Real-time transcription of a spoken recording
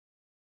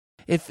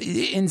if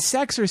in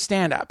sex or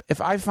stand up,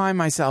 if I find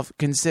myself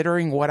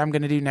considering what I'm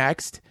going to do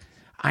next,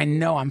 I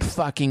know I'm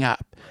fucking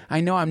up. I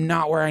know I'm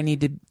not where I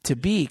need to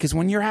be. Because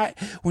when you're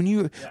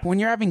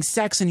having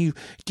sex and you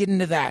get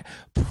into that,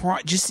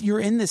 you're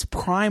in this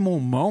primal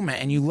moment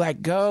and you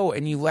let go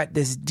and you let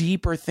this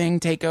deeper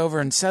thing take over,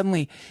 and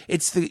suddenly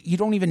you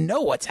don't even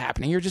know what's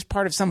happening. You're just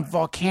part of some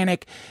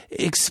volcanic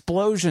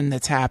explosion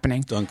that's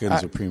happening.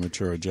 Duncan's a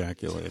premature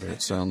ejaculator,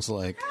 it sounds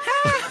like.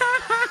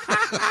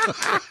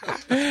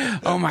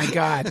 Oh my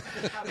God!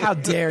 How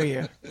dare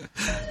you!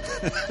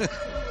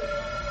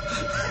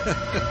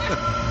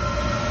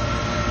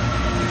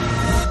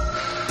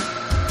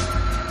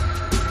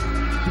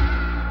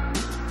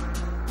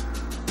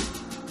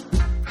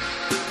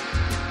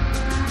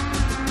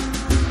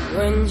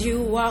 When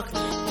you walk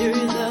through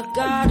the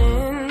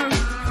garden,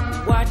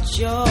 watch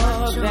your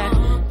back.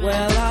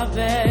 Well, I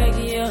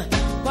beg your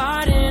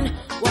pardon.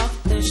 Walk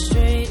the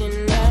straight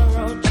and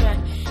narrow track.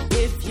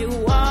 If you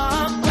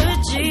walk with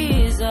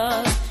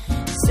Jesus,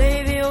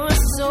 save your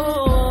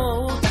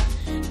soul.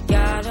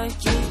 Gotta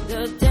keep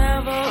the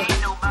devil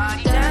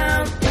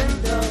down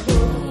in the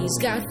hole. He's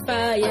got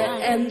fire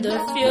and the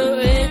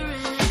fury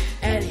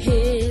at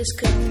his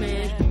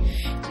command.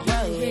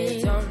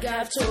 You don't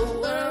got to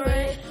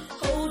worry.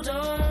 Hold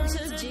on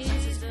to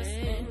Jesus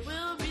and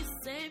we'll be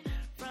safe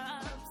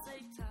from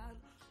Satan.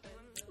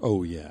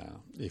 Oh, yeah.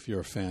 If you're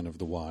a fan of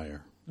The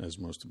Wire, as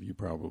most of you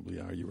probably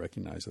are, you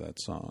recognize that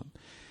song.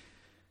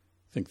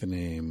 I think the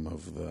name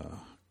of the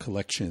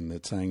collection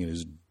that sang it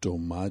is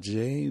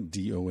Domaje,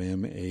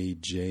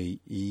 Domaje.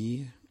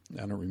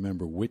 I don't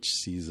remember which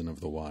season of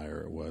The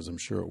Wire it was. I'm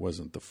sure it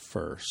wasn't the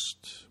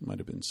first. It might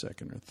have been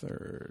second or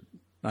third.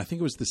 I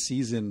think it was the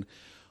season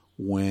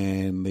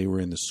when they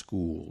were in the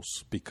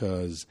schools,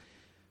 because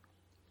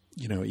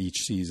each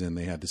season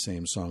they had the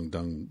same song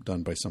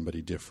done by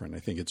somebody different. I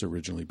think it's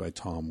originally by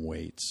Tom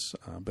Waits,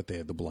 but they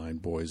had the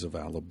Blind Boys of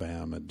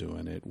Alabama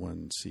doing it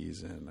one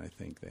season. I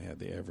think they had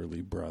the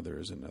Everly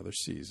Brothers another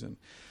season.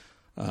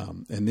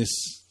 And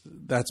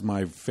that's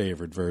my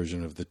favorite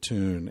version of the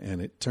tune.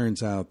 And it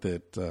turns out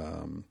that,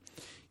 on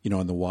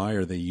The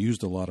Wire, they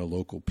used a lot of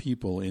local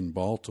people in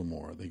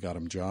Baltimore. They got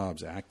them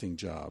jobs, acting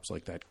jobs,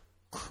 like that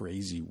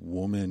crazy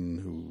woman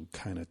who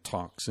kind of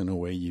talks in a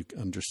way you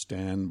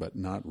understand, but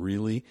not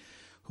really,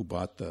 who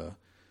bought the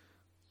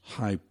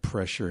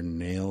high-pressure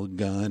nail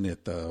gun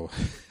at the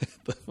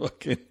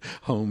fucking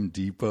Home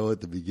Depot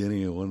at the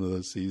beginning of one of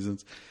those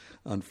seasons.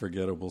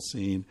 Unforgettable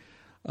scene.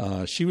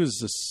 She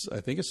was, I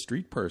think, a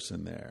street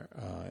person there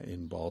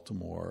in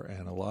Baltimore,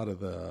 and a lot of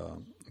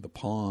the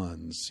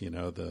pawns,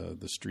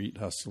 the street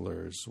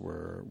hustlers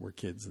were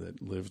kids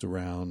that lived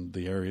around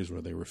the areas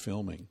where they were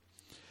filming.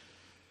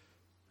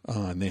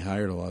 And they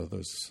hired a lot of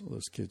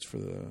those kids for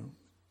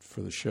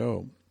the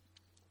show.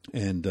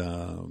 And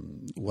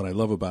what I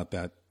love about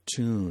that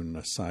tune,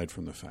 aside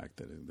from the fact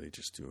that they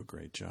just do a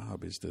great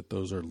job, is that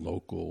those are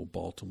local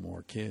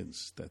Baltimore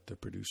kids that the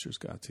producers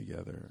got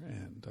together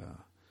and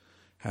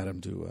had them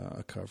do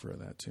a cover of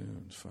that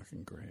tune. It's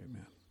fucking great,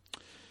 man.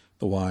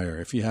 The Wire.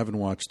 If you haven't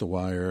watched The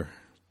Wire,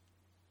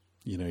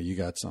 you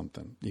got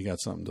something. You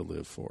got something to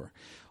live for.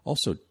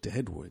 Also,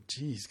 Deadwood.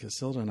 Jeez,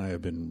 Casilda and I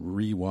have been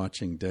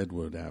rewatching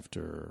Deadwood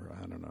after,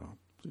 I don't know,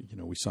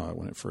 we saw it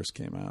when it first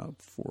came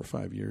out 4 or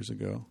 5 years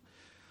ago.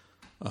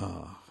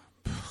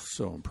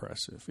 So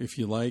impressive. If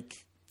you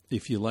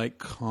like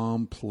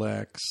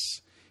complex,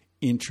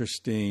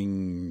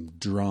 interesting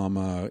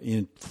drama,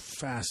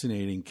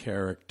 fascinating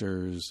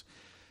characters,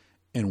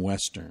 and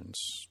Westerns,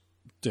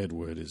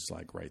 Deadwood is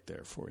like right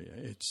there for you.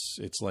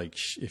 It's like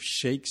if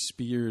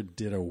Shakespeare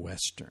did a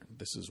Western,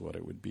 this is what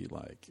it would be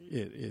like.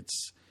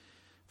 It's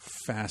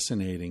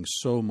fascinating,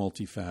 so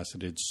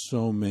multifaceted,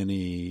 so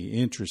many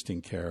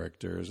interesting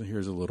characters. And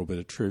here's a little bit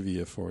of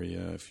trivia for you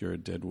if you're a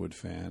Deadwood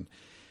fan.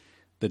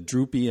 The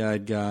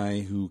droopy-eyed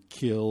guy who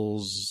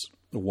kills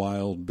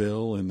Wild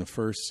Bill in the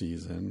first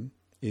season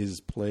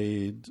is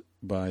played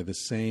by the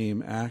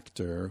same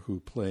actor who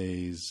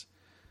plays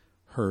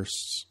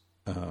Hearst's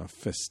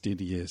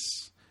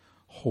fastidious,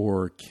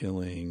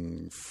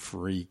 horror-killing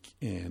freak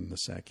in the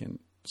second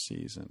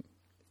season.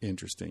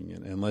 Interesting.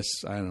 And unless,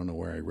 I don't know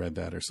where I read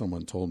that or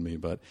someone told me,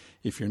 but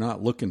if you're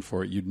not looking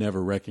for it, you'd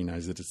never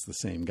recognize that it's the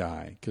same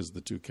guy because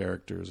the two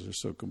characters are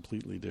so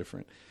completely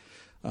different.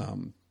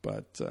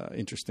 But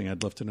interesting.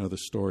 I'd love to know the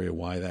story of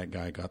why that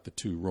guy got the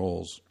two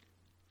roles.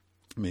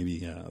 Maybe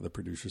the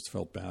producers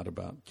felt bad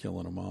about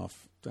killing him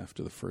off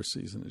after the first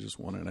season and just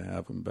wanted to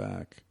have him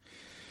back.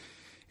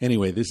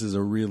 Anyway, this is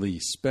a really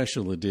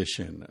special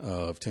edition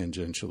of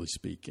Tangentially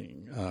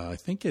Speaking. I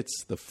think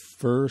it's the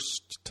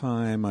first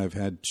time I've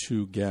had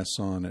two guests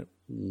on at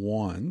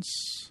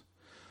once,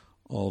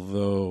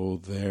 although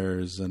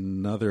there's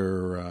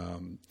another,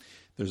 an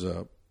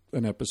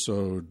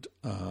episode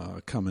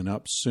coming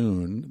up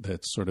soon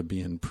that's sort of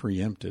being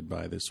preempted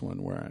by this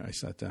one where I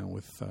sat down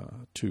with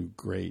two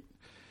great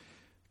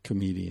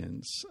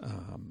comedians.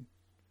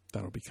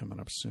 That'll be coming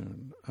up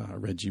soon.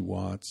 Reggie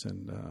Watts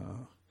and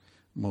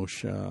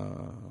Moshe,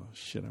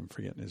 I'm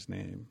forgetting his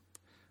name.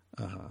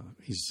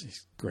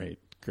 He's great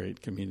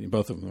great comedian.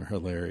 Both of them are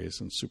hilarious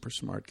and super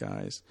smart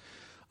guys.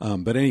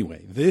 But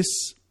anyway, this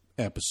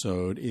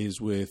episode is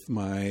with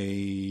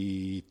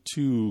my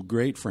two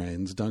great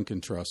friends, Duncan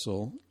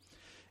Trussell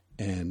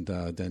and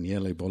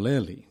Daniele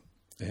Bolelli.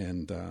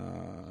 And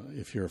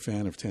if you're a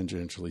fan of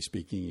Tangentially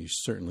Speaking, you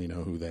certainly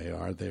know who they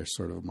are. They're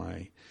sort of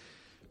my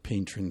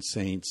patron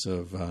saints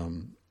of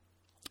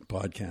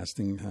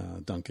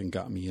podcasting. Duncan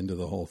got me into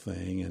the whole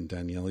thing, and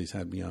Daniele's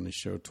had me on his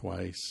show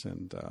twice.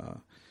 And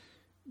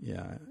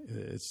yeah,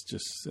 it's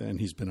just, and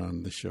he's been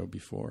on the show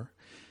before.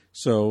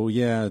 So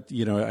yeah,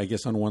 I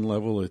guess on one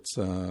level it's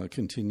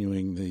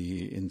continuing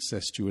the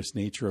incestuous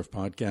nature of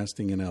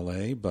podcasting in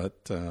LA,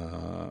 but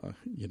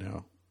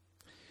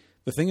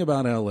the thing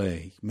about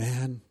LA,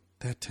 man,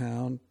 that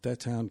town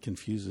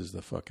confuses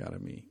the fuck out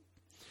of me.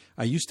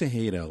 I used to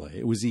hate LA.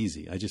 It was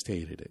easy. I just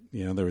hated it.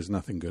 There was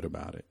nothing good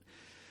about it.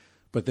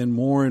 But then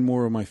more and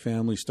more of my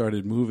family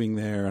started moving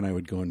there, and I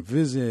would go and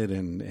visit,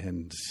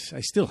 and I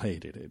still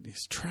hated it.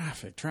 It's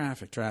traffic.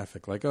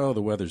 Like, oh,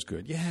 the weather's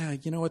good. Yeah,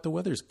 you know what? The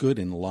weather's good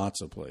in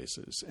lots of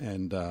places.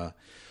 And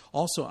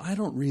also, I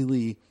don't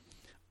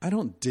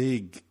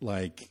dig,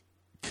 like,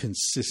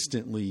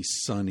 consistently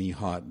sunny,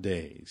 hot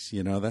days.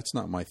 That's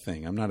not my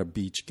thing. I'm not a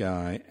beach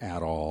guy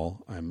at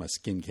all. I'm a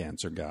skin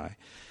cancer guy.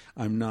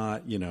 I'm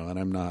not, and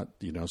I'm not,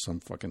 some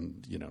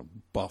fucking,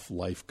 buff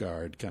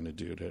lifeguard kind of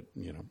dude that,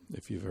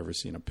 if you've ever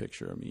seen a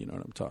picture of me, you know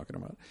what I'm talking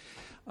about.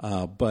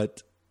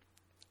 But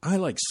I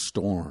like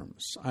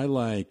storms. I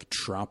like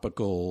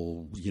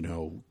tropical,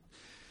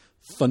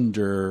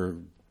 thunder,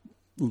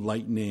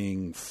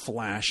 lightning,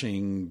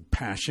 flashing,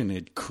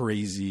 passionate,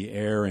 crazy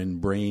air and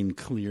brain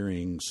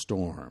clearing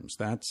storms.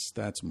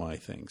 That's my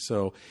thing.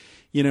 So,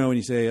 when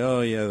you say,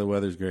 oh yeah, the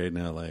weather's great in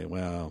LA,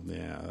 well,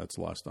 yeah, that's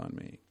lost on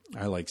me.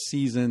 I like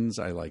seasons.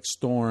 I like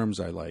storms.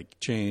 I like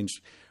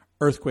change.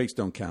 Earthquakes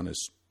don't count as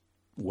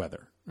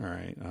weather. All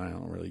right. I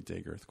don't really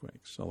dig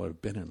earthquakes. Although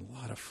I've been in a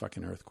lot of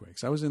fucking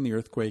earthquakes. I was in the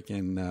earthquake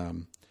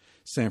in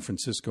San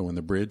Francisco when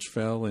the bridge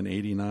fell in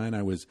 '89.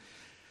 I was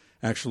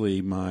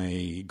actually,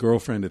 my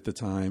girlfriend at the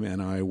time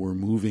and I were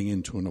moving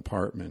into an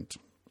apartment.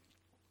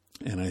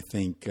 And I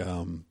think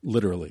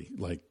literally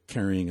like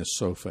carrying a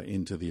sofa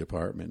into the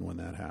apartment when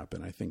that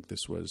happened. I think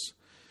this was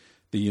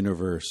the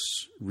universe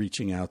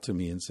reaching out to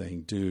me and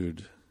saying,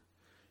 dude,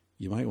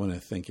 you might want to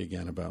think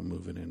again about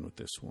moving in with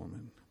this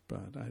woman.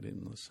 But I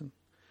didn't listen.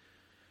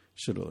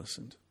 Should have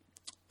listened.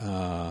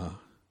 Yeah,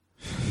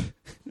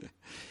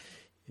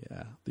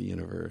 the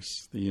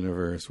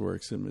universe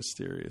works in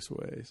mysterious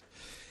ways.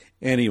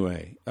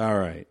 Anyway, all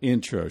right,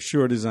 intro,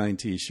 Sure Design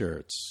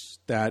T-shirts.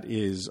 That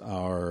is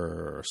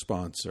our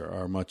sponsor,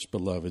 our much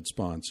beloved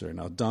sponsor.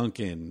 Now,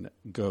 Duncan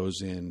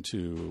goes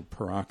into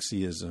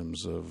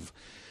paroxysms of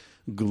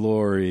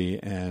glory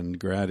and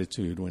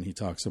gratitude when he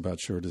talks about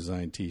Sure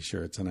Design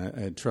T-shirts.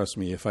 And trust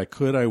me, if I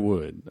could, I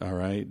would. All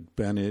right.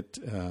 Bennett,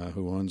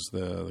 who owns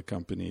the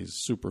company, is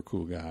a super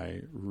cool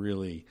guy.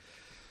 Really,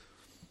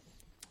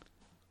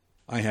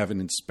 I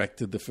haven't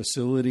inspected the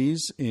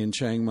facilities in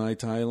Chiang Mai,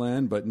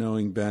 Thailand, but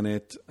knowing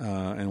Bennett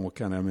and what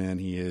kind of man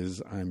he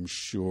is, I'm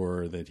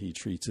sure that he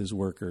treats his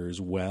workers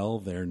well.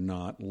 They're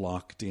not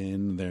locked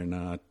in. They're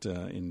not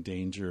in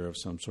danger of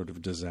some sort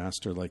of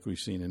disaster like we've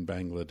seen in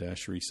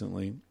Bangladesh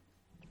recently.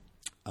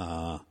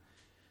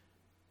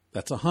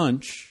 That's a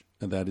hunch.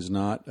 That is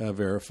not a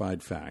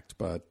verified fact,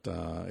 but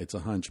it's a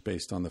hunch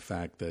based on the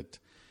fact that,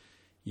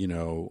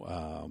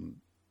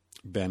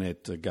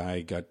 Bennett, a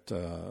guy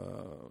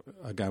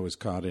was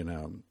caught in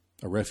a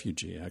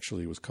refugee,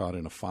 actually was caught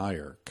in a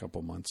fire a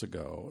couple months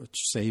ago,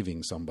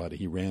 saving somebody.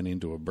 He ran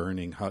into a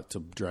burning hut to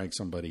drag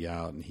somebody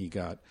out, and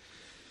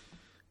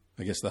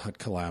I guess the hut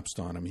collapsed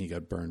on him. He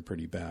got burned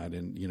pretty bad.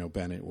 And,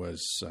 Bennett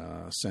was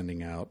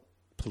sending out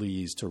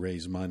pleas to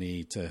raise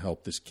money to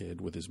help this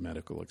kid with his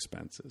medical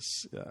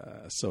expenses.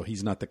 So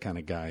he's not the kind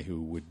of guy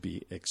who would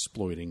be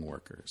exploiting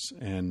workers.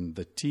 And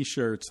the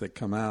T-shirts that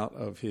come out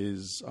of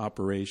his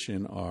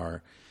operation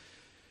are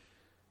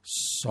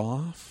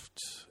soft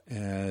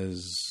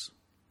as...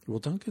 Well,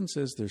 Duncan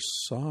says they're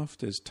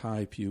soft as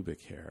Thai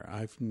pubic hair.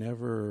 I've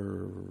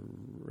never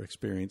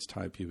experienced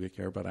Thai pubic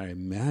hair, but I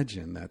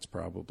imagine that's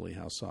probably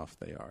how soft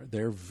they are.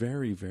 They're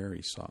very,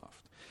 very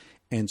soft.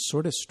 And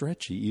sort of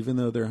stretchy, even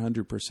though they're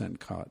 100%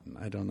 cotton.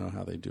 I don't know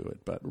how they do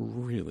it, but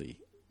really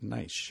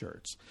nice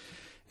shirts.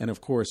 And of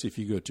course, if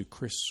you go to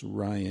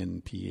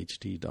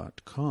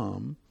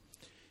chrisryanphd.com,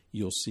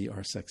 you'll see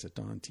our Sex at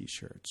Dawn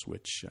T-shirts,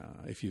 which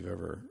if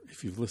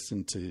you've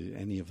listened to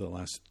any of the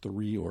last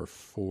 3 or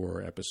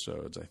 4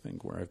 episodes, I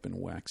think, where I've been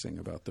waxing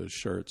about those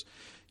shirts,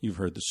 you've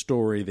heard the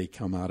story. They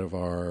come out of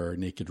our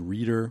Naked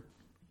Reader.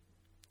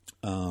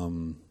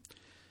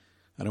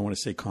 I don't want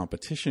to say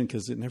competition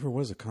because it never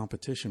was a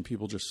competition.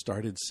 People just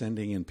started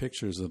sending in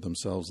pictures of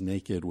themselves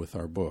naked with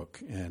our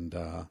book. And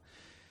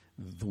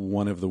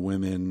one of the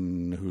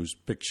women whose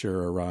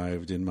picture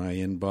arrived in my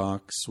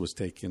inbox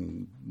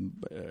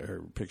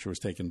her picture was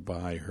taken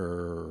by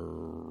her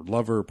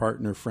lover,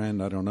 partner,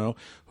 friend, I don't know,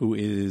 who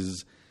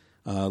is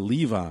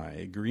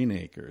Levi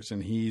Greenacres.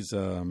 And he's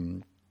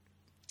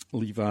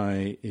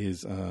Levi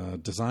is a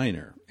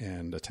designer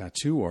and a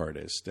tattoo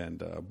artist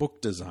and a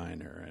book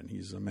designer, and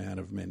he's a man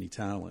of many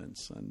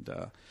talents. And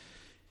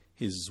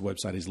his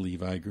website is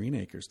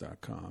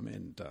levigreenacres.com.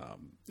 And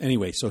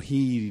anyway, so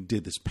he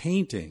did this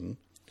painting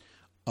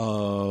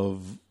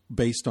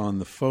based on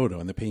the photo,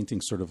 and the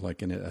painting's sort of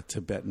like in a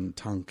Tibetan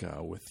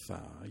tanka with,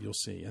 you'll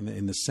see, and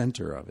in the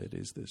center of it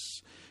is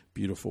this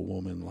beautiful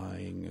woman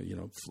lying,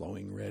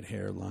 flowing red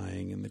hair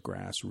lying in the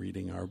grass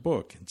reading our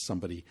book. And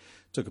somebody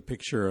took a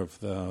picture of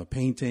the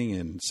painting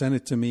and sent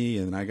it to me,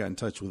 and I got in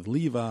touch with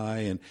Levi.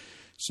 And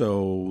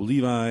so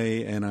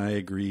Levi and I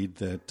agreed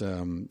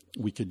that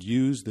we could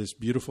use this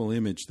beautiful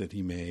image that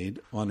he made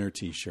on our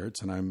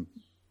T-shirts, and I'm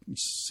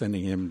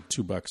sending him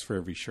 $2 for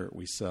every shirt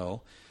we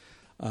sell,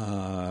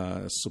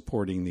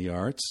 supporting the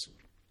arts.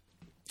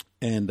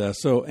 And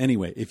so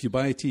anyway, if you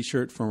buy a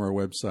T-shirt from our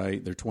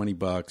website, they're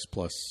 $20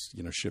 plus,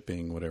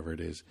 shipping, whatever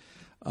it is.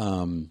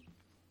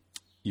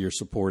 You're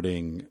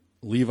supporting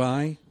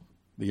Levi,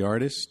 the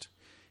artist.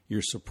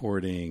 You're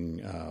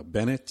supporting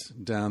Bennett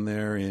down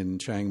there in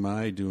Chiang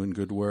Mai doing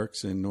good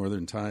works in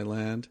northern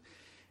Thailand.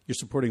 You're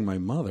supporting my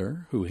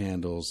mother, who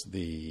handles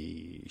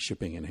the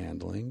shipping and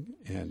handling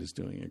and is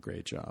doing a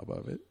great job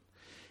of it.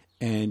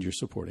 And you're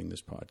supporting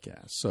this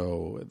podcast.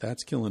 So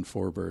that's killing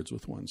 4 birds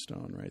with one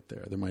stone right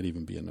there. There might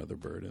even be another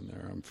bird in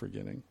there. I'm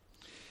forgetting.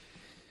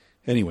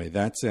 Anyway,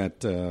 that's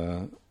at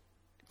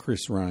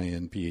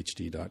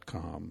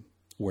chrisryanphd.com,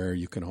 where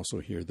you can also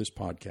hear this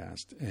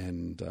podcast.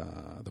 And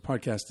the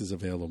podcast is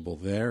available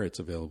there. It's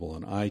available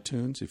on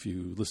iTunes. If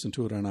you listen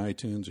to it on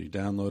iTunes or you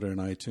download it on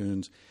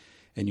iTunes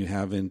and you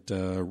haven't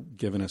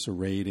given us a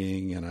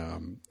rating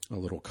and a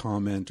little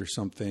comment or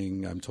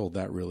something, I'm told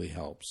that really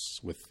helps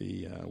with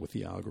the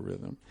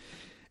algorithm.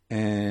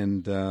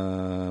 And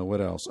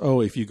what else? Oh,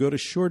 if you go to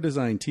Shore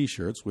Design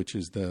T-shirts, which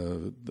is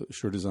the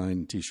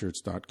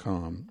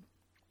shoredesignt-shirts.com,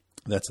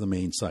 that's the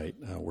main site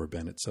where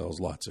Bennett sells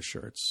lots of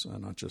shirts,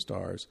 not just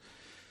ours.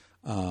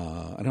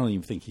 I don't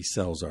even think he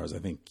sells ours. I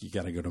think you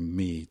got to go to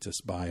me to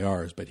buy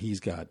ours, but he's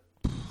got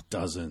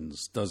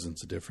dozens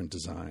of different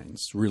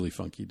designs, really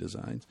funky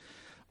designs.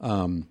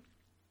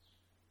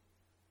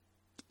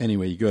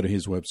 Anyway, you go to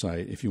his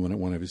website. If you want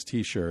one of his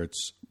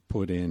T-shirts,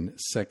 put in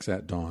Sex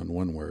at Dawn,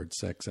 one word,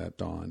 Sex at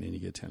Dawn, and you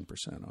get 10%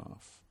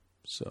 off.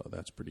 So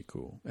that's pretty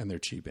cool. And they're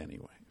cheap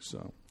anyway,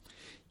 so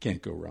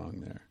can't go wrong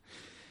there.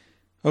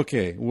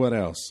 Okay, what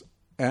else?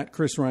 At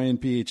Chris Ryan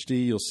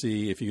PhD, you'll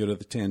see, if you go to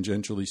the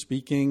Tangentially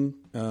Speaking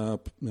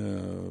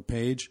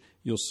page,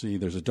 you'll see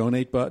there's a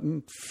donate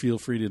button. Feel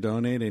free to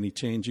donate any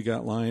change you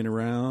got lying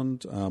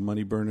around,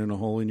 money burning a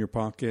hole in your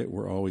pocket.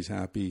 We're always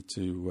happy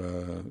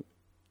to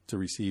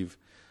receive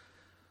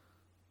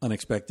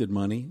unexpected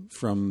money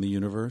from the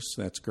universe.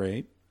 That's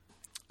great.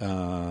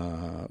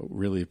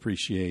 Really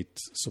appreciate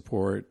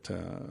support.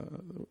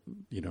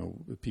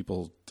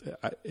 People,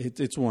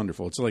 it's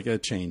wonderful. It's like a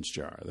change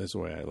jar. That's the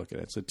way I look at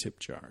it. It's a tip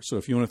jar. So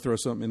if you want to throw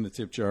something in the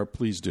tip jar,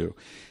 please do.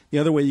 The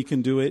other way you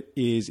can do it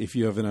is if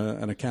you have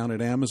an account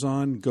at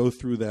Amazon, go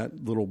through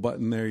that little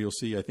button there. You'll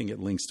see, I think it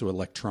links to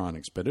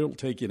electronics, but it'll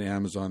take you to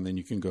Amazon. Then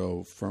you can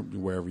go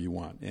from wherever you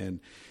want. And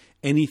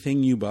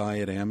anything you buy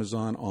at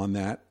Amazon on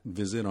that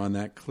visit, on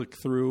that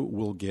click-through,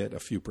 will get a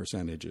few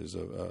percentages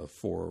of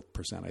 4%,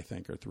 I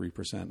think, or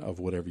 3% of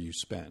whatever you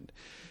spend.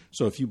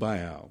 So if you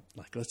buy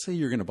let's say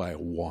you're going to buy a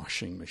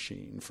washing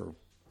machine for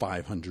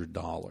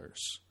 $500,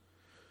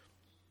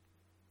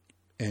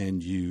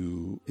 and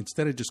you,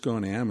 instead of just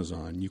going to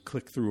Amazon, you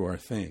click through our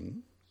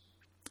thing,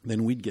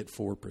 then we'd get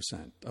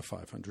 4% of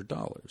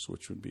 $500,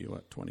 which would be,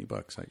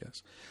 $20, I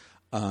guess.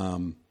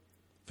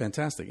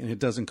 Fantastic. And it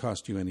doesn't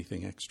cost you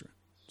anything extra.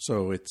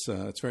 So it's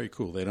very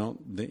cool.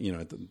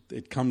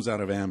 It comes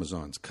out of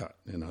Amazon's cut.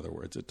 In other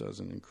words, it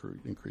doesn't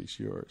increase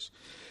yours.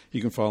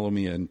 You can follow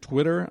me on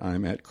Twitter.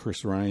 I'm at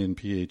Chris Ryan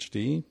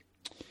PhD.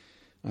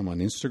 I'm on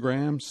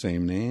Instagram,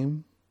 same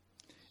name.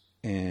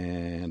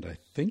 And I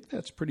think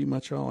that's pretty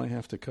much all I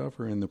have to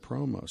cover in the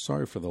promo.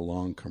 Sorry for the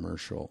long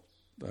commercial.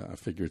 I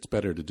figure it's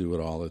better to do it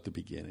all at the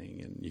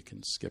beginning, and you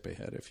can skip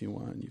ahead if you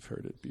want. You've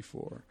heard it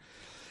before.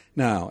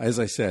 Now, as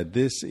I said,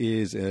 this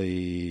is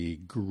a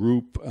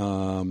group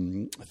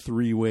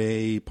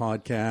 3-way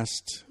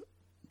podcast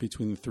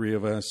between the three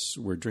of us.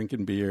 We're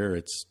drinking beer.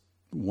 It's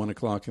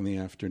 1:00 in the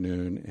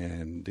afternoon,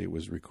 and it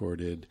was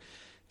recorded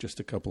just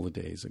a couple of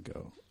days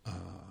ago.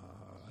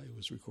 It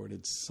was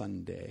recorded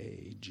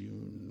Sunday,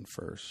 June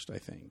 1st, I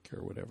think,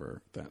 or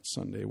whatever that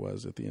Sunday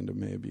was at the end of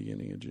May,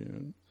 beginning of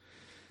June.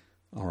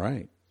 All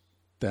right.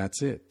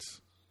 That's it.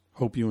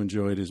 Hope you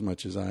enjoyed as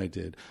much as I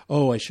did.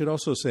 Oh, I should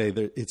also say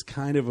that it's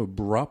kind of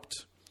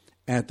abrupt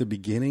at the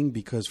beginning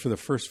because for the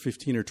first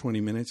 15 or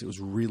 20 minutes, it was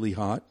really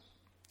hot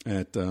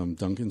at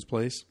Duncan's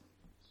place.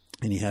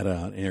 And he had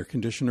an air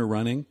conditioner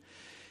running.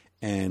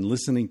 And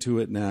listening to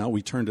it now,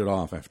 we turned it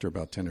off after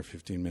about 10 or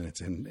 15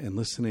 minutes. And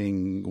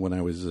listening when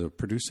I was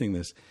producing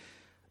this,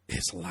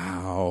 it's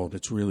loud.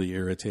 It's really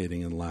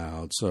irritating and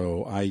loud.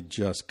 So I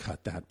just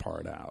cut that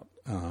part out.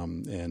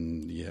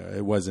 And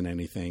it wasn't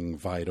anything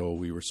vital.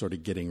 We were sort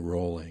of getting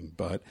rolling,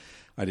 but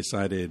I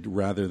decided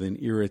rather than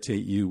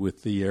irritate you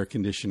with the air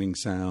conditioning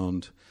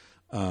sound,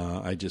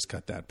 I just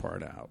cut that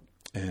part out.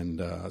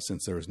 And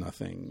since there was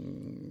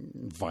nothing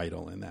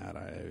vital in that,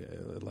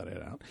 I let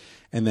it out.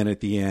 And then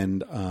at the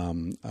end,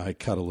 I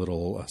cut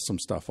some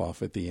stuff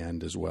off at the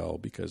end as well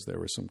because there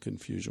was some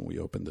confusion. We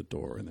opened the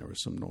door and there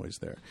was some noise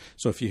there.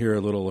 So if you hear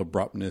a little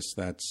abruptness,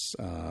 that's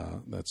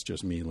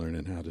just me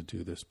learning how to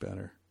do this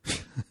better.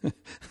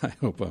 I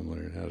hope I'm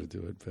learning how to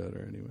do it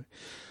better anyway.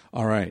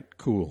 All right,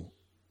 cool.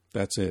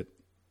 That's it.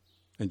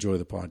 Enjoy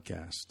the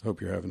podcast.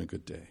 Hope you're having a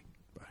good day.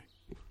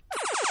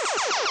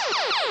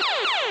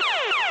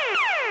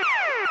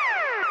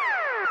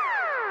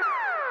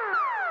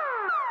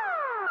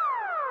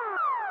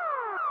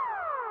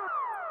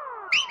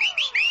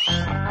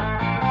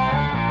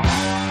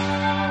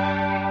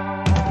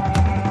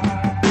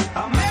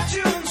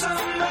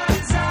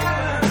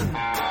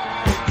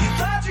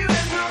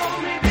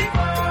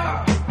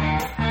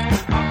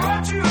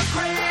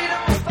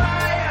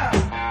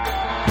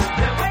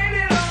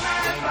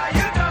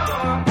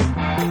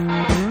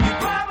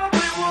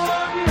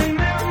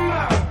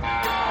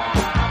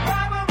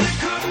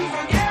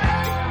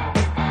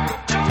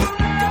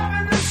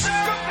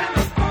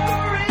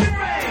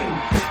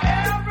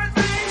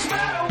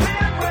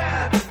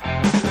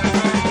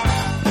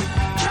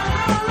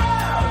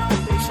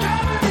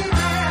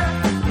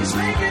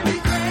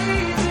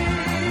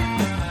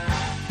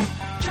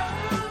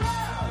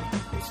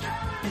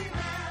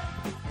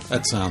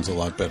 That sounds a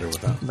lot better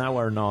without. Now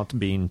we're not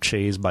being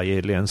chased by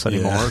aliens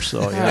anymore,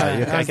 so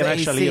I can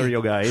actually hear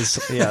you guys.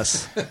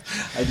 Yes.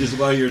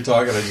 While you were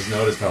talking, I just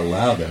noticed how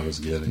loud that was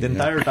getting. The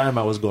entire time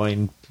I was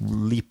going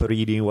lip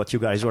reading what you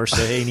guys were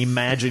saying,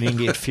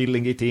 imagining it,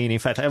 feeling it in. In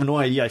fact, I have no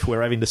idea if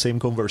we're having the same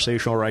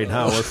conversation right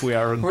now or if we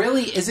are.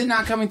 Really? Is it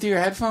not coming through your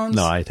headphones?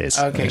 No, it is.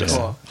 Okay,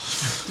 cool.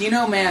 You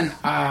know, man,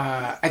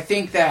 I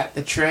think that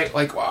the trick,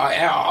 like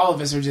all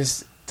of us are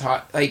just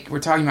taught, like we're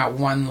talking about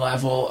one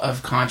level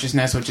of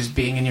consciousness, which is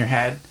being in your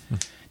head.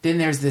 Then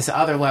there's this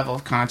other level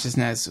of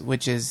consciousness,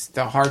 which is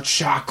the heart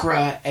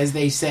chakra, as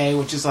they say,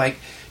 which is like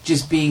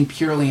just being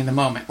purely in the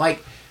moment.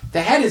 Like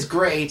the head is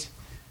great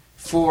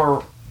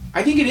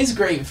I think it is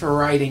great for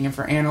writing and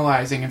for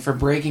analyzing and for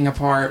breaking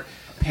apart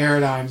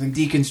paradigms and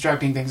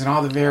deconstructing things and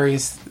all the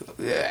various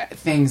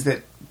things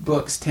that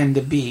books tend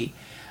to be.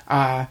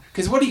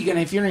 Because what are you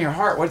if you're in your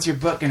heart, what's your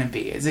book going to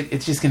be?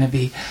 It's just going to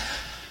be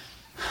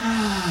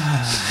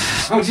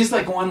just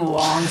like one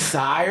long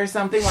sigh or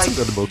something, like,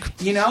 good book,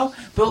 you know.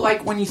 But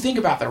like when you think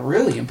about the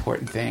really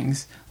important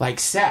things, like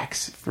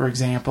sex, for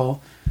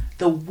example,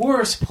 the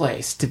worst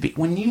place to be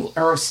when you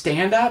are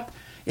stand up.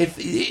 If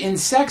in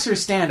sex or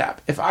stand up,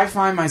 if I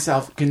find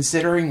myself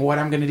considering what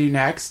I'm going to do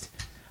next,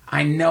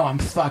 I know I'm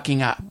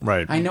fucking up.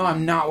 Right. I know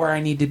I'm not where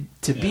I need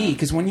to be,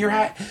 because when you're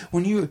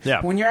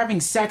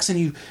having sex and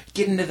you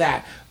get into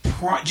that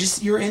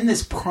you're in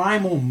this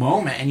primal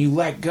moment and you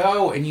let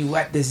go and you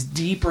let this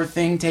deeper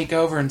thing take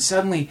over, and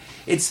suddenly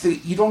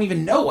you don't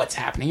even know what's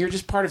happening. You're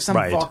just part of some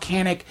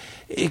volcanic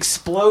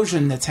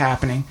explosion that's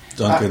happening.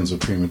 Duncan's a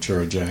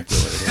premature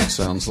ejaculator, it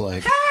sounds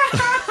like.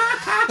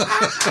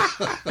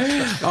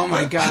 Oh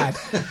my God!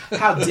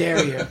 How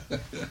dare you?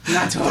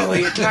 Not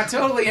totally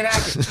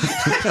inaccurate.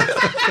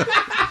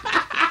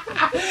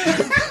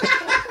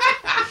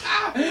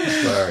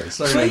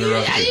 Sorry to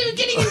interrupt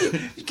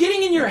you.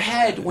 Getting in your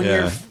head when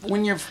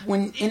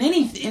in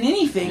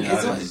anything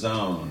is a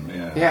zone.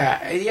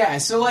 Yeah.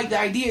 So like the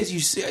idea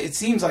is it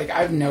seems like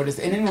I've noticed,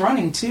 and in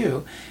running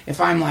too,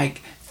 if I'm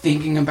like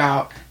thinking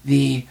about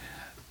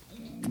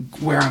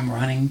where I'm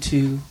running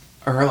to,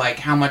 or like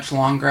how much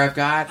longer I've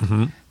got,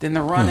 then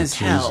the run is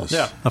hell.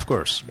 Yeah, of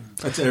course.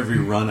 That's every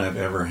run I've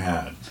ever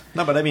had.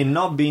 No, but I mean,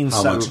 not being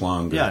much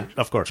longer? Yeah,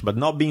 of course, but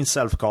not being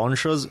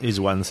self-conscious is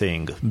one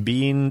thing.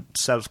 Being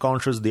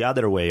self-conscious the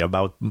other way,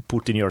 about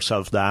putting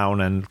yourself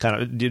down, and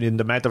kind of in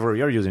the metaphor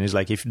you're using is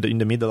like if in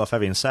the middle of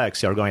having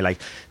sex, you're going like,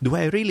 do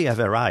I really have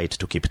a right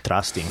to keep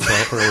thrusting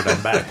forward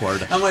and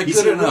backward? I'm like,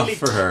 good enough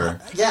for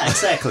her. Yeah,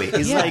 exactly.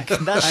 It's like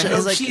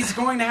that's like, she's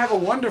going to have a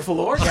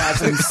wonderful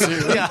orgasm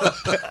soon. Yeah.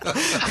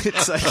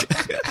 It's like,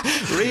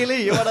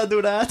 really, you want to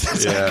do that?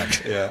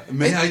 Yeah.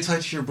 May I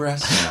touch your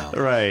breast now?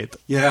 Right.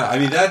 Yeah, I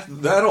mean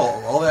that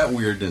all that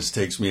weirdness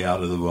takes me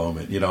out of the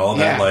moment. You know, all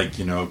that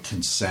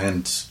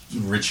consent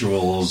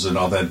rituals and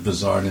all that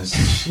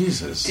bizarreness.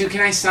 Jesus. Dude,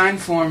 can I sign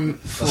Form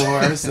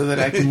 4 so that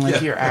I can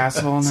lick your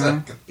asshole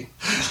now?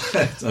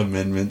 That's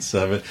Amendment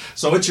 7.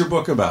 So what's your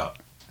book about?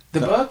 The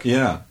book?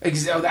 Yeah.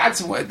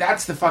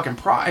 That's the fucking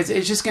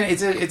it's just gonna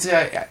it's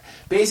a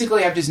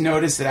basically I've just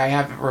noticed that I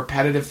have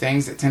repetitive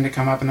things that tend to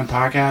come up in the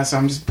podcast, so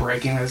I'm just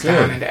breaking those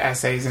down into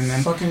essays and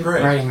then fucking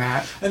great. Writing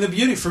that. And the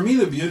beauty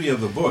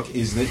of the book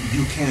is that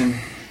you can,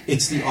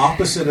 it's the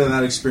opposite of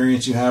that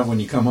experience you have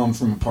when you come home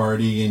from a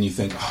party and you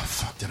think, oh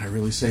fuck, did I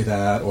really say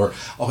that? Or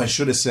I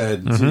should have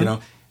said, you know.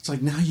 It's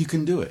like, now you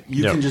can do it.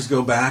 You can just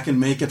go back and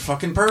make it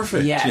fucking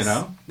perfect. Yes. You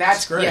know?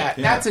 That's great. Yeah,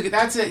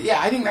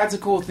 I think that's a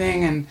cool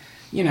thing. And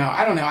you know,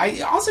 I don't know. I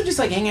also just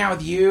like hang out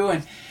with you,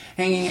 and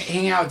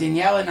hanging out with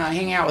Daniela and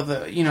hanging out with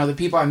the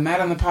people I've met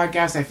on the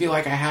podcast, I feel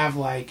like I have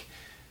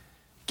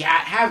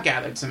have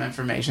gathered some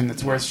information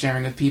that's worth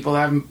sharing with people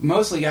that I've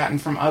mostly gotten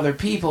from other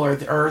people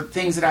or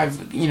things that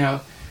I've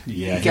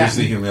here's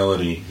the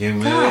humility. Here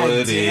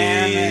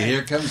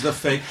comes the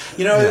fake.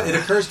 It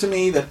occurs to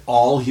me that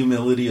all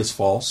humility is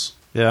false.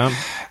 Yeah.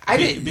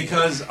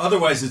 Because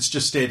otherwise it's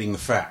just stating the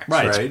facts,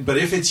 right? But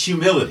if it's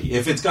humility,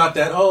 if it's got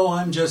that,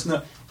 I'm just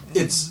not,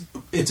 it's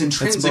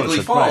intrinsically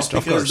false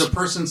because the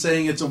person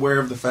saying it's aware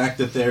of the fact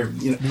that they're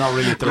not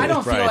really true. I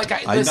don't feel like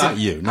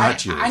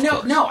not you. I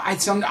know. No,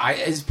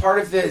 as part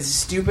of the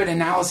stupid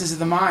analysis of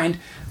the mind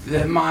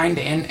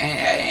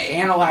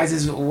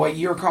analyzes what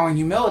you're calling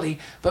humility.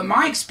 But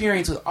my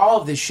experience with all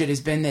of this shit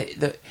has been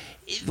that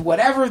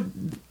whatever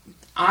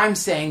I'm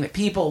saying that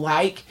people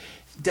like,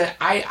 that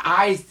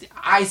I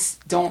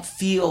don't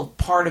feel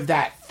part of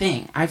that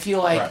thing. I feel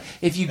like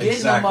if you get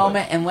in the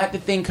moment and let the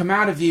thing come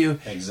out of you,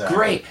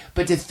 great.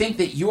 But to think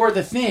that you're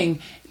the thing,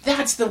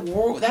 that's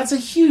a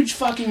huge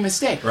fucking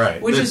mistake.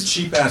 Right. Which is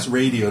cheap ass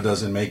radio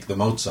doesn't make the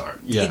Mozart.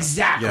 Yeah.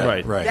 Exactly.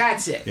 Yeah, right.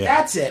 That's it. Yeah.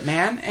 That's it,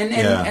 man.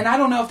 And I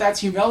don't know if that's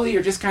humility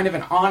or just kind of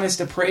an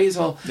honest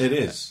appraisal. It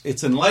is.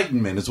 It's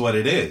enlightenment is what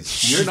it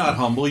is. You're not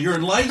humble, you're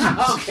enlightened.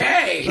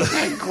 Okay.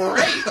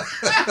 Great.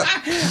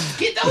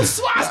 Get those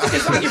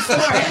swastikas on your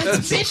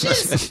foreheads,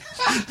 bitches.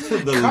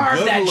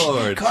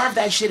 Carve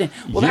that shit in.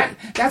 Well,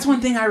 that's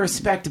one thing I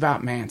respect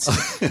about Manson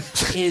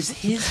is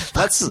his.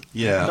 That's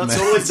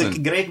always a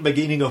great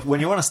beginning of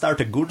when you want to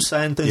start a good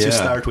sentence. You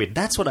start with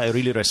that's what I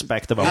really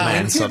respect about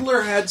Manson.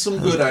 Hitler had some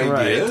good ideas.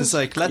 Right. It's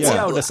like let's see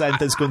how the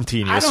sentence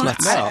continues.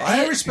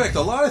 I respect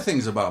a lot of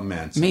things about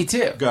Manson. Me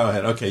too. Go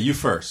ahead. Okay, you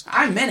first.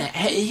 I meant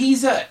it.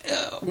 He's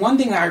one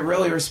thing that I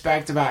really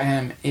respect about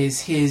him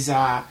is his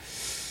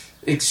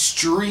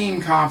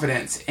extreme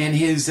confidence and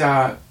his.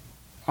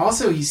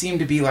 Also, he seemed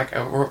to be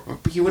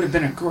he would have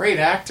been a great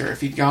actor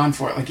if he'd gone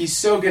for it. Like he's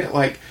so good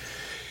at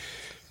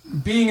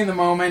being in the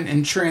moment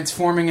and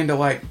transforming into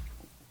one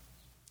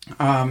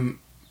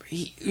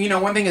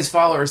thing his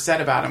followers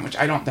said about him, which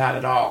I don't doubt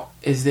at all,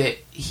 is that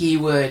he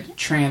would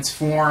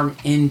transform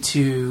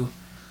into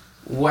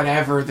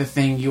whatever the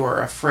thing you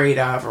are afraid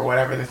of or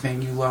whatever the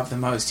thing you love the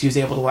most. He was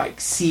able to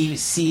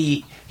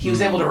see he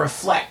was able to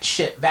reflect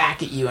shit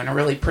back at you in a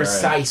really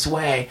precise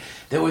way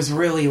that was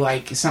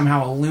really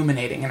somehow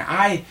illuminating. And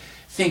I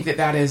think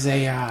that is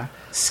a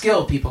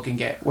skill people can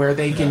get where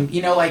they can,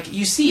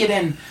 you see it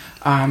in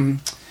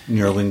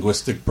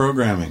neurolinguistic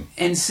programming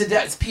and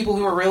people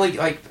who are really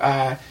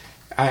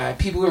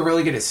people who are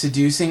really good at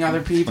seducing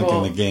other people.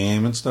 Like in the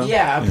game and stuff?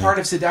 Yeah, part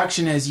of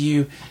seduction is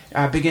you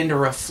begin to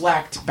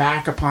reflect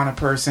back upon a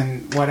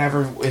person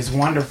whatever is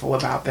wonderful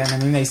about them,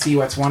 and then they see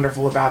what's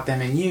wonderful about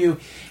them in you.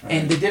 Right.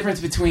 And the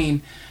difference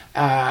between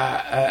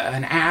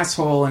an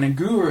asshole and a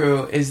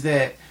guru is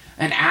that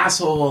an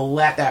asshole will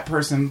let that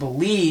person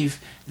believe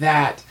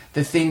that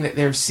the thing that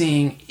they're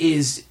seeing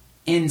is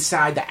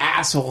inside the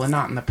asshole and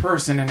not in the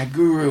person, and a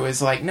guru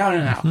is like,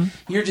 no,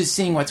 you're just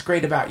seeing what's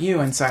great about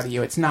you inside of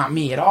you. It's not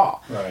me at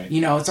all. Right.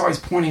 It's always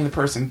pointing the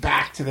person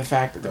back to the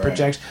fact that the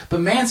projection. But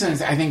Manson,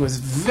 I think, was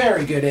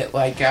very good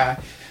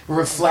at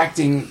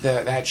reflecting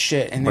that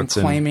shit and then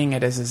claiming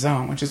it as his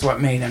own, which is what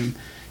made him,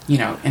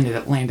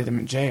 landed him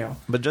in jail.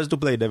 But just to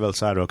play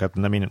devil's advocate,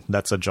 I mean,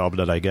 that's a job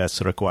that I guess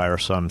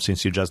requires some,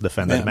 since you just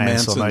defended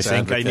Manson, I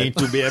think I need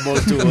to be able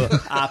to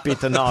up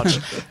it a notch.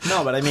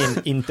 No, but I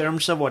mean, in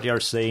terms of what you're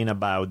saying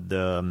about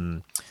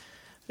the...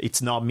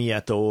 it's not me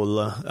at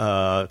all,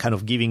 kind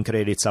of giving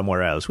credit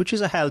somewhere else, which is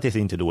a healthy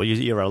thing to do. You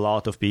hear a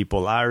lot of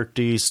people,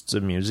 artists,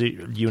 music,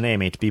 you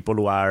name it, people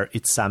who are,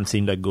 it's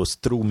something that goes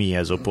through me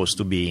as opposed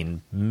to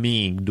being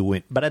me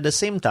doing. But at the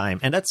same time,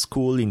 and that's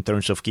cool in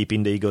terms of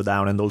keeping the ego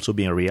down and also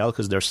being real,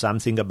 because there's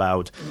something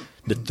about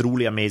the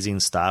truly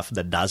amazing stuff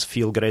that does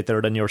feel greater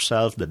than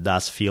yourself, that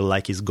does feel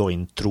like it's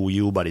going through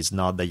you, but it's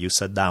not that you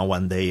sat down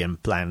one day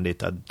and planned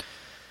it at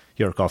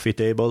your coffee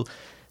table.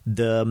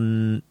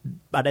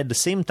 But at the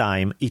same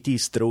time, it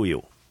is through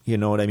you. You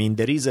know what I mean?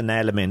 There is an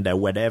element that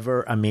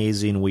whatever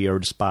amazing,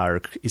 weird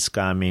spark is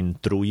coming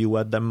through you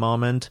at the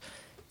moment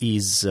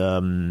is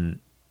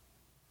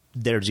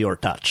there's your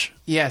touch.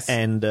 Yes.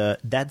 And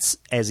that's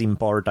as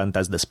important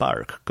as the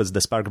spark, because the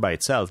spark by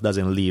itself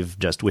doesn't live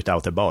just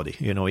without a body.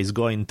 It's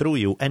going through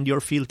you, and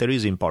your filter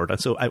is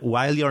important. So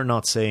while you're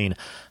not saying,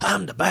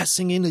 I'm the best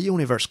thing in the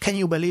universe, can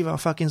you believe how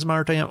fucking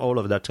smart I am, all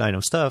of that kind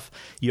of stuff,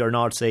 you're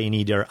not saying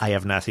either, I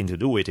have nothing to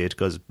do with it,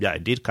 because,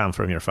 it did come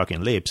from your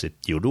fucking lips.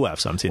 You do have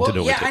something to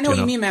do with it. Yeah, I know what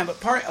you mean, man, but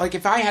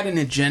if I had an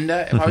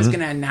agenda, if I was going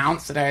to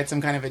announce that I had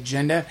some kind of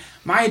agenda,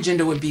 my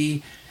agenda would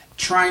be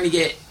trying to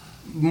get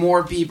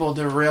more people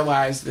to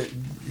realize that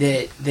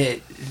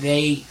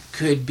they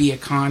could be a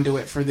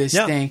conduit for this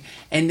thing,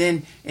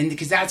 and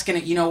because that's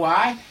gonna,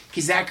 why?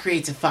 Because that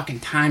creates a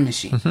fucking time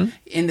machine,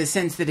 in the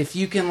sense that if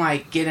you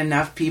can get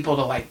enough people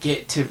to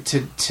get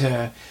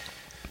to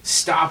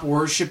stop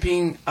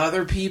worshiping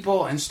other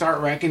people and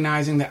start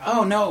recognizing that,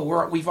 oh no,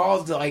 we've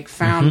all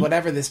found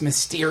whatever this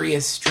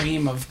mysterious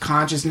stream of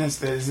consciousness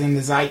that is in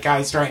the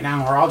zeitgeist right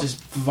now, we're all just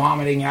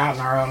vomiting out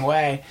in our own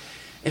way.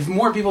 if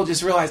more people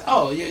just realize,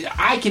 oh,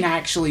 I can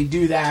actually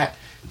do that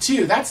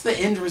too. That's the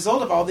end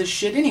result of all this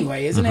shit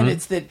anyway, isn't it?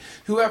 It's that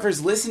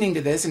whoever's listening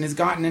to this and has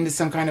gotten into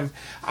some kind of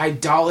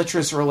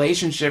idolatrous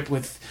relationship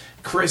with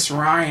Chris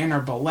Ryan or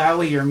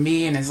Bolelli or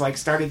me and has like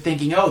started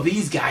thinking, oh,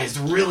 these guys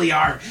really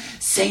are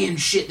saying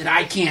shit that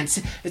I can't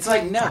say. It's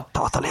like, no.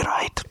 Totally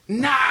right.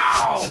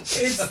 No!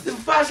 It's the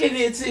fucking,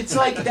 it's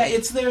like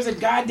that. There's a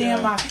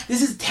goddamn,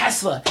 this is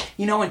Tesla.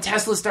 You know, when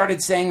Tesla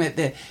started saying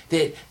that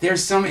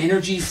there's some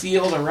energy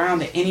field around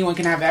that anyone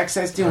can have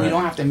access to and we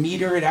don't have to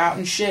meter it out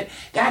and shit.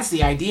 That's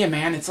the idea,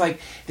 man. It's like,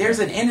 there's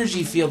an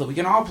energy field that we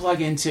can all plug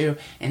into,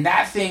 and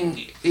that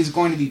thing is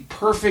going to be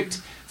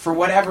perfect for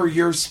whatever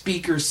your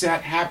speaker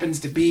set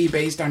happens to be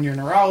based on your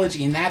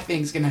neurology, and that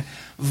thing's going to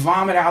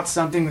vomit out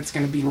something that's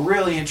going to be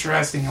really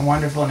interesting and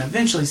wonderful, and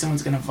eventually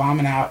someone's going to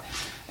vomit out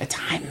a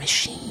time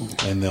machine.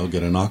 And they'll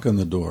get a knock on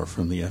the door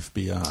from the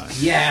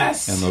FBI.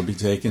 Yes. And they'll be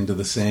taken to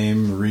the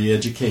same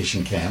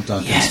re-education camp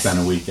Duncan spent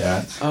a week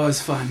at. Oh,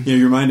 it's fun.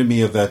 You reminded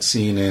me of that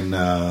scene in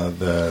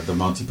the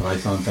Monty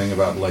Python thing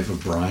about Life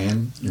of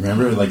Brian. You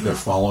remember? Like they're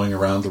following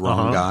around the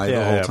wrong guy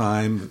the whole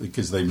time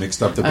because they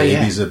mixed up the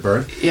babies at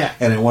birth. Yeah.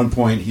 And at one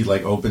point he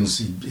like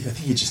opens, I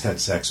think he just had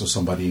sex with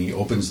somebody, and he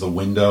opens the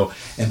window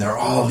and there are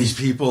all these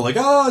people like,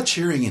 oh,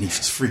 cheering, and he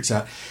just freaks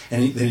out.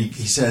 And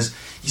he says,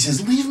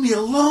 leave me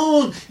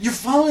alone. You're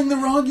following the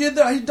wrong kid.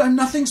 I'm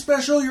nothing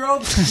special. You're all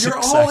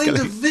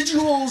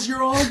individuals.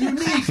 You're all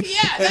unique.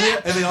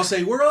 And they all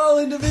say, we're all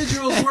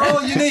individuals. We're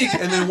all unique.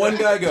 And then one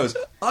guy goes,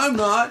 I'm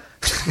not.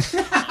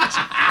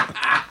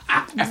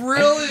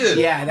 Brilliant.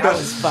 Yeah, that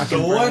was fucking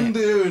the brilliant. one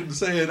dude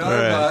saying,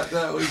 I'm not.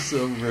 That was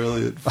so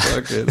brilliant.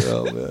 Fucking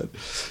hell, man.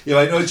 You know,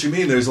 I know what you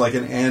mean. There's like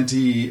an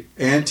anti,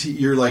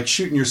 you're like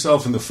shooting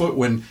yourself in the foot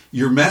when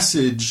your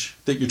message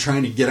that you're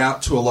trying to get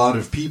out to a lot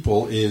of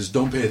people is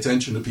don't pay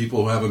attention to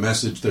people who have a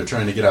message they're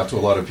trying to get out to a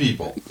lot of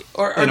people.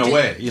 Or in a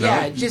way, you know?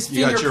 Yeah, just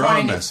you got your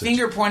own message.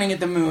 finger pointing at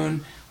the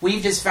moon.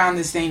 We've just found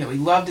this thing that we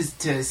love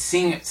to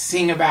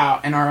sing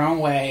about in our own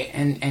way,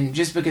 and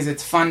just because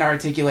it's fun to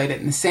articulate it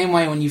in the same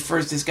way when you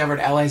first discovered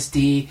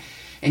LSD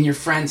and your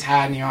friends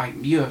had, and you're like,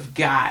 you have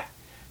got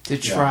to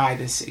try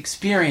this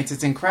experience.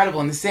 It's incredible.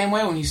 In the same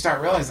way when you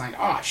start realizing, like,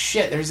 oh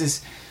shit, there's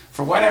this,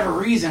 for whatever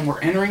reason, we're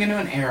entering into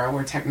an era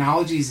where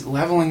technology is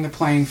leveling the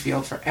playing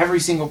field for every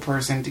single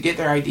person to get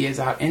their ideas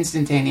out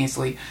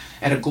instantaneously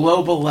at a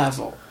global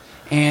level.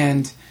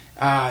 And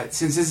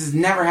since this has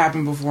never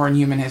happened before in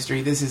human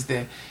history, this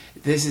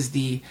is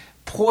the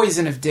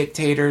poison of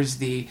dictators,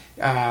 the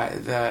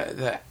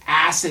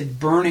acid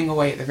burning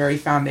away at the very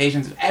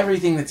foundations of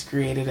everything that's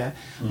created a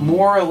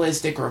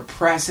moralistic,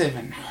 repressive,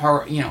 and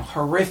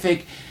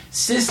horrific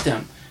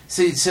system.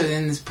 So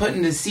then it's put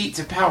into seats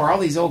of power all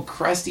these old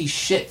crusty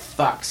shit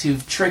fucks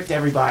who've tricked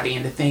everybody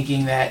into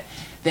thinking that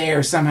they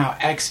are somehow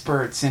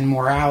experts in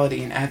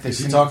morality and ethics.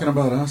 Is he talking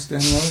about us,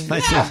 Daniel?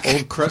 Yeah.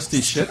 Old crusty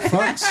shit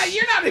fucks?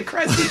 You're not a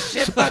crusty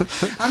shit fuck.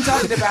 I'm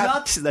talking about...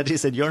 Not that he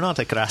said, you're not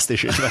a crusty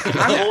shit fuck.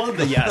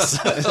 Yes.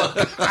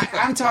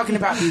 I'm talking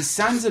about these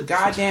sons of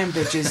goddamn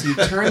bitches who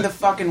turn the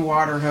fucking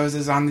water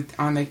hoses on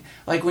the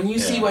like when you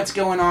see what's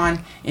going on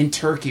in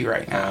Turkey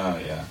right now. Oh,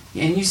 yeah.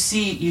 And you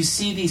see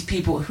these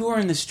people who are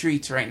in the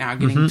streets right now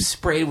getting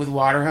sprayed with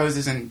water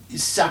hoses and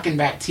sucking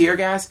back tear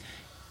gas.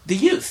 The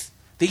youth.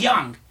 The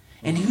young.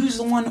 And who's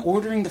the one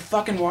ordering the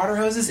fucking water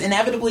hoses?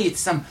 Inevitably, it's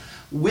some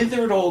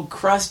withered old,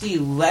 crusty,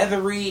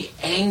 leathery,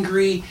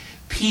 angry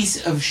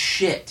piece of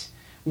shit.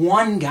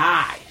 One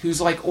guy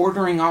who's like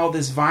ordering all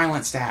this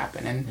violence to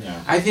happen. And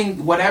I think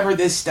whatever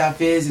this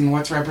stuff is and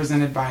what's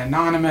represented by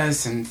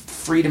Anonymous and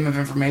freedom of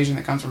information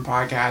that comes from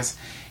podcasts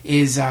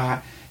is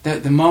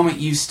the moment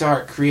you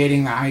start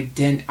creating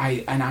an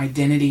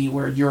identity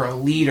where you're a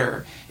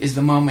leader is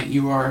the moment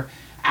you are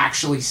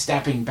actually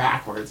stepping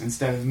backwards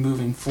instead of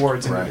moving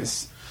forwards into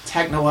this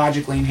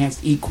technologically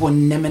enhanced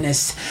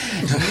equanimous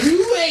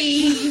new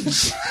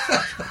age.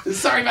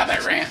 Sorry about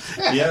that rant.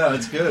 Yeah,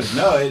 it's good.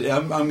 No,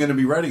 I'm going to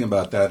be writing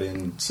about that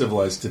in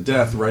Civilized to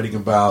Death, writing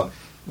about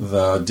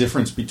the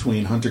difference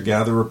between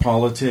hunter-gatherer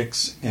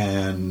politics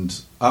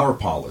and our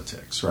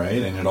politics,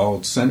 right? And it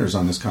all centers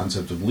on this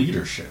concept of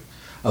leadership.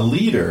 A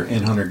leader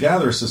in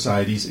hunter-gatherer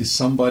societies is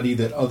somebody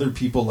that other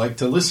people like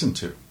to listen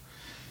to.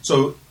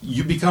 So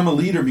you become a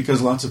leader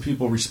because lots of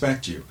people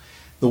respect you.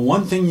 The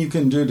one thing you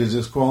can do to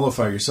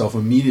disqualify yourself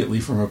immediately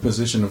from a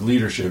position of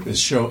leadership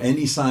is show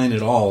any sign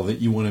at all that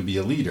you want to be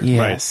a leader.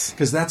 Yes.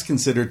 Because that's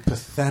considered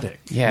pathetic.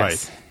 Yes.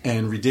 Right.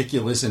 And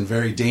ridiculous and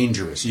very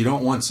dangerous. You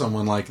don't want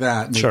someone like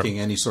that making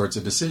any sorts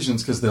of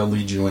decisions because they'll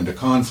lead you into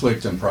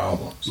conflict and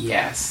problems.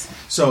 Yes.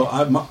 So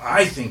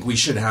I think we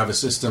should have a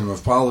system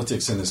of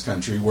politics in this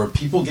country where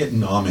people get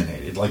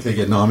nominated, like they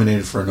get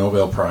nominated for a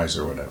Nobel Prize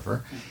or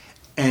whatever,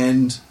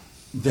 and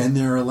then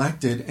they're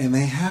elected and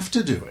they have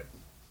to do it.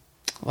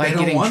 Like they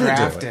don't getting want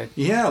drafted. to do it.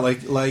 Yeah,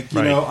 like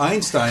you know,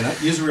 Einstein.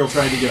 Israel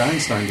tried to get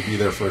Einstein to be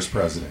their first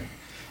president,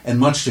 and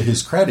much to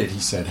his credit, he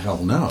said,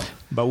 "Hell no."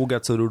 But who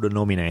got to do the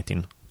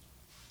nominating?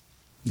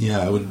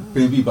 Yeah, it would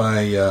maybe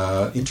by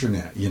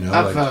internet. You know,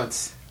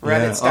 Upvotes.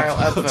 Reddit style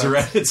upvotes. To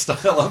Reddit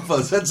style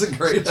upvotes. That's a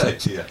great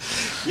idea.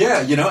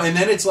 Yeah, and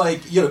then it's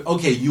like,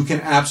 okay, you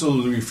can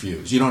absolutely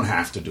refuse. You don't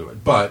have to do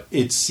it, but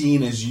it's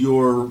seen as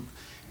your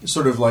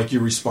sort of like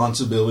your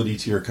responsibility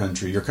to your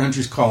country. Your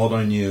country's called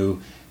on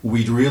you.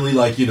 We'd really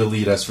like you to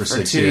lead us for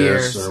 6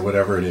 years or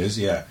whatever it is.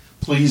 Yeah,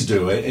 please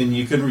do it, and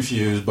you can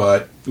refuse,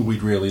 but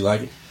we'd really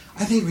like it.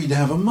 I think we'd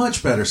have a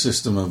much better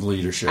system of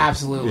leadership.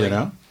 Absolutely,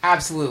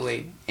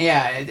 absolutely,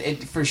 yeah,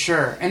 it for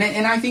sure. And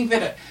I think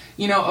that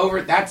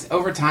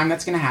over time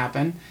that's going to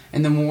happen,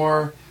 and the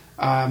more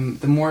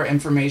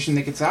information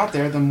that gets out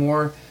there, the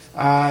more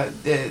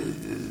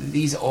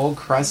these old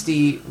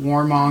crusty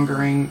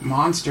warmongering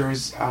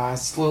monsters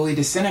slowly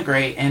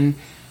disintegrate, and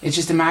it's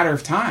just a matter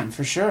of time,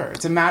 for sure.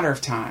 It's a matter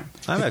of time.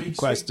 I have a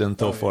question,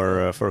 though,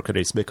 for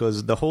Chris,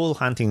 because the whole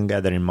hunting and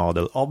gathering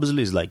model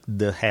obviously is like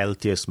the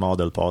healthiest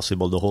model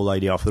possible. The whole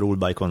idea of rule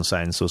by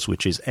consensus,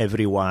 which is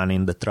everyone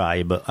in the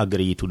tribe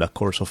agree to the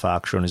course of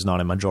action, is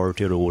not a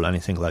majority rule,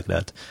 anything like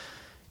that.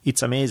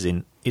 It's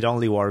amazing. It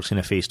only works in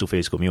a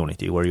face-to-face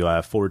community where you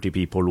have 40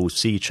 people who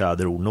see each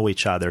other, who know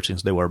each other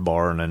since they were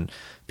born, and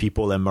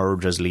people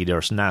emerge as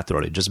leaders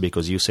naturally just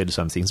because you said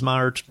something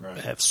smart.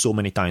 So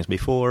many times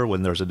before,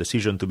 when there's a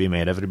decision to be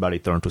made, everybody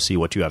turns to see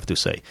what you have to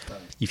say. Right.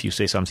 If you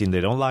say something they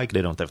don't like,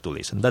 they don't have to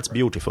listen. That's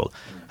beautiful.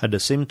 At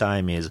the same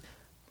time, is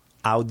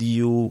how do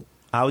you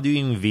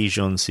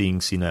envision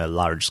things in a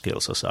large-scale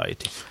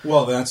society?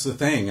 Well, that's the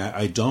thing.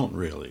 I don't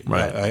really.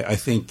 Right. I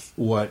think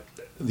what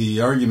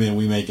the argument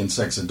we make in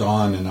Sex at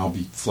Dawn, and I'll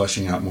be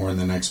fleshing out more in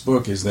the next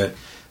book, is that,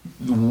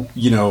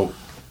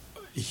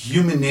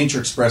 human nature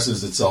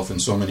expresses itself in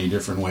so many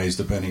different ways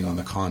depending on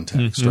the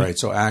context, right?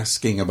 So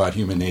asking about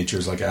human nature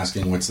is like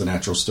asking what's the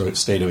natural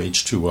state of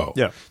H2O.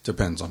 Yeah.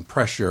 Depends on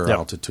pressure,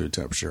 altitude,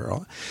 temperature.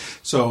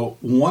 So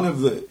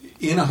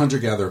in a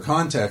hunter-gatherer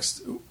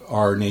context,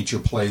 our nature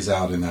plays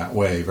out in that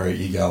way,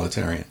 very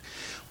egalitarian.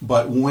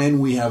 But when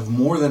we have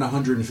more than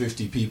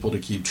 150 people to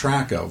keep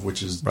track of,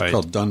 which is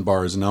called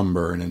Dunbar's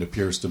number, and it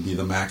appears to be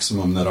the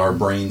maximum that our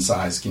brain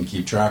size can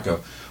keep track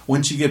of,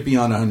 once you get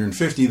beyond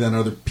 150, then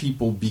other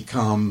people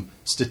become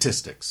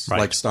statistics. Right.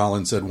 Like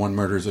Stalin said, one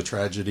murder is a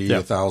tragedy,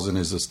 1,000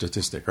 is a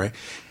statistic, right?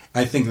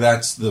 I think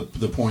that's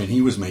the point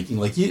he was making.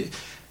 Like,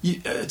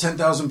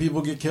 10,000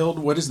 people get killed,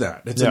 what is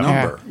that? It's a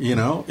number,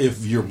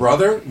 If your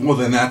brother, well,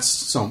 then that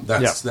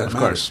matters.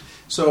 Course.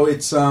 So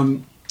it's...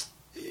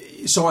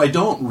 So I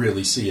don't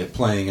really see it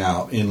playing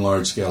out in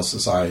large-scale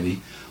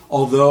society,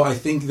 although I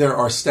think there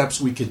are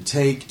steps we could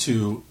take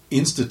to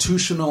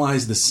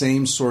institutionalize the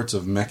same sorts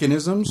of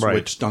mechanisms,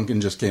 which Duncan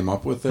just came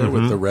up with there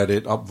with the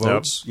Reddit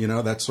upvotes,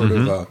 that sort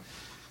of a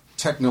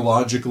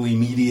technologically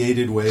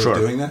mediated way of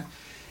doing that.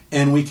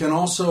 And we can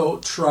also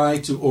try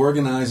to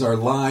organize our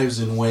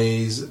lives in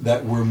ways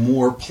that we're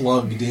more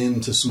plugged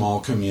into small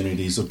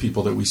communities of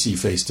people that we see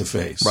face to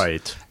face.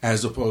 Right.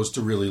 As opposed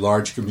to really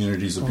large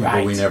communities of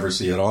people we never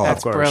see at all.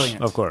 That's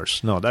brilliant. Of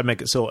course. No, that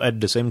makes so at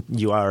the same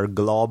you are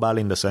global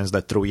in the sense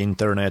that through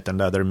internet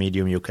and other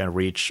medium you can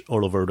reach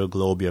all over the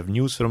globe. You have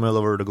news from all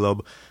over the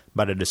globe.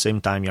 But at the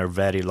same time, you're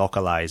very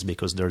localized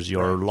because there's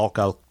your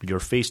your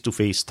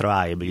face-to-face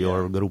tribe,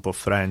 your group of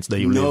friends that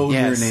you know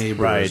live. your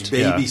neighbors,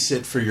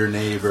 babysit for your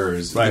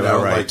neighbors, right.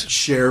 Like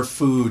share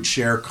food,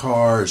 share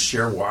cars,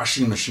 share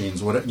washing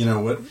machines. What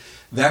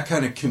that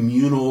kind of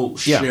communal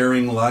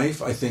sharing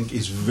life, I think,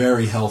 is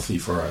very healthy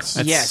for us.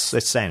 It's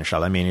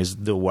essential. I mean,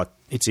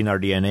 it's in our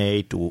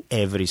DNA to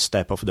every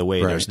step of the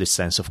way. There's this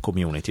sense of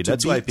community.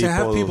 That's why people to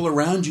have people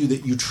around you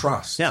that you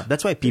trust. Yeah,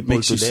 that's why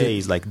people today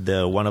is like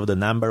one of the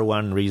number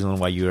one reason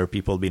why you hear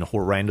people being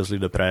horrendously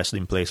depressed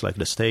in places like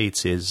the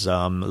States is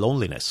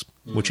loneliness,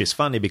 which is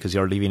funny because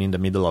you're living in the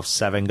middle of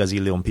 7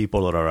 gazillion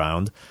people all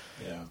around.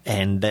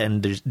 And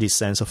then there's this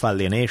sense of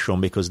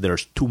alienation because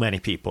there's too many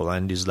people,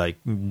 and it's like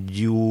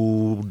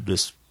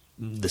the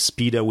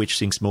speed at which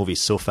things move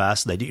is so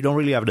fast that you don't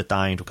really have the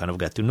time to kind of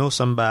get to know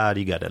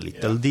somebody, get a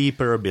little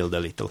deeper, build a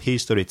little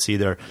history. It's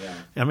either,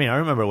 I mean, I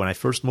remember when I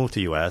first moved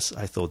to US,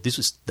 I thought this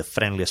is the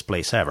friendliest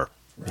place ever.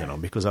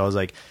 Because I was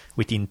like,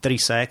 within 3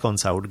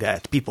 seconds, I would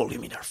get people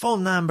give me their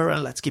phone number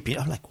and let's keep it.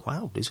 I'm like,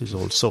 wow, this is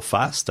all so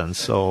fast and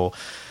so.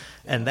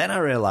 And then I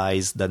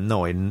realized that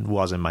no, it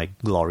wasn't my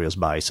glorious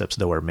biceps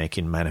that were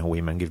making men and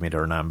women give me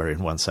their number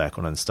in 1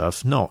 second and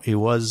stuff. No, it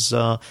was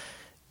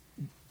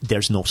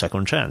there's no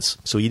second chance.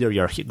 So either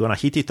you're going to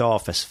hit it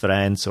off as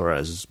friends or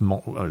as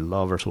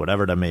lovers,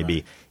 whatever that may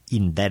be,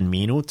 in that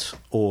minute,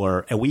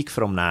 or a week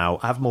from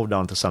now, I've moved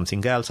on to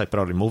something else. I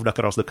probably moved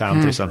across the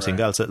country, something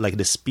else. Like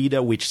the speed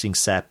at which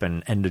things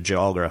happen and the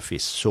geography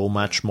is so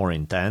much more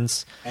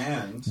intense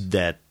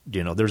that,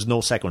 there's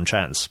no second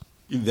chance.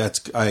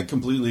 I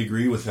completely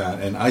agree with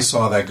that, and I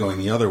saw that going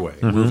the other way,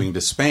 moving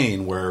to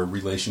Spain, where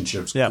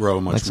relationships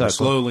grow much more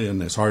slowly,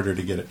 and it's harder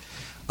to get it.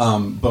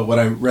 But what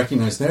I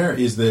recognize there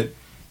is that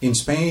in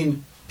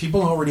Spain,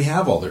 people already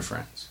have all their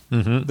friends.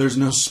 There's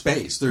no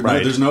space.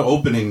 There's no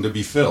opening to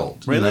be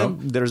filled. Really? You know?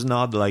 There's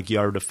not like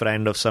you're the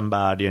friend of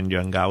somebody and you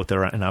hang out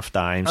there enough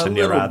times and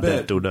you're little added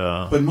bit. to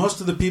the... But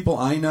most of the people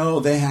I know,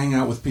 they hang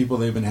out with people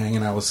they've been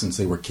hanging out with since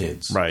they were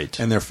kids. Right.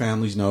 And their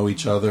families know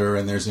each other,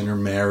 and there's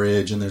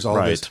intermarriage, and there's all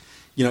Right. this.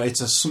 You know,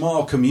 it's a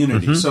small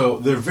community. So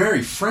they're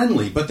very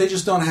friendly, but they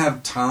just don't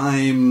have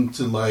time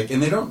to, like...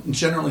 And they don't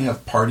generally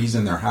have parties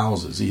in their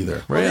houses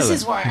either. Well, this Really?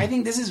 is why I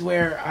think this is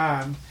where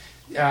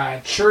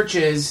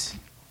churches.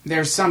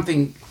 There's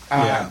something.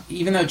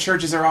 Even though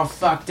churches are all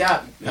fucked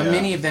up,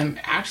 many of them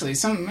actually,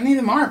 many of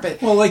them aren't. But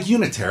Well, like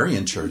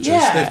Unitarian churches,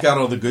 they've got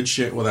all the good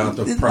shit without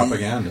the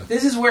propaganda.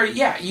 this is where,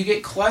 you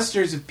get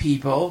clusters of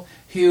people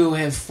who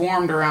have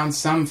formed around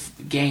some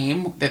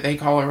game that they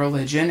call a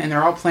religion, and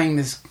they're all playing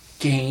this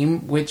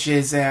game, which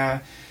is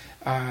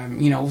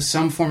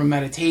some form of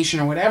meditation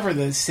or whatever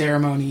the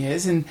ceremony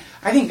is. And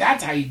I think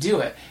that's how you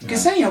do it.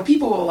 Because then,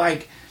 people will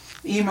like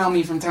email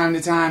me from time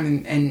to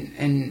time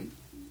and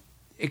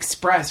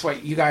express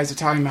what you guys are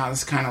talking about,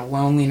 this kind of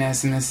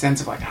loneliness and this sense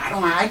of like, I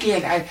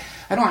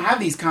don't have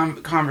these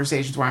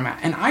conversations where I'm at.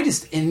 And I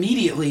just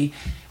immediately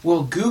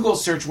will Google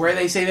search where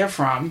they say they're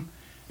from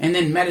and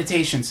then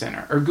meditation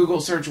center, or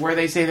Google search where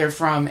they say they're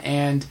from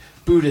and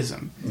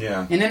Buddhism.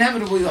 Yeah. And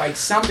inevitably, like,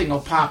 something will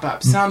pop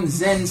up, some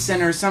Zen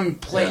center, some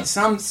place,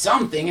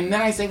 something, and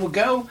then I say, well,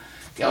 go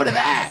to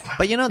that.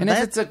 But you know, and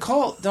if it's a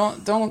cult,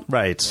 don't don't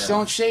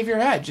shave your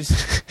head.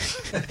 Just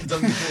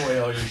Don't give away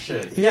all your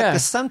shit. Yeah,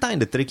 because sometimes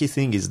the tricky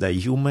thing is that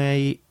you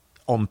may,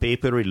 on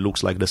paper, it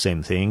looks like the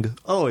same thing.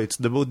 Oh, it's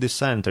the Buddhist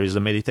center, it's the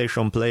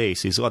meditation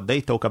place, it's what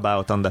they talk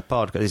about on the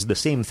podcast. It's the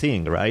same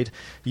thing, right?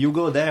 You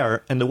go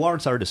there, and the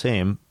words are the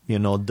same.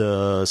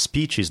 The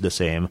speech is the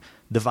same.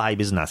 The vibe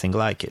is nothing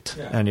like it.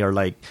 Yeah. And you're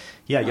like,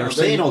 you're then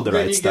saying all the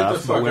then right you get the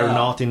stuff, but fuck we're out.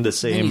 not in the then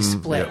same... you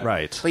split. Yeah,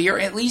 right. But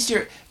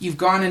you've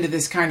gone into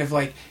this kind of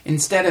like,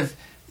 instead of,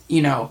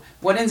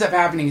 what ends up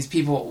happening is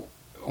people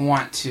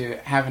want to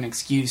have an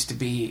excuse to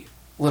be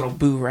little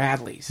Boo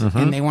Radleys,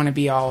 and they want to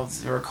be all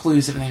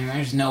reclusive, and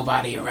there's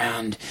nobody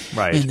around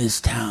Right. in this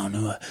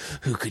town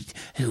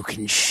who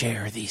can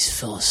share these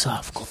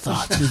philosophical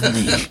thoughts with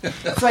me.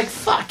 It's like,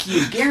 fuck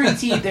you.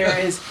 Guaranteed there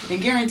is,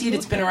 and guaranteed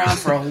it's been around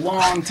for a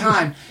long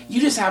time. You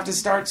just have to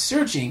start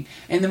searching,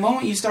 and the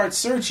moment you start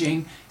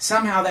searching,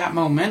 somehow that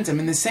momentum,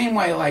 in the same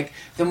way, like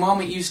the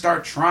moment you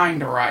start trying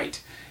to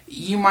write,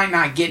 you might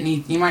not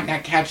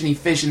catch any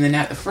fish in the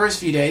net the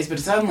first few days, but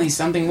suddenly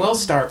something will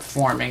start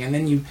forming, and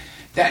then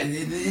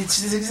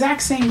it's the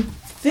exact same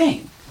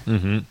thing.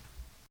 Mm-hmm.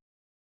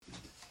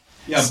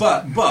 Yeah,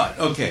 but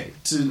okay.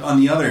 On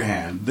the other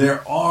hand,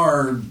 there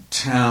are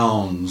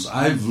towns.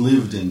 I've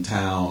lived in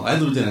town. I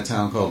lived in a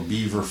town called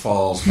Beaver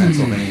Falls,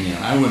 Pennsylvania.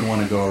 I wouldn't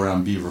want to go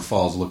around Beaver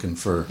Falls looking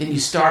for. Then you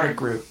start a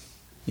group.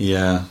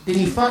 Yeah. Then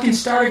you fucking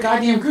start a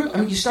goddamn group. I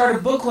mean, you start a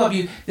book club.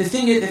 The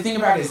thing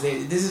about it is,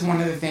 this is one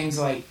of the things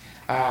like.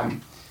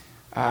 Ram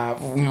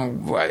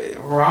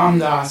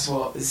Dass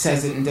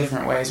says it in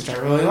different ways, which I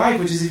really like,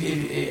 which is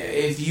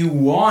if you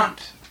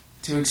want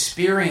to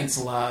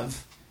experience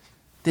love,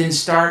 then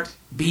start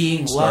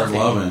being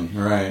loving,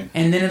 right?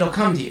 And then it'll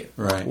come to you.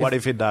 Right. What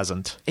if it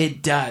doesn't?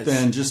 It does.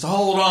 Then just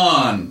hold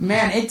on.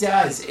 Man, it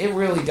does. It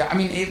really does. I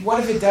mean, what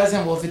if it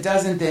doesn't? Well, if it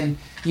doesn't, then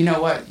you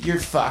know what? You're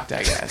fucked,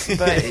 I guess.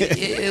 But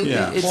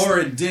or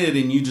it did,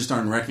 and you just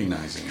aren't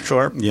recognizing it.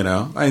 Sure.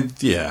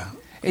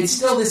 It's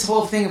still this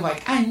whole thing of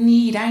like, I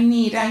need, and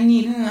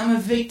I'm a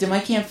victim, I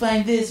can't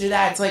find this or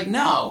that. It's like,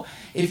 no.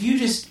 If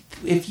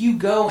you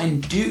go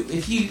and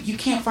if you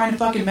can't find a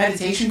fucking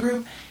meditation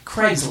group,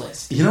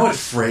 Craigslist. You know what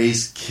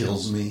phrase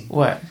kills me?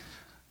 What?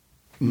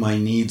 My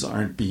needs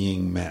aren't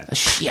being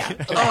met. Yeah.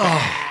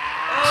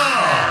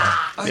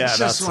 I Yeah, just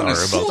that's want to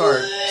horrible.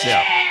 start.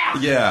 Yeah.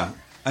 Yeah.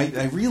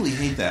 I really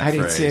hate that I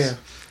do phrase. too.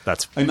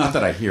 That's... Not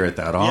that I hear it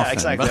that often. Yeah,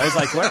 exactly. I was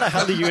like, where the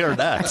hell did you hear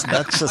that?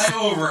 That's just... I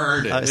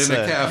overheard it I in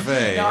said- a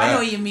cafe. No, I know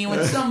what you mean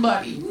when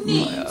somebody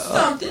needs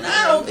something.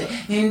 I don't.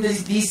 And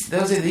these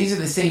are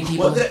the same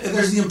people. Well,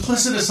 there's the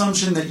implicit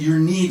assumption that your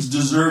needs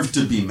deserve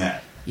to be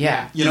met.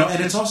 Yeah.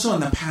 And it's also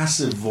in the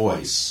passive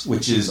voice,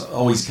 which is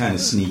always kind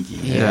of sneaky.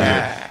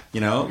 Yeah.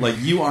 Like,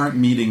 you aren't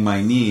meeting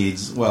my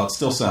needs. Well, it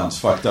still sounds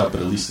fucked up, but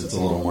at least it's a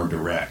little more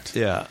direct.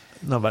 Yeah.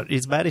 No, but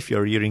it's bad if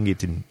you're hearing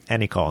it in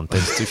any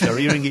context. If you're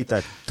hearing it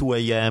at 2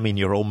 a.m. in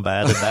your own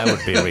bed, that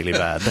would be really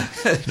bad.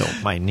 No,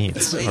 my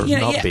needs are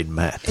not being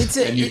met.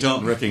 And you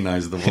don't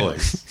recognize the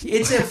voice.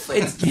 It's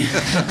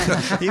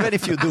Even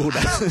if you do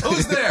that.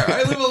 Who's there?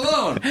 I live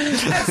alone.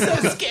 that's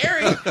so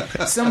scary.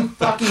 Some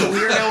fucking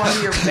weirdo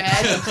under your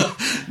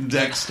bed.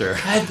 Dexter.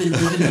 I've been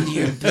living under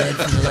your bed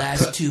for the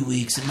last 2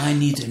 weeks, and my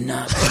needs are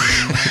not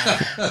being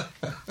met.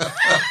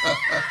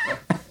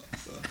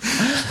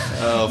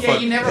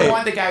 You never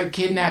want the guy who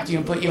kidnapped you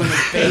and put you in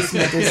his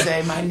basement to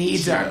say, my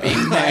needs aren't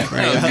being met.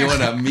 You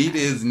want to meet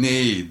his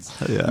needs.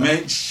 Yeah.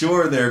 Make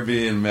sure they're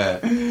being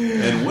met.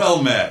 And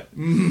well met.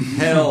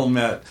 Hell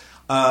met.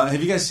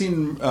 Have you guys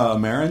seen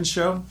Maron's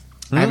show?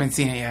 I haven't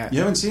seen it yet. You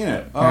haven't seen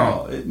it?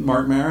 Oh,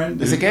 Mark Maron.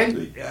 Is it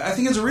good? I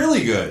think it's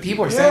really good.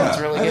 People are saying it's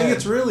really I think good.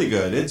 it's really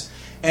good.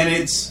 And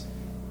it's,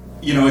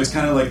 you know, it's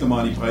kind of like the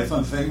Monty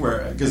Python thing,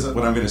 where, because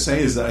what I'm going to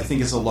say is that I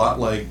think it's a lot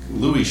like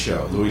Louis'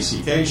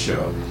 C.K.'s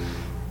show,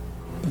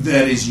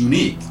 that is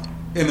unique.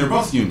 And they're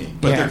both unique,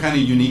 but they're kind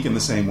of unique in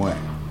the same way.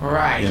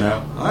 Right. You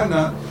know? I'm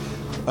not.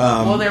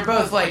 Well, they're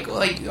both like,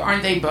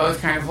 aren't they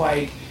both kind of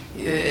like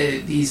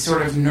these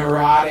sort of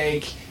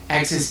neurotic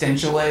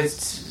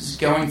existentialists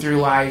going through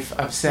life,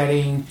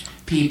 upsetting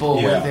people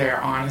with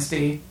their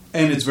honesty?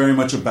 And it's very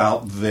much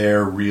about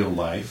their real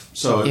life.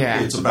 So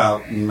it's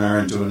about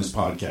Maron doing his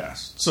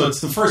podcast. So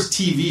it's the first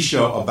TV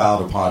show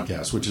about a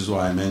podcast, which is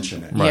why I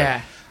mention it. Right.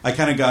 Yeah. I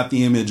kind of got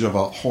the image of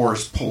a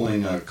horse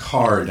pulling a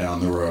car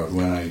down the road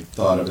when I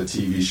thought of a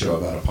TV show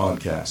about a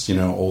podcast. You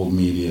know, old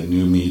media,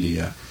 new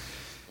media.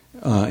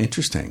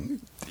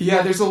 Interesting.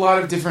 Yeah, there's a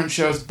lot of different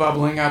shows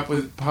bubbling up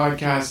with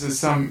podcasts as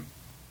some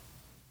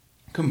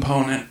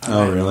component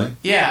of it. Really?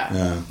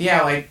 Yeah,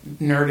 like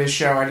Nerdist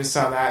show. I just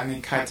saw that, and they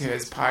cut to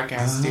his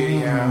podcast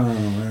studio.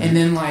 Right. And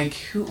then, like,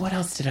 what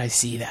else did I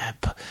see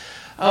that?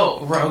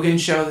 Rogan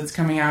show that's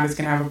coming out is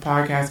going to have a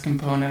podcast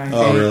component, I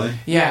think. Oh, really?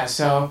 Yeah,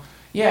 so,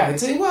 yeah,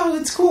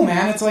 it's cool,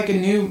 man. It's like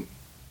it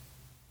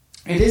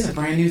is a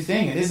brand new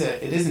thing. It's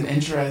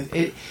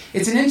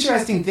an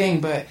interesting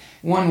thing, but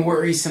one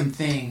worrisome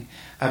thing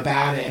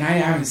about it, and I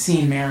haven't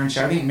seen Maron's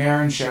show. I think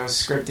Maron's show is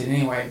scripted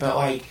anyway, but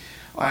like,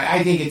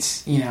 I think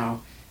it's, you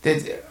know,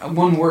 that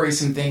one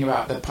worrisome thing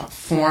about the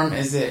form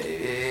is that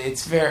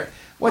it's very.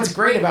 What's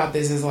great about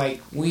this is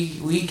like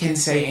we can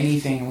say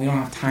anything and we don't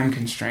have time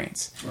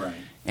constraints. Right.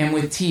 And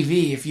with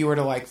TV, if you were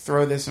to like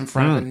throw this in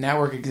front of a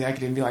network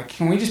executive and be like,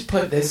 "Can we just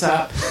put this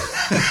up?"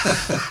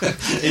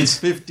 It's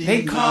 59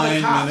 They call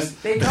the cops. minutes.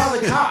 They call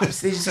the cops.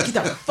 They just get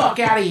the fuck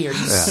out of here, you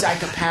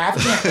psychopath!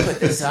 You can't put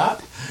this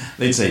up.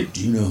 They'd say, "Do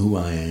you know who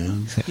I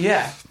am?"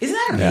 Yeah, isn't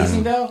that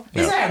amazing though?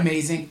 Isn't that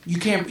amazing? You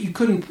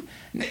couldn't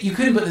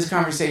put this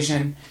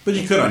conversation. But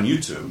you could on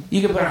YouTube.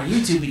 You could put it on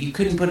YouTube, but you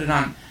couldn't put it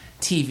on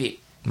TV.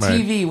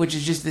 Right. TV, which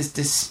is just this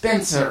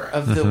dispenser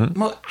of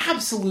the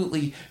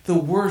absolutely the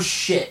worst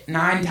shit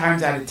 9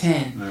 times out of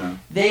 10.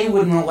 They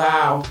wouldn't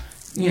allow,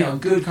 you know,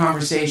 good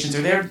conversations,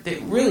 or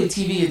really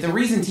TV. The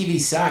reason TV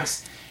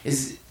sucks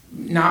is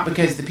not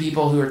because the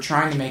people who are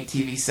trying to make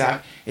TV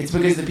suck. It's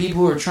because the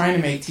people who are trying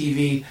to make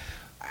TV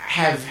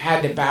have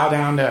had to bow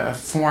down to a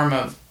form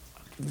of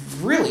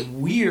really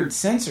weird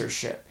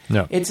censorship.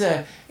 No. It's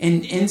an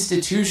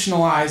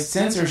institutionalized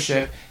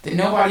censorship that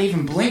nobody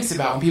even blinks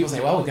about. When people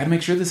say, "Well, we've got to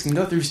make sure this can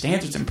go through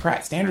standards and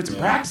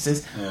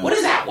practices." Yeah. What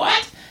is that?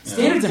 What? Yeah.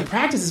 Standards and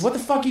practices? What the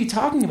fuck are you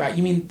talking about?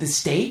 You mean the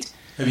state?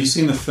 Have you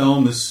seen the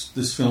film?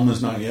 This film is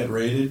not yet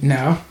rated.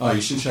 No. Oh, you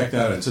should check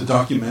that out. It's a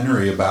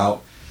documentary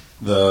about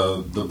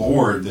the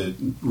board that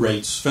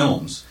rates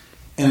films,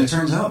 and it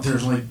turns out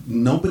there's like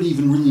nobody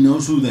even really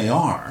knows who they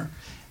are.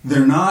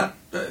 They're not.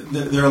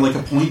 They're like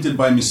appointed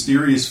by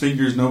mysterious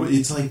figures. Nobody.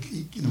 It's like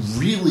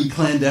really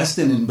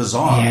clandestine and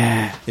bizarre.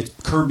 Yeah. It's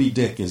Kirby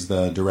Dick is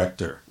the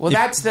director. Well,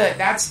 that's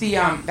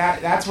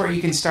where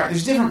you can start.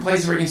 There's different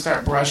places where you can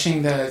start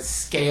brushing the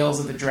scales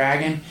of the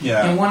dragon.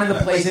 Yeah. And one of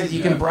the places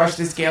you can brush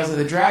the scales of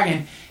the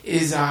dragon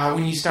is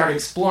when you start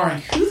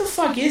exploring. Who the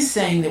fuck is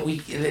saying that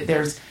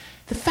there's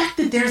the fact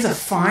that there's a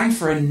fine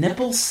for a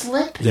nipple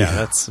slip? Yeah,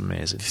 that's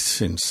amazing.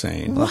 It's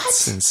insane. What?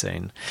 That's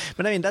insane.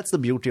 But I mean, that's the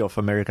beauty of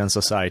American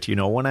society. You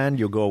know, on one end,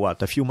 you go,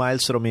 a few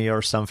miles from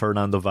here, San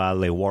Fernando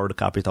Valley, world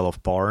capital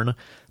of porn.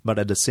 But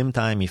at the same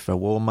time, if a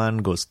woman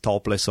goes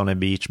topless on a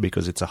beach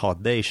because it's a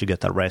hot day, she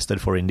gets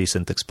arrested for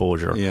indecent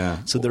exposure. Yeah.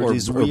 So there's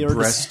this weird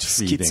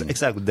breastfeeding.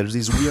 Exactly. There's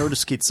this weird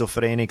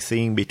schizophrenic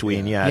thing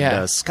between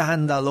the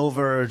scandal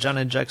over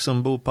Janet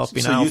Jackson boob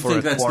popping out for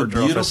a quarter of a second. So you think that's the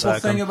beautiful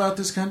thing about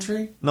this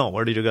country? No,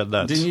 where did you get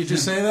that? Didn't you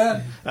just say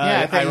that?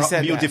 I thought you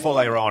said beautiful,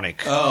 that.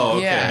 Ironic. Oh,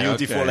 okay. Yeah.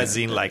 Beautiful as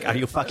in, like, are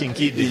you fucking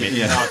kidding me?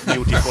 Yeah. Not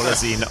beautiful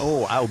as in,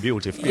 oh, how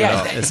beautiful.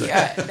 Yeah,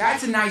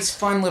 that's a nice,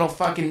 fun little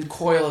fucking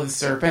coil of the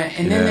serpent.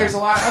 And then there's a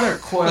lot of other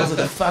coils of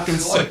the fucking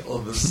Coil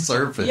of the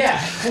serpent.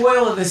 Yeah,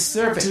 coil of the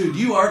serpent. Dude,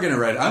 you are going to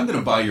write. I'm going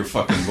to buy your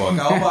fucking book.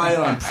 I'll buy it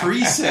on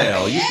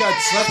pre-sale. You've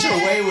got such a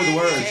way with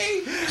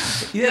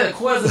words. Yeah, the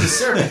coils of the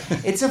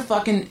serpent. It's a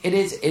fucking. It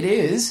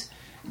is.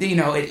 You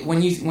know,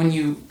 when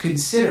you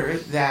consider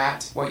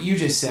that what you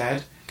just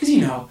said, because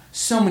you know,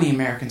 so many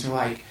Americans are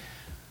like,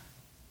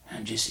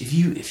 I'm just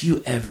if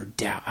you ever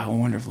doubt how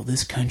wonderful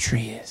this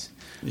country is.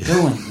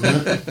 Go and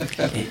look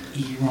at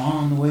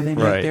Iran, the way they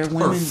make their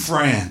women. Or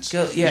France.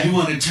 You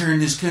want to turn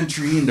this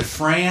country into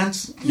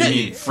France? You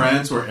mean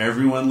France where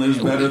everyone lives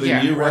better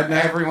than you right now?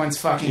 Everyone's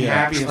fucking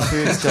happy. The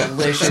food's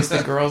delicious.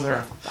 The girls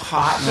are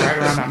hot and right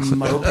around on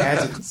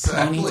mopeds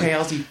and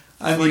ponytails.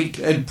 I mean,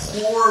 and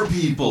poor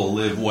people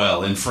live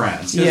well in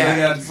France because they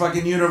got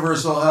fucking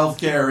universal health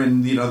care,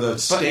 and you know the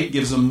state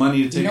gives them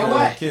money to take care of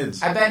their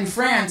kids. I bet in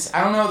France,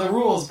 I don't know the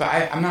rules, but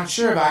I'm not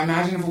sure. But I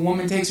imagine if a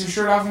woman takes her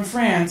shirt off in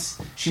France,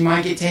 she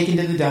might get taken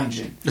to the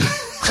dungeon.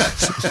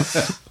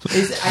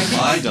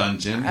 My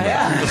dungeon.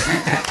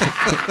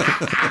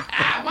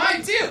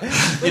 Mine too.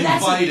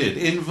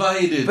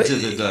 Invited to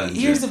the dungeon.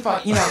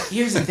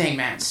 Here's the thing,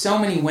 man. So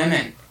many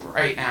women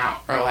right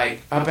now are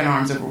like up in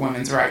arms over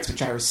women's rights,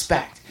 which I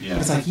respect. Yeah.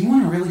 But it's like, you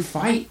want to really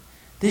fight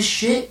this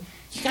shit?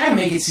 You gotta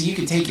make it so you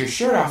can take your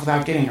shirt off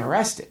without getting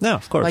arrested. No,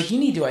 of course. Like, you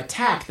need to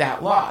attack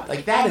that law.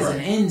 Like, that is an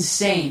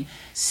insane,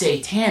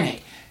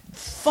 satanic,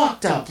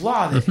 fucked up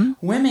law that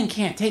women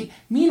can't take.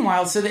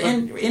 Meanwhile, so the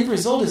end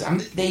result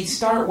is they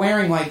start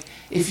wearing, like,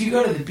 if you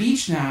go to the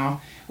beach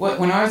now,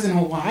 when I was in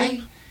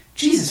Hawaii,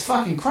 Jesus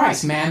fucking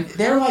Christ, man,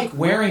 they're like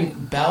wearing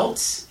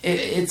belts.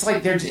 It's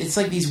like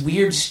these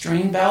weird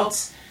string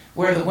belts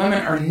where the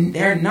women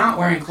they're not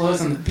wearing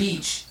clothes on the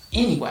beach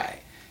anyway.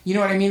 You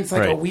know what I mean? It's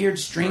like a weird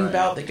string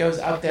belt that goes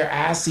up their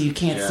ass so you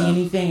can't see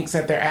anything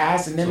except their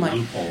ass. And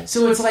then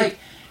so it's like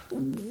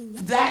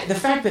that. The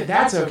fact that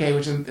that's okay,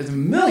 which is a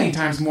million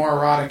times more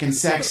erotic and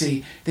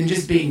sexy than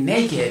just being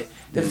naked.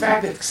 The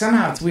fact that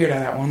somehow it's weird how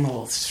that one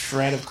little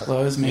shred of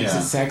clothes makes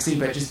it sexy,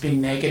 but just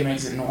being naked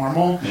makes it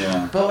normal.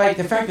 Yeah. But like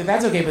the fact that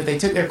that's okay, but they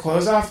took their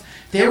clothes off,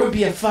 there would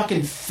be a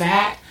fucking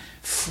fat,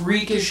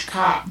 freakish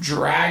cop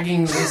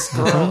dragging this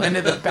girl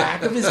into the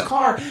back of his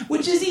car,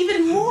 which is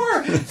even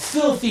more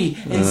filthy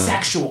and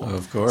sexual.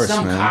 Of course,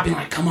 Some man. cop being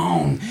like, "Come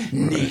on,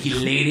 naked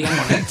lady,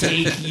 I'm gonna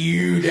take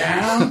you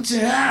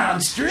downtown,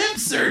 strip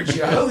search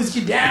you, hose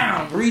you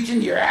down, reach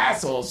into your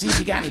asshole, see if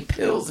you got any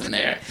pills in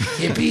there,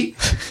 hippie."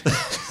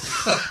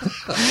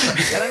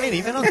 And I mean,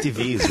 even on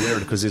TV is weird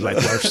because it's like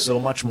we're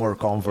so much more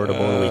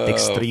comfortable with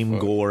extreme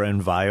gore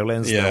and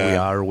violence than we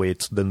are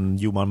with the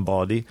human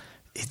body.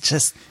 It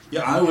just...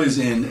 Yeah, I was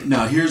in...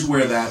 Now, here's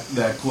where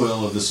that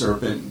coil of the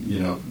serpent,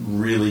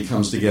 really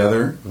comes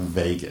together.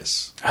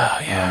 Vegas. Oh,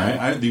 yeah.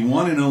 All right? The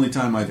one and only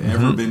time I've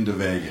ever been to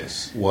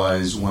Vegas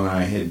was when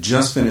I had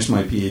just finished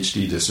my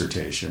PhD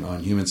dissertation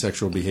on human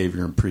sexual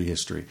behavior in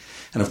prehistory.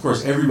 And, of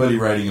course, everybody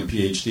writing a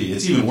PhD,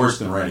 it's even worse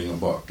than writing a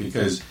book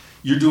because...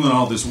 You're doing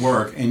all this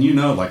work, and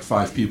like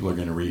 5 people are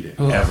going to read it,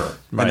 ever.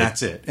 Right. And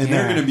that's it. And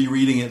they're going to be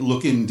reading it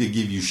looking to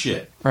give you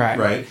shit.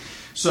 Right.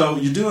 So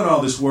you're doing all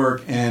this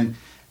work, and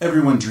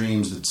everyone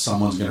dreams that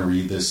someone's going to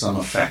read this, some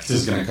effect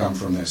is going to come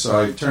from this. So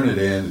I turn it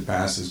in, it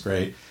passes,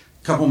 great.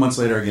 A couple months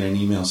later, I get an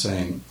email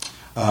saying,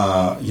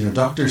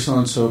 Dr.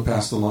 So-and-so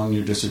passed along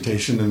your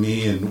dissertation to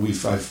me, and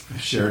I've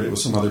shared it with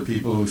some other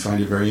people, and we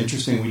find it very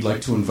interesting. We'd like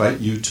to invite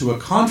you to a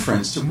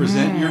conference to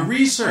present your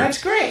research.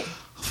 That's great.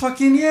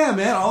 Fucking yeah,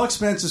 man. All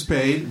expenses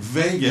paid.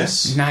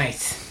 Vegas.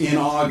 Nice. In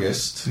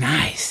August.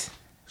 Nice.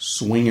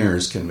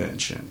 Swingers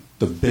convention.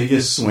 The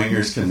biggest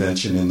swingers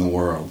convention in the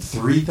world.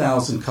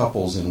 3,000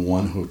 couples in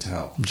one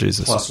hotel.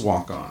 Jesus. Plus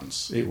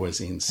walk-ons. It was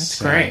insane.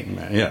 That's great.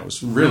 Man. Yeah, it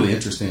was a really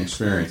interesting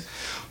experience.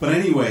 But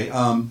anyway,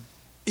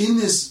 in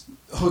this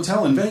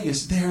hotel in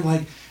Vegas, they're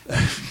like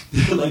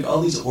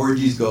all these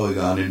orgies going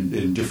on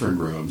in different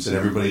rooms, and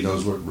everybody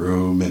knows what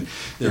room, and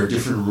there are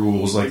different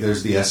rules, like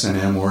there's the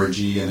S&M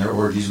orgy, and there are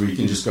orgies where you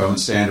can just go and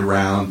stand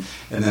around,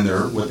 and then there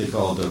are what they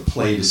call the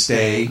play to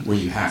stay, where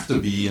you have to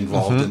be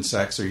involved in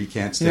sex or you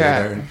can't stay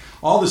there, and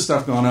all this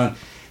stuff going on.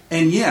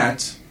 And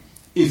yet,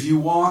 if you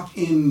walk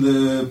in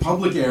the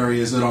public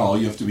areas at all,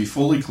 you have to be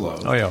fully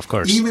clothed. Oh, yeah, of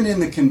course. Even in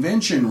the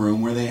convention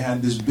room where they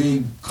had this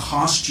big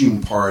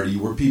costume party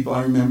where people,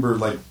 I remember,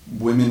 like,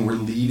 women were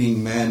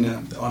leading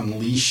men on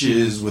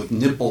leashes with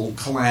nipple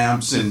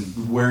clamps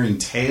and wearing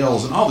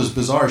tails and all this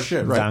bizarre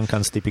shit, right?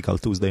 Duncan's typical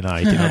Tuesday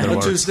night, in other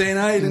words. Tuesday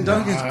night in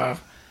Duncan's.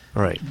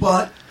 Right.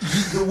 But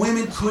the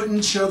women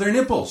couldn't show their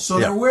nipples, so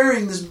they're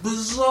wearing this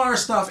bizarre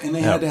stuff, and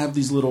they had to have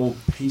these little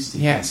pasty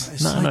Yes.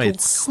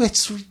 things.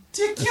 It's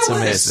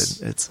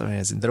ridiculous. It's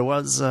amazing. There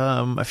was,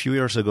 a few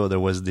years ago, there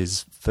was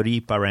this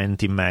free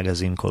parenting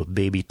magazine called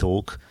Baby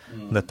Talk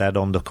that had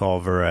on the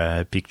cover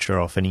a picture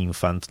of an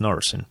infant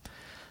nursing.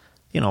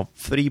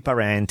 Free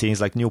parenting,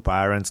 it's like new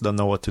parents don't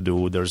know what to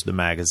do. There's the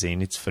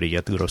magazine, it's free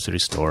at the grocery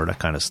store, that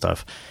kind of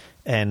stuff.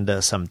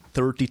 And some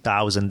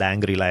 30,000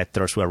 angry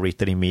letters were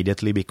written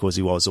immediately because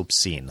it was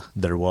obscene.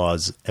 There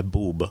was a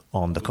boob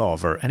on the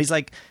cover. And it's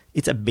like,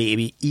 it's a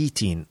baby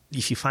eating.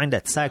 If you find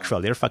that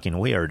sexual, you're fucking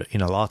weird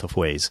in a lot of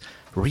ways.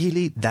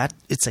 Really, that's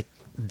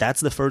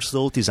the first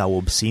thought, is how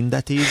obscene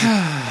that is.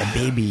 A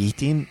baby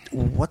eating?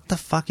 What the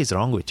fuck is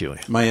wrong with you?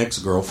 My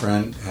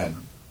ex-girlfriend had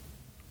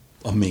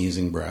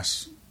amazing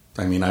breasts.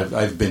 I mean,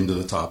 I've been to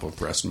the top of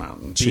Breast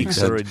Mountain.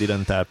 Pixar, it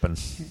didn't happen.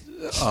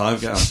 I'll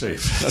show you.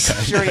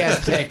 Sure he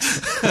has pics.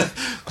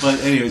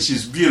 But anyway,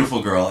 she's a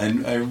beautiful girl.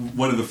 And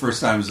one of the first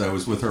times I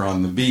was with her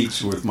on the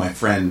beach with my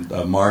friend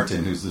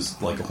Martin, who's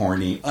this like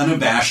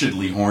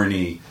unabashedly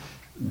horny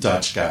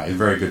Dutch guy, a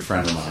very good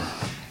friend of mine.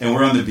 And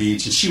we're on the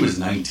beach, and she was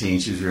 19.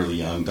 She was really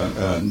young.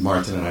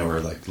 Martin and I were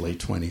like late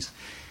 20s.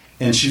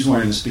 And she's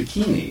wearing this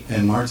bikini.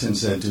 And Martin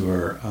said to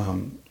her,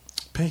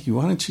 Peggy,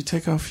 why don't you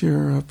take off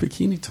your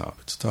bikini top?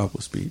 It's a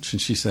topless beach.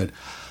 And she said,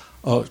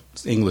 oh,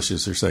 English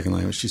is her second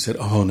language. She said,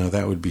 oh, no,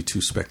 that would be too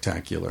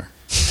spectacular.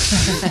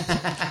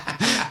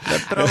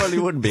 That probably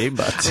would be,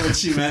 but... What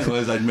she meant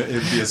was it would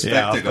be a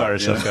spectacle.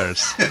 Yeah, of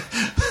course.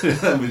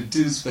 That would be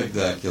too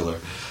spectacular.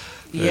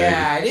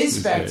 Yeah, it is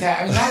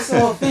spectacular. I mean, that's the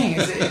whole thing.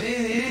 It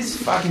is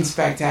fucking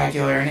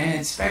spectacular, and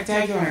it's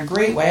spectacular in a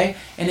great way.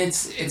 And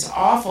it's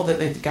awful that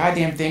the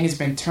goddamn thing has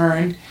been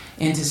turned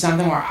into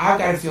something where I've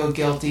got to feel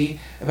guilty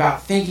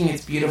about thinking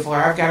it's beautiful, or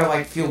I've got to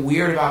like feel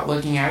weird about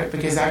looking at it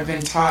because I've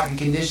been taught and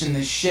conditioned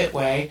this shit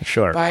way.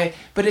 Sure.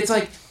 But it's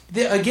like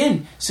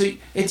again, so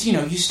it's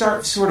you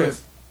start sort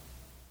of.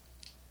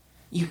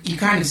 You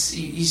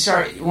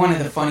start. One of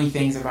the funny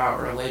things about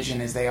religion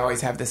is they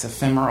always have this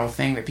ephemeral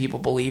thing that people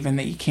believe in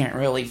that you can't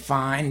really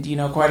find,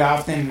 quite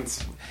often.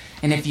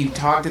 And if you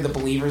talk to the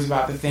believers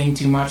about the thing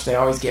too much, they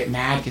always get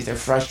mad because they're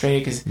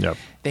frustrated because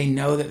they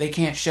know that they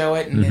can't show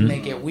it, and then they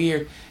get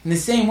weird. In the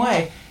same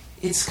way,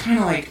 it's kind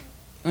of like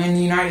in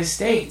the United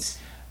States,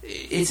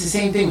 it's the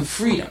same thing with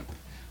freedom,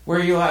 where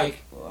you're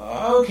like,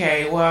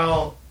 okay,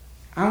 well,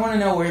 I want to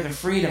know where the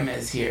freedom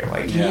is here.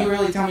 Like, can you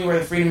really tell me where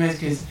the freedom is?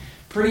 Because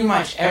pretty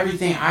much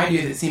everything I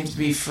do that seems to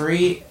be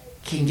free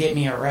can get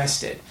me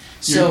arrested.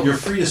 So you're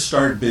free to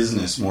start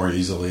business more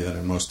easily than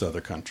in most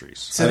other countries.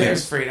 So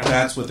there's freedom.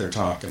 That's what they're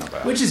talking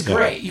about. Which is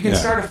great. You can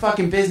start a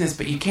fucking business,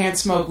 but you can't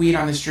smoke weed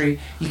on the street.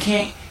 You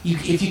can't.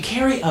 If you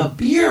carry a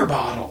beer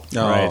bottle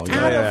out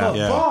of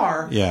a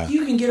bar,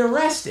 you can get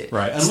arrested.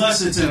 Right,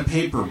 unless it's in a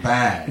paper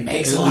bag.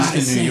 Makes at a lot least of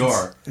in New sense.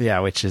 York. Yeah,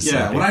 which is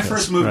when I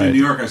first moved to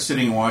New York, I was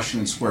sitting in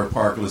Washington Square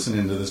Park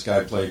listening to this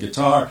guy play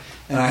guitar,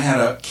 and I had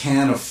a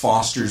can of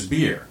Foster's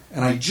beer.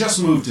 And I just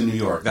moved to New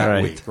York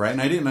that week, right? And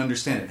I didn't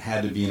understand it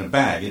had to be in a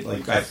bag.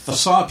 I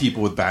saw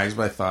people with bags,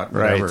 but I thought,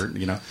 whatever,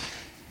 And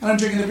I'm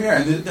drinking the beer,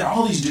 and there are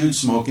all these dudes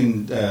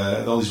smoking,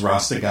 all these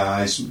Rasta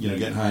guys,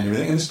 getting high and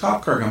everything. And this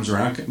cop car comes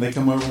around, and they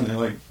come over, and they're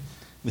like,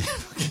 they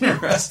fucking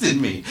arrested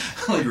me.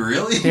 I'm like,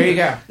 really? There you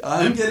go.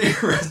 I'm getting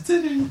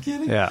arrested? Are you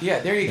kidding? Yeah,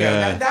 there you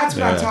go. That's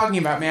what I'm talking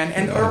about, man.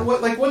 And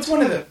what's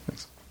one of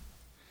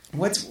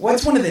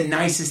the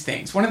nicest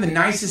things? One of the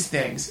nicest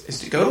things is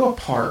to go to a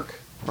park.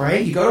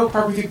 Right? You go to a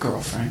park with your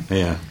girlfriend.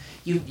 Yeah.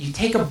 You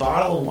take a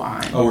bottle of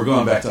wine. Oh, we're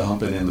going back to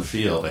humping in the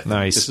field.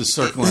 Nice. This is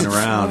circling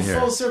around here.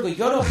 Full circle. You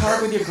go to a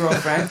park with your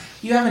girlfriend.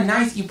 You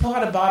pull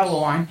out a bottle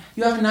of wine.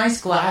 You have a nice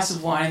glass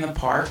of wine in the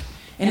park,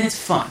 and it's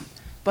fun.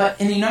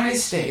 But in the United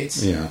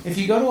States, if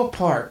you go to a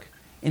park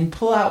and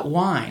pull out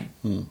wine,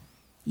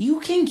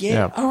 you can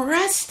get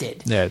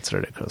arrested. Yeah, it's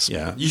ridiculous.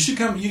 Yeah, you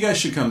guys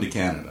should come to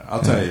Canada.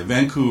 I'll tell you,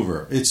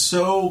 Vancouver. It's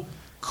so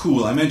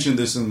cool. I mentioned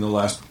this in the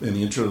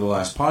intro to the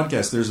last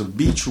podcast. There's a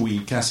beach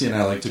Cassie and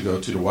I like to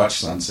go to watch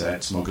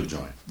sunset, smoke a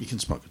joint. You can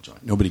smoke a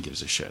joint. Nobody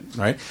gives a shit,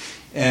 right?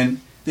 And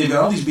they've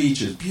got all these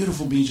beaches,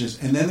 beautiful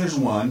beaches, and then there's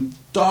one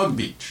dog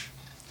beach.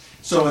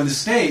 So in the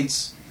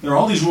States, there are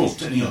all these rules.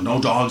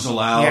 No dogs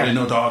allowed, and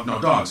no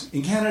dogs.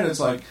 In Canada, it's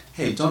like,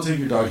 hey, don't take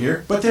your dog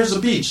here, but there's a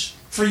beach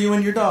for you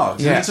and your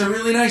dogs. And it's a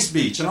really nice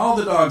beach, and all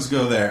the dogs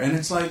go there. And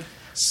it's like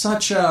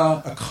such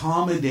a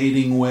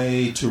accommodating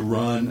way to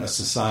run a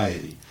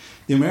society.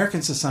 The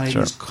American society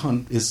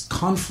is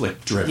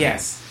conflict-driven.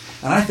 Yes.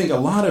 And I think a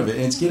lot of it,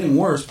 and it's getting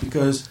worse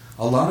because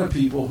a lot of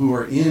people who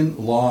are in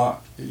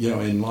law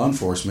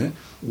enforcement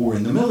were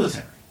in the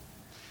military.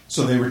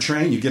 So they were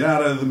trained, you get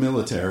out of the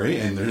military,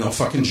 and there's no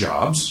fucking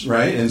jobs,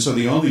 right? And so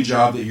the only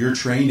job that your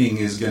training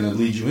is going to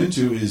lead you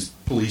into is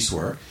police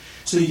work.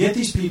 So you get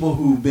these people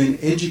who've been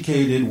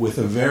educated with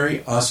a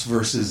very us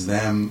versus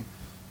them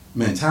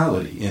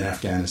mentality in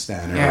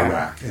Afghanistan or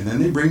Iraq. And then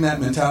they bring that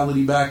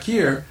mentality back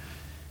here.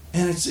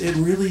 And it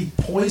really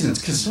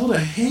poisons. Casilda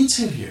hates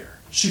it here.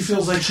 She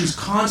feels like she's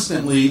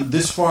constantly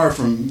this far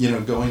from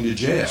going to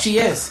jail. She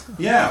is.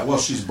 Yeah. Well,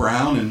 she's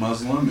brown and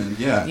Muslim, and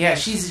Yeah,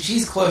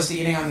 she's close to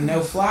getting on the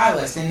no-fly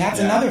list, and that's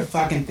another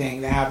fucking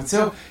thing that happens.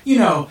 So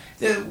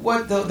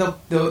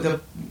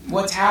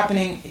what's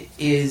happening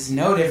is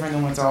no different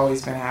than what's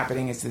always been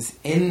happening. It's this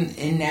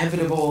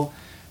inevitable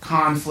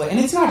conflict, and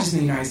it's not just in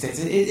the United States.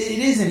 It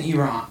is in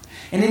Iran,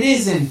 and it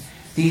is in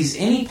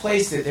any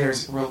place that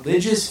there's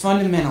religious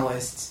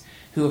fundamentalists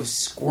who have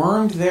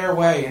squirmed their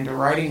way into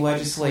writing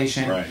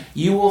legislation. Right.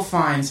 You will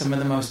find some of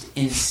the most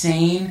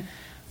insane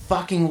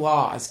fucking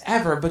laws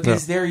ever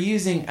because they're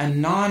using a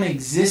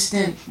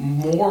non-existent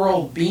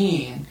moral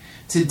being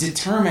to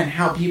determine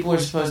how people are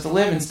supposed to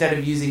live instead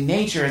of using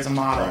nature as a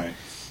model. Right.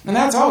 And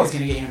that's always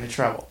going to get you into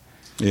trouble.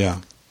 Yeah.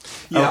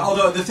 Yeah,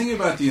 although the thing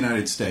about the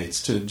United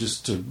States,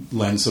 to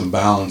lend some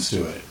balance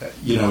to it,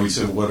 you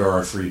said, what are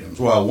our freedoms?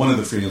 Well, one of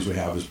the freedoms we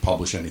have is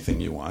publish anything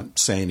you want,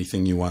 say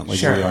anything you want,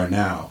 like we are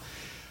now.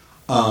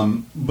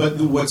 But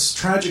what's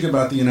tragic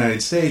about the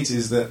United States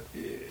is that,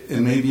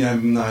 and maybe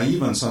I'm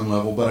naive on some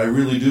level, but I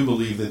really do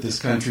believe that this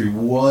country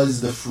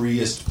was the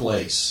freest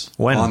place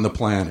on the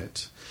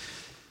planet.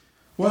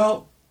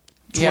 Well,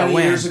 20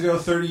 years ago,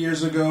 30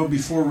 years ago,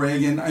 before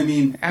Reagan. I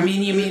mean,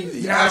 you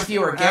mean not if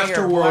you were gay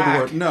after or World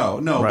black.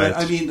 War? No, Right.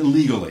 but I mean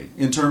legally,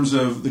 in terms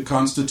of the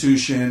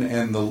Constitution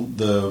and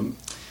the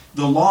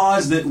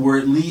laws that were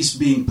at least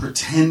being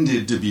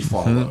pretended to be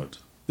followed.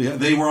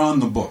 They were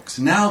on the books.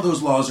 Now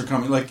those laws are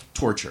coming, like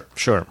torture,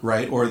 Sure.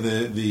 right? Or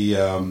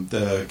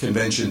the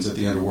conventions at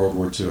the end of World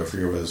War II. I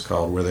forget what it's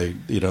called, where they,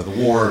 the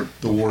war.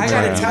 I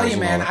gotta tell you,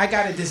 man, I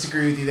gotta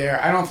disagree with you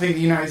there. I don't think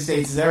the United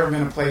States has ever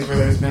been a place where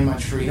there's been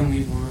much freedom.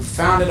 We were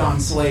founded on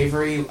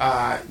slavery.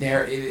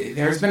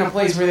 There's been a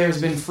place where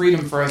there's been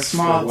freedom for a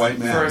small white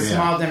man,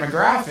 small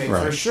demographic,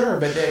 right. for sure.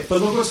 But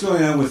look what's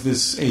going on with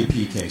this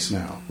AP case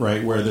now,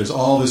 right? Where there's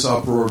all this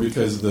uproar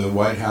because the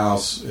White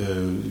House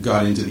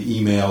got into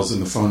the emails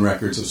and the phone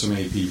records of some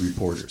AP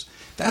reporters.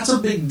 That's a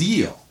big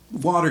deal.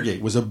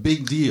 Watergate was a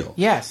big deal.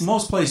 Yes.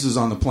 Most places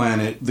on the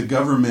planet, the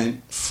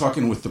government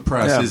fucking with the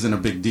press isn't a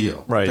big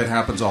deal. Right. That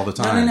happens all the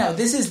time. No.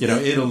 This is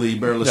Italy,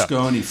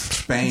 Berlusconi,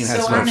 Spain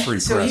has no free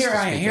press. So here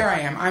I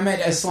am. I'm at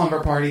a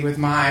slumber party with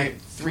my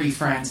 3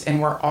 friends, and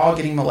we're all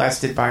getting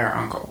molested by our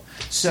uncle.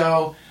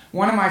 So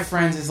one of my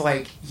friends is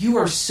like, "You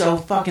are so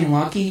fucking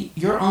lucky.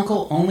 Your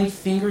uncle only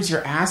fingers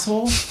your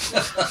asshole."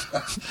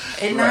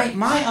 At night,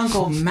 my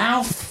uncle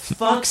mouth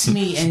fucks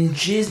me and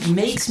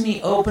makes me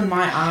open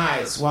my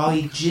eyes while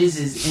he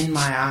jizzes in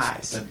my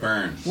eyes. That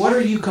burns. What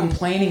are you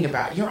complaining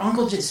about? Your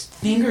uncle just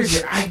fingers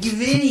your... I'd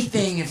give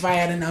anything if I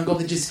had an uncle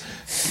that just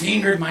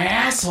fingered my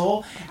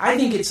asshole. I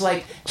think it's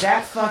like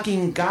that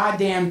fucking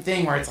goddamn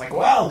thing where it's like,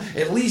 well,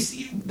 at least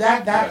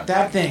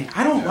that thing.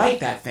 I don't like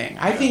that thing.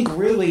 I think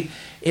really...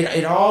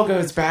 It all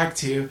goes back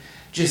to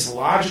just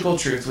logical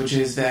truth, which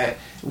is that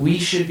we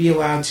should be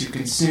allowed to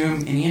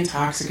consume any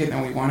intoxicant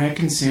that we want to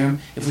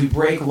consume. If we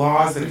break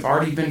laws that have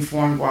already been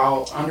formed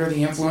while under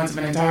the influence of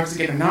an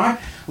intoxicant or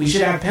not, we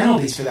should have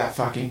penalties for that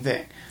fucking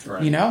thing.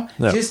 Right. You know?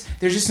 Yeah. There's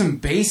just some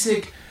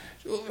basic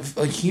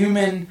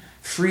human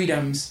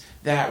freedoms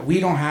that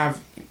we don't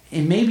have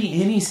in maybe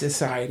any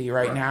society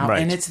right now.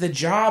 Right. And it's the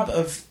job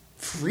of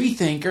free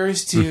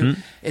thinkers to,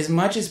 as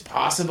much as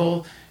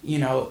possible,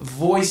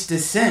 voice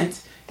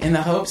dissent in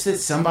the hopes that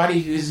somebody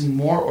who's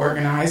more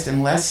organized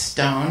and less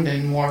stoned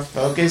and more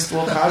focused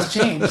will cause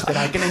change that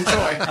I can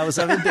enjoy. I was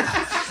having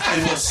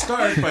And we'll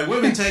start by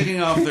women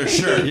taking off their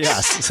shirts.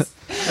 yes.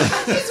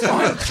 It's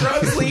fun.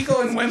 Drugs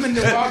legal and women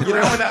to walk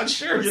around without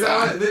shirts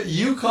on.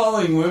 You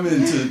calling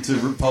women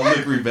to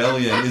public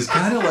rebellion is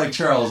kind of like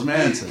Charles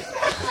Manson.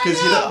 Because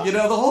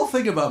the whole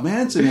thing about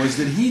Manson was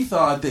that he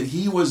thought that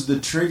he was the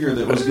trigger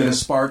that was going to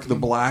spark the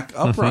black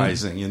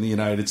uprising in the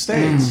United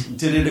States.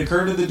 Did it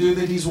occur to the dude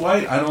that he's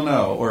white? I don't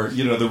know. Or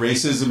the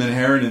racism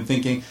inherent in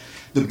thinking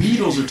the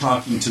Beatles are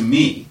talking to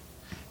me.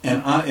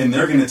 And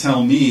they're going to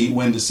tell me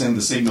when to send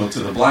the signal to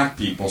the black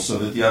people so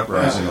that the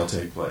uprising will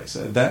take place.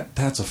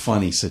 That's a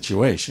funny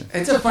situation.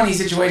 It's a funny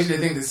situation to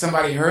think that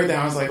somebody heard that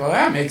and was like, well,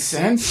 that makes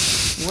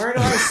sense. Where do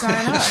I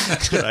sign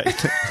up?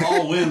 Right.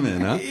 All women,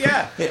 huh?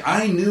 Yeah. Hey,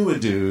 I knew a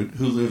dude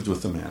who lived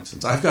with the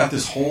Mansons. I've got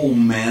this whole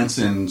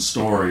Manson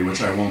story,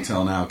 which I won't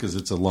tell now because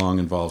it's a long,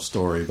 involved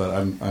story, but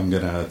I'm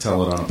going to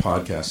tell it on a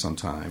podcast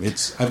sometime.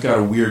 I've got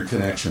a weird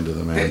connection to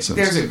the Mansons.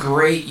 There's a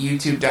great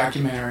YouTube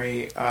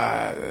documentary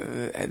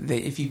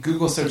if you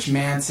Google search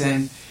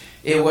Manson,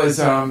 it was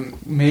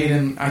made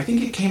in, I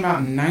think it came out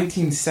in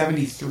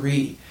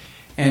 1973,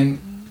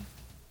 and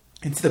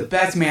it's the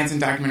best Manson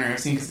documentary I've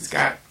seen because it's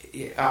got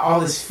all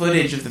this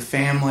footage of the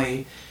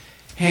family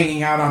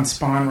hanging out on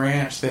Spawn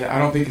Ranch that I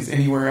don't think is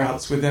anywhere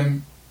else with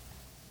them.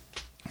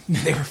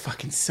 They were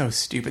fucking so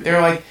stupid. They were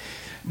like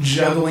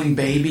juggling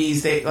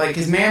babies.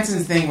 Because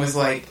Manson's thing was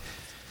like,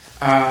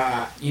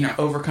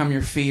 overcome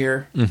your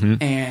fear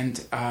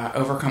and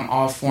overcome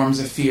all forms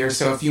of fear.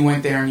 So if you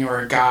went there and you were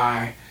a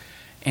guy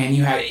and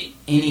you had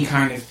any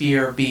kind of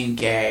fear of being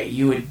gay,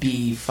 you would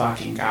be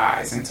fucking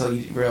guys until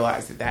you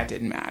realized that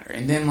didn't matter.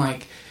 And then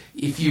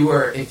if you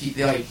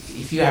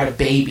had a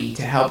baby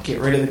to help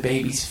get rid of the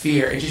baby's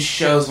fear, it just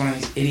shows one of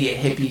these idiot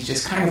hippies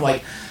just kind of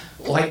like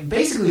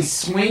basically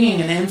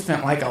swinging an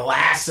infant like a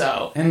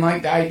lasso, and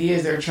the idea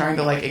is they're trying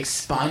to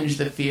expunge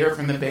the fear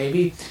from the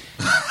baby.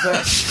 But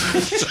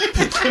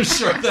I'm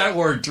sure that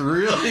worked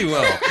really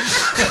well.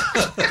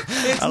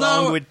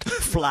 Along with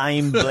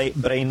flying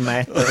brain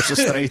matter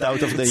straight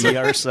out of the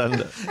ears,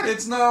 and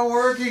it's not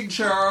working,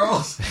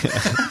 Charles.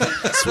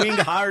 Swing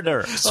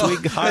harder.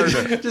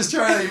 Just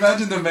try to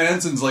imagine the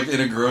Mansons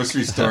in a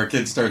grocery store.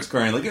 Kid starts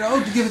crying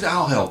give it.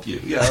 I'll help you.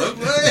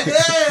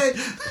 Hey.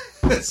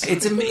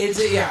 It's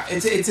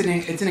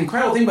an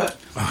incredible thing, but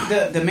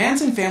the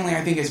Manson family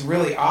I think is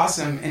really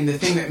awesome. And the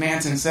thing that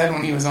Manson said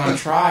when he was on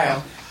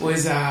trial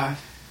was,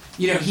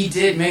 he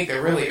did make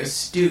the really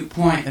astute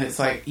point that it's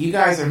like, you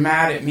guys are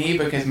mad at me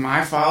because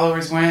my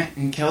followers went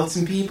and killed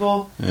some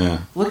people. Yeah.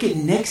 Look at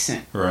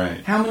Nixon.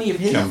 Right. How many of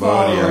his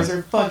Cambodia. followers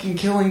are fucking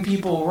killing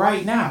people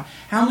right now?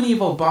 How many of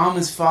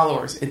Obama's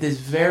followers at this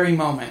very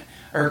moment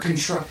or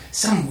control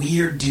some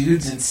weird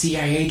dudes in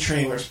CIA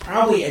trailers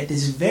probably at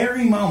this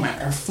very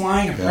moment are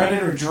flying a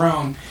Predator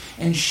drone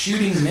and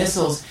shooting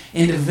missiles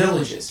into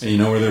villages. And you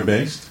know where they're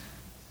based?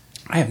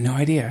 I have no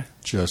idea.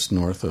 Just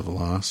north of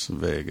Las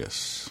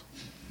Vegas.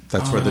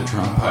 That's where the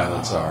Trump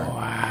pilots are.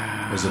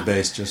 Wow. There's a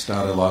base just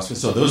out of Las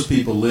Vegas. So those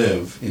people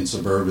live in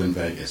suburban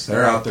Vegas.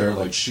 They're out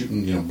there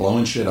shooting,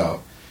 blowing shit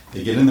up.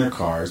 They get in their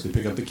cars. They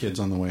pick up the kids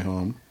on the way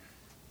home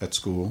at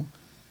school.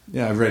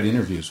 Yeah, I've read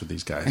interviews with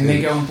these guys. And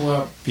they go and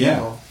blow up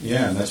people.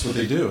 Yeah, and that's what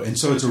they do. And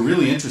so it's a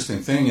really interesting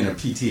thing in a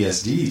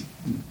PTSD,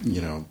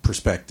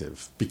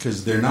 perspective,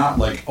 because they're not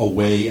like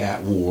away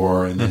at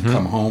war and then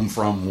come home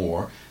from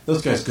war.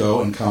 Those guys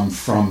go and come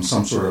from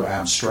some sort of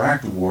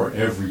abstract war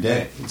every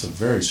day. It's a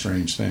very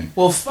strange thing.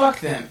 Well, fuck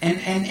them, and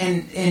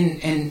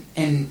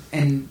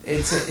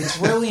it's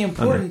really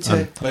important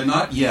to. But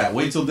not yet.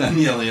 Wait till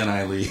Daniele and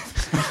I leave.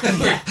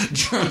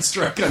 Drone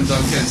strike on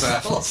Duncan's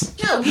house.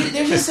 Yeah,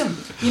 there's just some.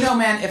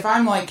 Man, if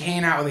I'm like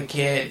hanging out with a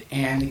kid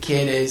and the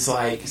kid is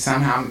like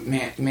somehow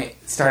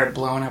started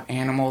blowing up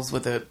animals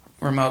with a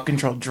remote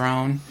controlled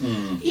drone,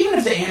 even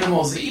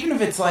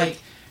if it's like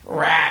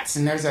rats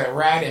and there's a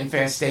rat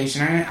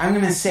infestation, I'm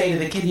going to say to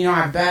the kid,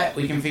 I bet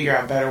we can figure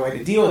out a better way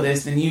to deal with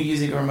this than you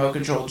using a remote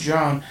controlled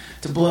drone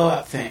to blow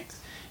up things.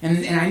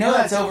 And I know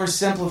that's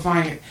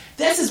oversimplifying it.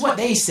 This is what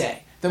they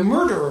say. The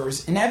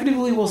murderers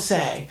inevitably will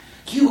say,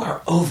 you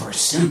are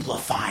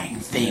oversimplifying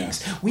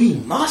things. Yeah. We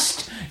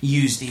must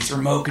use these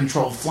remote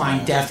controlled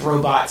flying death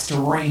robots to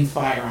rain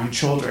fire on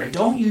children.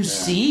 Don't you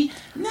see?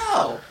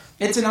 No.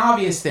 It's an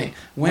obvious thing.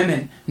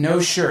 Women,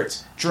 no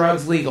shirts,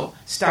 drugs legal,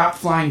 stop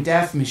flying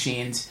death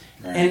machines,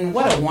 right. And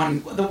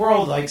the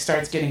world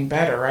starts getting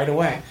better right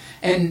away.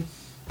 And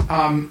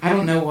I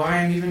don't know why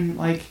I'm even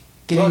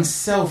getting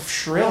so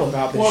shrill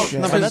about this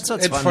shit. No, but that's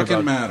what's it funny fucking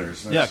about,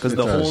 matters. Because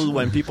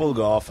when people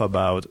go off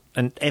about,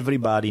 and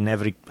everybody in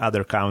every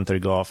other country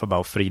go off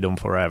about freedom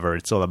forever,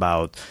 it's all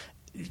about,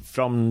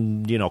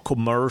 from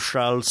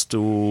commercials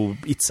to,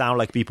 it sounds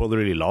like people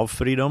really love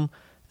freedom.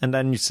 And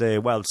then you say,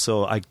 well,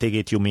 so I take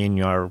it you mean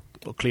you're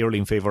clearly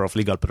in favor of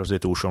legal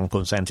prostitution,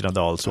 consenting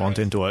adults,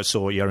 wanting to,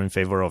 so you're in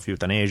favor of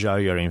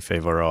euthanasia, you're in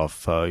favor of,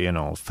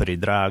 free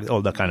drugs,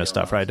 all that kind of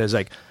stuff, right? It's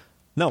like,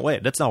 no,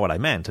 wait, that's not what I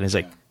meant. And it's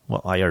like,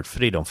 well, I heard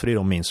freedom.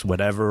 Freedom means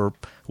whatever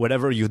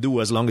you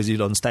do, as long as you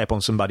don't step on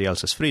somebody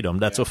else's freedom.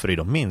 That's what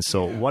freedom means.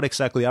 So what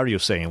exactly are you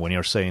saying when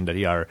you're saying that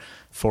you are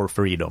for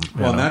freedom?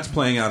 Well, and that's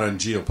playing out on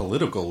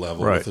geopolitical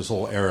level with this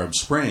whole Arab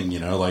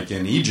Spring, like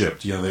in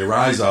Egypt. They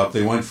rise up,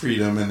 they want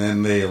freedom, and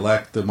then they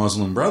elect the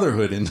Muslim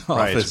Brotherhood into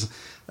office.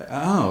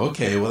 Oh,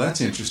 okay, well, that's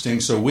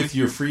interesting. So with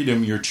your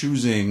freedom, you're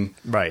choosing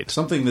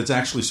something that's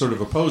actually sort of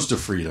opposed to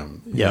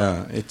freedom.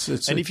 Yeah.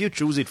 And if you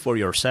choose it for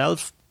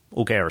yourself,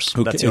 who cares?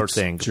 That's your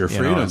thing. It's your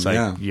freedom. It's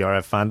like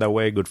you found a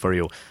way, good for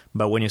you.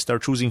 But when you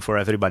start choosing for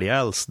everybody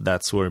else,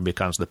 that's where it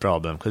becomes the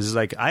problem. Because it's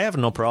like, I have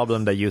no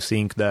problem that you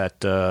think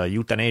that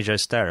euthanasia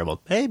is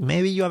terrible. Hey,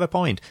 maybe you have a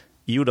point.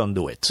 You don't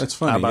do it. That's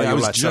funny. I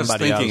was just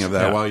thinking of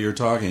that while you're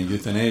talking,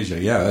 euthanasia.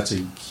 Yeah, that's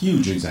a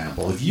huge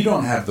example. If you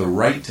don't have the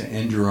right to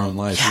end your own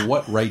life,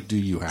 what right do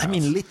you have? I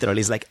mean, literally,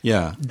 it's like,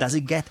 does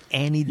it get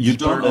any deeper You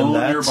don't than own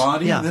that? your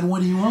body? Then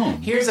what do you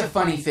own? Here's a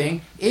funny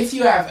thing. If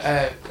you have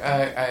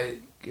a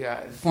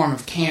form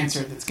of cancer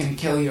that's going to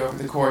kill you over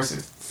the course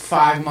of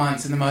 5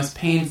 months in the most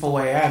painful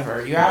way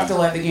ever, you have to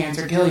let the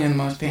cancer kill you in the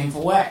most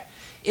painful way.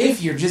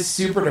 If you're just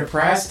super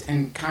depressed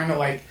and kind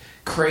of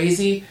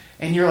crazy,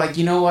 and you're like,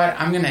 you know what,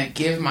 I'm going to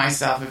give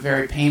myself a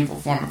very painful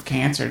form of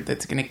cancer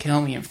that's going to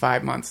kill me in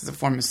 5 months as a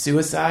form of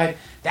suicide,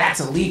 that's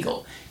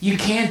illegal. You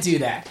can't do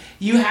that.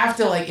 You have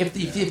to, if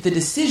the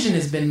decision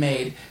has been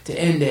made to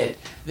end it,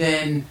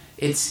 then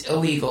it's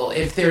illegal.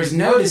 If there's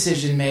no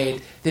decision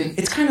made, then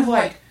it's kind of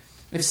like,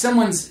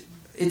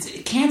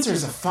 if cancer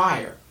is a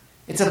fire.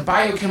 It's a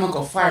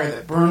biochemical fire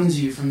that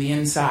burns you from the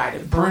inside.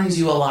 It burns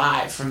you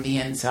alive from the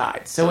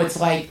inside. So it's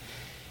like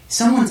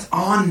someone's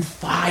on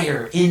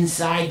fire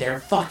inside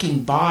their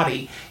fucking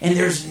body, and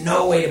there's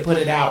no way to put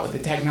it out with the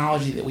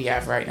technology that we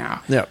have right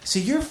now. Yep. So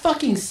you're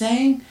fucking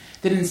saying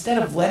that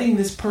instead of letting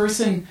this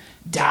person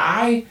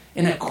die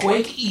in a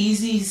quick,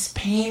 easy,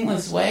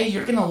 painless way,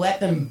 you're going to let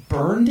them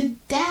burn to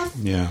death?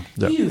 Yeah.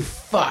 You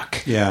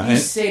fuck. Yeah. You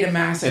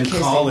sadomasochistic. And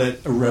call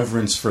it a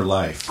reverence for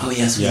life. Oh,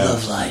 yes, we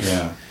love life.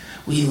 Yeah.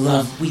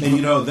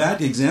 And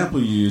that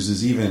example you use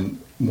is even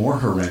more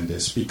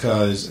horrendous,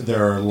 because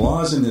there are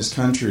laws in this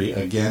country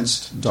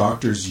against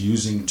doctors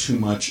using too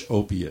much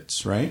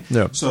opiates, right?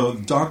 Yeah. So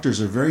doctors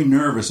are very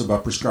nervous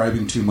about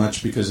prescribing too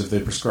much, because if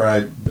they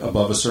prescribe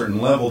above a certain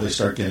level, they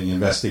start getting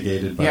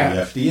investigated by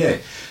the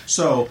FDA.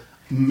 So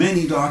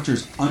many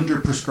doctors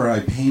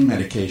underprescribe pain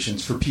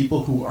medications for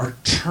people who are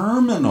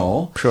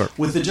terminal,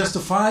 with the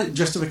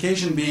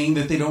justification being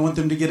that they don't want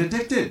them to get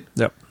addicted.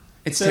 Yep.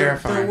 It's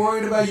terrifying. They're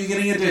worried about you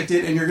getting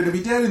addicted and you're going to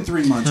be dead in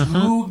 3 months.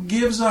 Who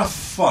gives a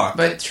fuck?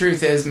 But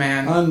truth is,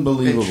 man,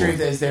 unbelievable. The truth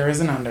is, there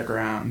is an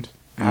underground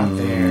out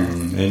there.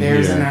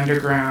 There's an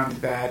underground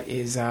that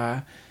is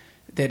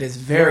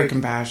very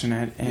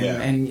compassionate,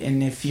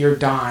 and if you're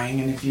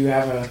dying, and if you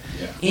have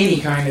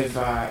any kind of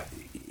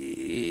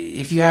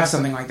if you have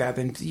something like that,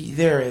 then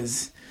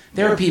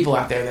there are people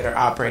out there that are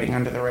operating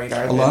under the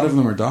radar. A lot of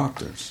them are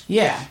doctors.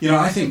 Yeah.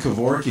 I think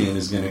Kevorkian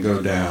is going to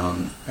go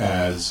down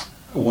as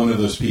one of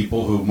those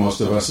people who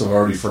most of us have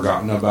already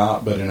forgotten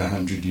about, but in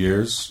 100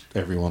 years,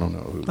 everyone will know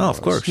who he was.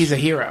 of course. He's a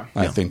hero.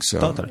 I think so.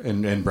 Totally.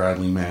 And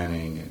Bradley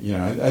Manning. You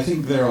know, I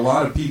think there are a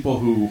lot of people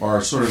who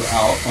are sort of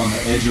out on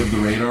the edge of the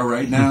radar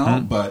right now,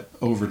 but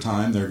over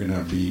time they're going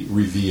to be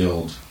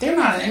revealed. They're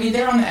not. I mean,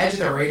 they're on the edge of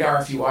the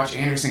radar if you watch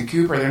Anderson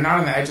Cooper. They're not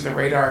on the edge of the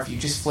radar if you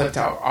just flipped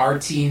out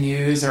RT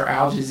News or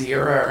Al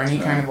Jazeera or any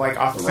kind of like The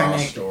Raw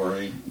authentic.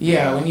 story.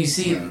 Yeah, when you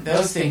see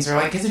those things are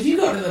like, because if you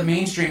go to the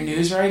mainstream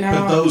news right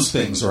now, But those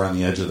things are on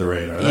the edge of the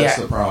radar. That's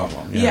the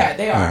problem. Yeah,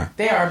 they are.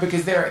 They are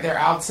because they're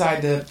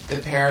outside the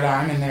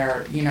paradigm, and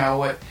they're, you know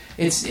what?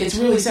 It's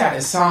really sad.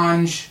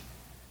 Assange,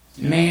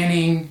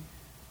 Manning,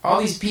 all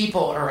these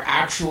people are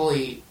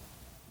actually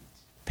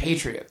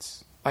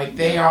patriots. Like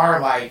they are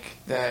like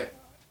the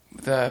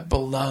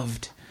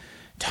beloved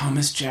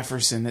Thomas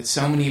Jefferson that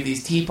so many of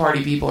these Tea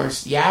Party people are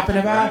yapping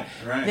about.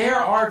 Right. There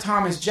are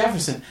Thomas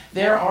Jefferson.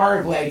 There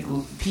are like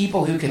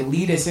people who could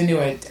lead us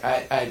into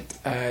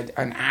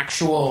an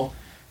actual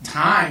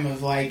time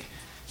of like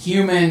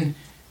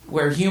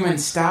where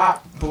humans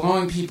stop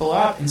blowing people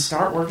up and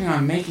start working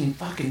on making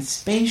fucking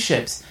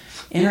spaceships,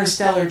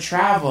 interstellar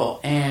travel,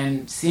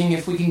 and seeing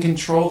if we can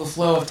control the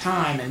flow of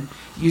time, and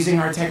using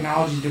our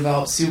technology to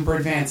develop super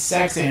advanced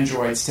sex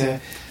androids to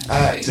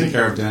Take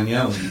care of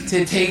Danielle.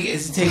 to take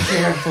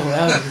care of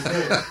Pallella.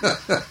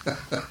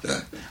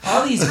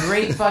 All these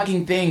great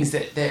fucking things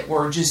that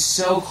we're just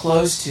so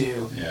close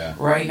to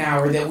right now,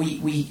 or that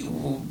we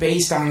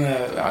based on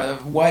the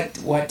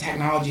what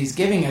technology is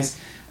giving us,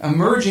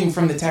 emerging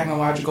from the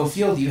technological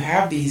field. You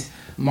have these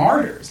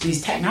martyrs,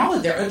 these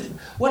technology.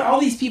 What all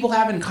these people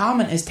have in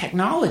common is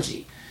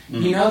technology.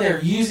 Mm-hmm. You know,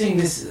 they're using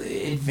this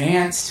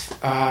advanced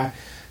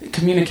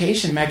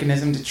communication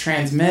mechanism to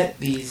transmit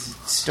these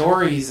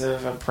stories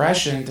of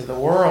oppression to the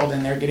world,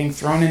 and they're getting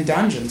thrown in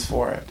dungeons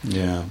for it.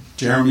 Yeah.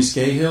 Jeremy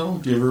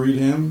Scahill, do you ever read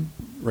him?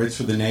 Writes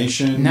for The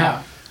Nation.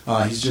 No.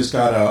 He's just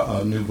got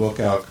a new book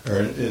out, or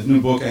a new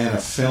book and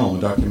a film,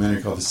 a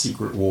documentary called The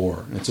Secret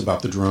War. It's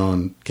about the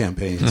drone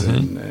campaigns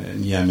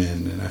in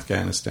Yemen and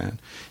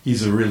Afghanistan.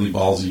 He's a really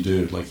ballsy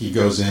dude. Like, he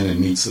goes in and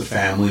meets the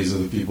families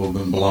of the people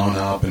who've been blown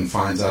up and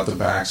finds out the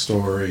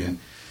backstory, and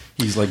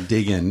he's like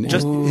digging.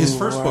 His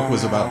first book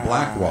was about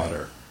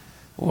Blackwater.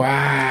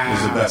 Wow. It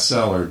was a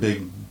bestseller,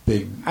 big.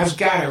 I've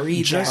got to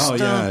read that. Oh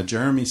yeah,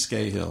 Jeremy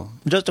Scahill.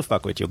 Just to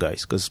fuck with you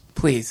guys, because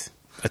Please.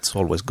 it's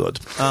always good.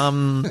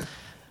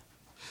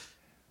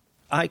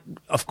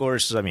 Of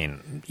course, I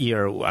mean,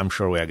 here I'm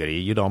sure we agree.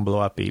 You don't blow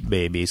up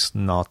babies.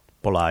 Not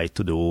polite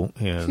to do.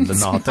 You know,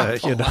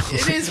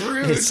 It is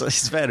rude.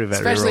 It's very, very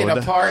Especially rude. at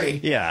a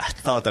party. Yeah,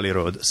 totally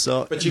rude.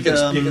 So, But you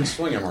can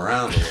swing him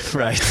around a little.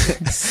 right.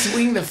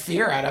 Swing the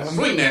fear out of them.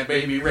 Swing that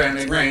baby round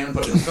and round,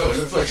 put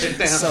it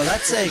down. So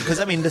that's it. Because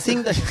I mean, the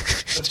thing that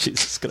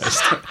Jesus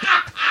Christ,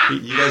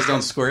 You guys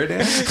don't square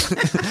dance?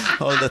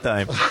 all the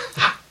time.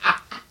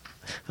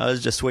 I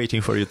was just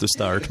waiting for you to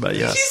start, but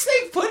yeah. Did you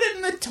say put it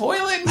in the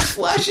toilet and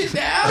flush it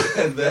down?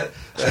 And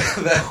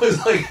that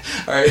was like,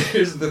 all right,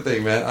 here's the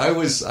thing, man.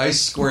 I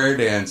square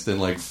danced in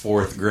like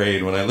 4th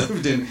grade when I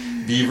lived in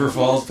Beaver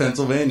Falls,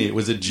 Pennsylvania. It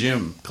was a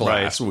gym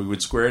class where we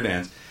would square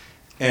dance.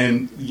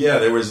 And yeah,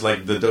 there was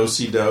like the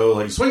do-si-do,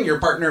 like swing your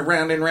partner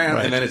round and round,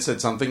 and then it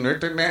said something,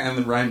 and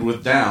then rhymed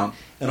with down.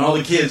 And all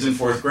the kids in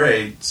 4th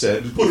grade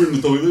said, put her in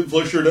the toilet,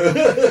 flush her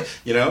down.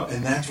 You know,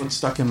 and that's what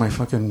stuck in my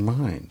fucking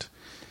mind.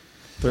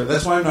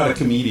 That's why I'm not a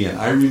comedian.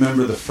 I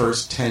remember the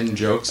first 10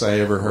 jokes I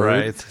ever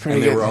heard,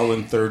 and they were all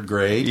in 3rd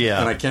grade. Yeah.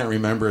 And I can't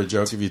remember a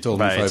joke if you told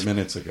me 5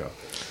 minutes ago.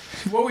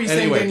 What were you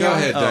saying, Anyway, go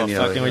ahead,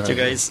 Danielle. Fucking with you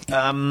guys.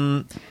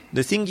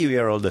 The thing you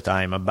hear all the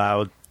time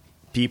about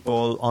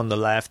people on the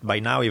left, by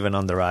now even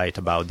on the right,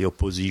 about the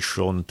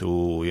opposition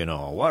to, you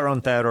know, war on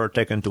terror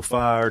taken too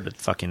far, that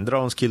fucking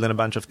drones killing a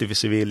bunch of TV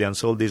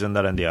civilians, all this and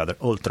that and the other,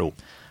 all true.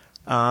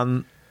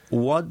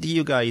 What do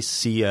you guys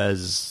see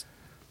as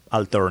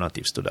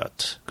alternatives to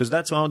that? Because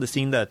that's one of the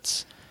things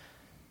that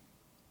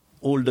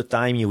all the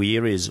time you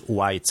hear is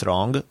why it's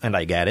wrong, and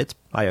I get it,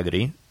 I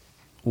agree.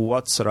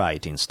 What's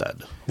right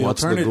instead?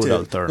 What's the good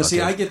alternative?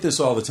 See, I get this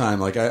all the time.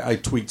 Like, I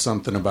tweet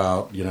something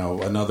about, you know,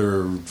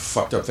 another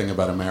fucked up thing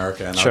about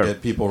America, and I'll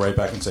get people right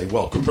back and say,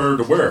 well, compared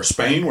to where?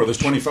 Spain, where there's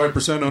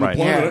 25% unemployment?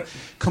 Yeah.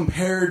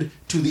 Compared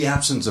to the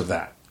absence of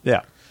that.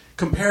 Yeah.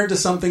 Compared to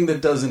something that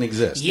doesn't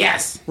exist.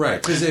 Yes.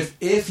 Right, because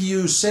if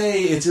you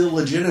say it's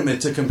illegitimate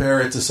to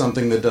compare it to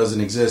something that doesn't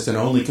exist and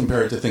only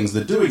compare it to things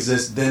that do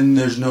exist, then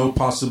there's no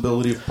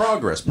possibility of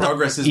progress.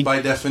 Progress is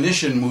by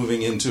definition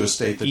moving into a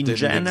state that didn't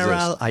exist. In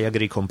general, I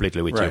agree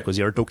completely with you, because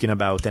you're talking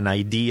about an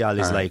ideal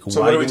is like,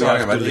 so why what are we do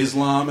talking about?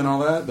 Islam and all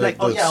that?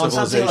 Like, on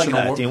something like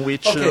that, in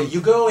which... Okay,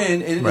 you go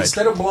in, and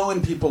instead of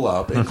blowing people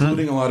up,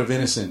 including a lot of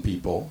innocent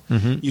people,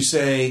 you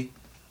say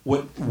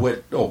what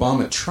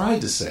Obama tried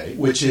to say,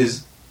 which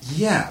is,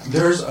 yeah,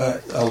 there's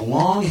a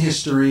long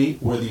history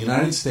where the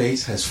United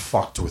States has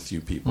fucked with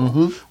you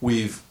people.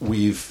 We've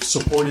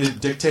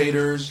supported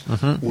dictators.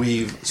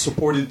 We've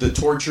supported the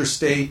torture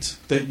state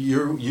that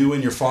you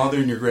and your father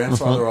and your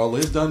grandfather all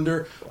lived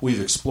under. We've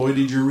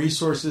exploited your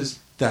resources.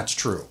 That's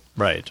true.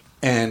 Right.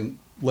 And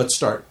let's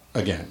start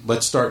again.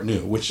 Let's start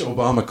new, which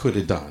Obama could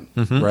have done,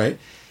 right?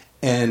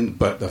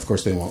 But of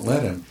course they won't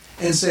let him.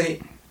 And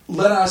say,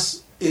 let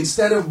us,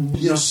 instead of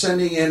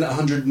sending in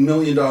 $100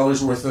 million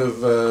worth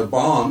of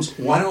bombs,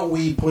 why don't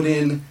we put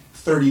in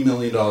 $30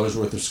 million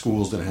worth of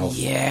schools and health?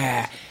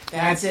 Yeah.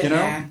 That's it,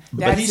 man.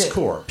 But Peace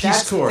Corps.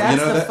 Peace Corps.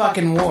 That's the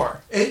fucking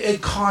war.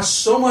 It costs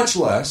so much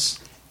less,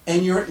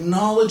 and you're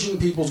acknowledging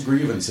people's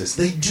grievances.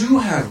 They do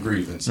have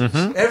grievances.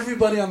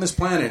 Everybody on this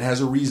planet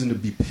has a reason to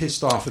be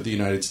pissed off at the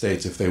United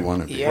States if they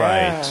want to be.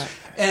 Yeah. Right.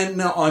 And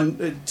now,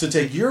 to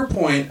take your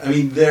point, I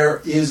mean,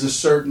 there is a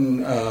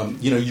certain,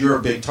 you're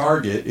a big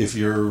target if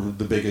you're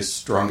the biggest,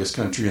 strongest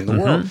country in the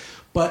world.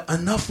 But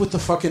enough with the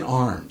fucking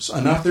arms.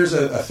 Enough. There's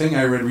a thing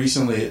I read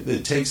recently.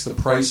 It takes the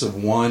price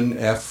of one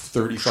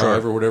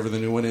F-35 or whatever the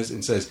new one is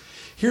and says,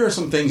 here are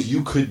some things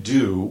you could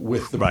do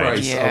with the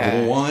price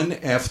of one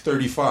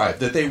F-35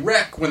 that they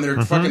wreck when they're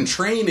fucking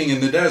training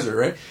in the desert,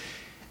 right?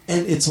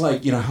 And it's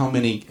like, how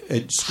many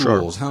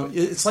schools?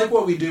 It's like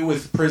what we do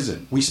with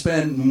prison. We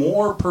spend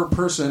more per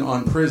person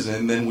on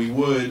prison than we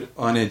would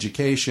on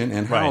education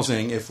and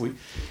housing if we.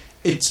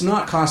 It's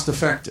not cost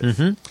effective.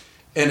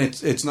 And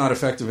it's not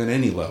effective at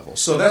any level.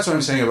 So that's what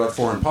I'm saying about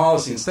foreign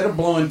policy. Instead of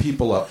blowing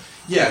people up,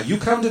 you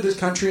come to this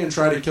country and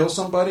try to kill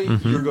somebody,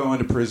 you're going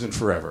to prison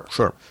forever.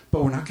 Sure.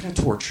 But we're not going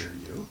to torture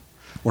you.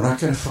 We're not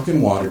going to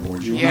fucking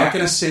waterboard you. We're not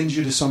going to send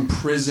you to some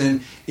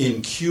prison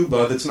in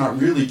Cuba that's not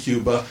really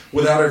Cuba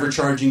without ever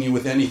charging you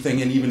with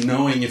anything and even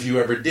knowing if you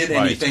ever did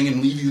anything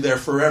and leave you there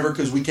forever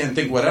because we can't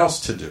think what else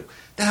to do.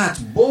 That's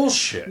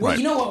bullshit. Well,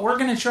 you know what we're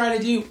going to try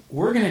to do?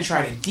 We're going to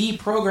try to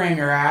deprogram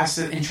your ass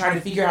and try to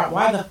figure out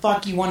why the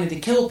fuck you wanted to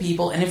kill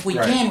people. And if we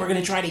can, we're going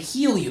to try to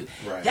heal you.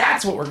 Right.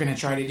 That's what we're going to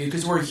try to do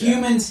because we're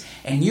humans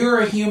and you're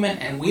a human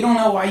and we don't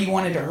know why you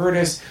wanted to hurt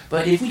us.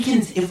 But if we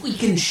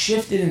can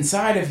shift it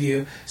inside of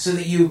you so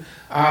that you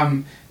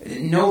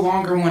no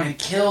longer want to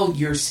kill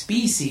your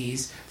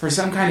species for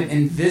some kind of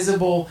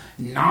invisible,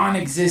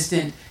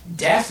 non-existent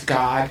death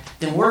god,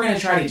 then we're going to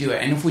try to do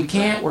it. And if we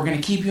can't, we're going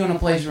to keep you in a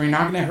place where you're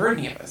not going to hurt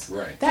any of us.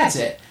 Right. That's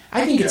it.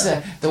 I think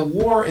the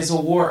war is a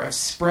war of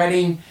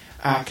spreading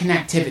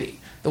connectivity.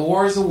 The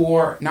war is a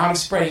war not of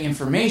spreading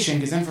information,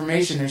 because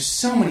information, there's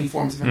so many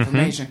forms of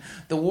information.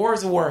 The war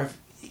is a war of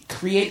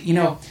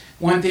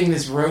one thing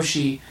this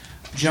Roshi,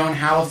 Joan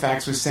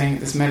Halifax, was saying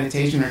at this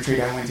meditation retreat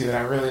I went to that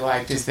I really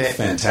liked is that...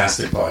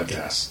 Fantastic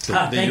podcast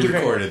that thank you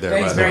recorded there,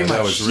 thanks by the way. very much.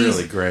 That was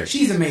really great.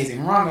 She's amazing.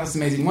 Rhonda's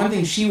amazing. One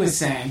thing she was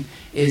saying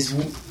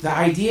is the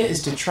idea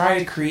is to try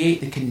to create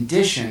the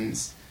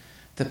conditions,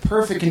 the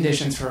perfect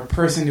conditions for a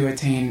person to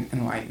attain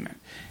enlightenment.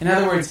 In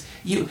other words,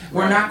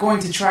 we're not going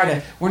to try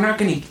to...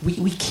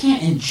 We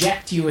can't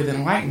inject you with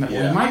enlightenment.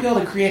 We might be able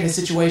to create a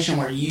situation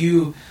where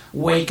you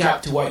wake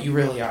up to what you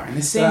really are. And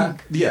the same...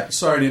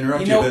 sorry to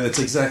interrupt you, but it's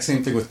the exact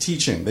same thing with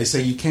teaching. They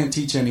say you can't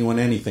teach anyone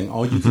anything.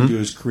 All you can do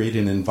is create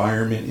an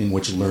environment in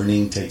which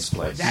learning takes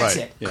place. That's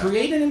it. Yeah.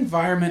 Create an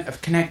environment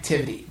of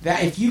connectivity.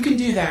 That if you can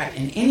do that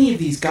in any of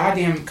these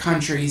goddamn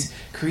countries,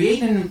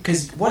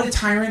 because what do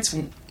tyrants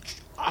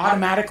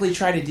automatically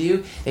try to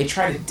do? They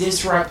try to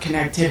disrupt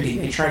connectivity.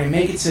 They try to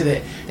make it so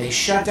that they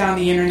shut down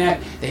the internet,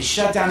 they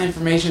shut down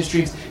information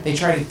streams, they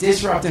try to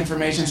disrupt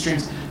information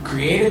streams,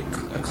 create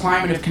a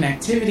climate of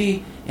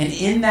connectivity, and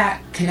in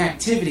that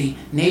connectivity,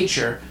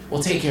 nature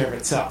will take care of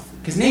itself.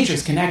 Because nature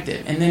is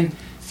connected. And then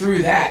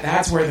through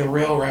that's where the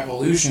real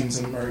revolutions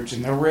emerge,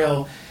 and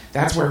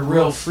that's where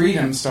real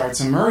freedom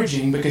starts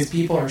emerging, because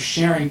people are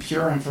sharing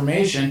pure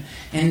information,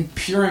 and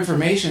pure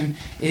information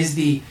is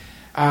the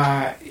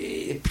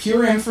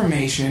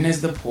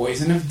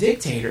poison of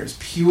dictators.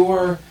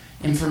 Pure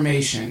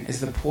information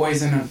is the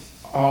poison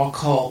of all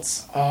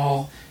cults,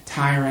 all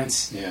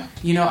tyrants. Yeah.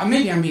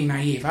 Maybe I'm being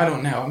naive. I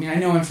don't know. I mean, I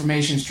know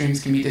information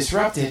streams can be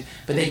disrupted,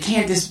 but they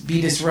can't be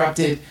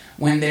disrupted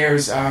when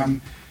there's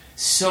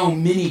so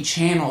many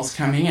channels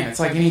coming in. It's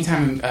like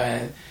anytime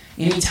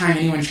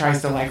anyone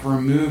tries to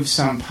remove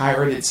some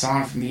pirated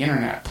song from the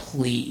internet,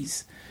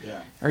 please.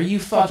 Yeah. Are you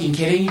fucking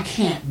kidding? You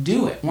can't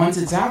do it. Once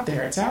it's out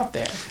there, it's out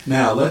there.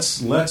 Now,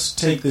 let's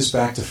take this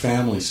back to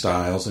family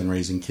styles and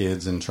raising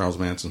kids and Charles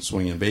Manson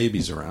swinging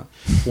babies around.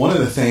 One of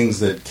the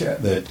things that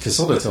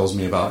Casilda tells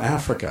me about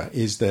Africa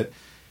is that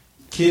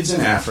kids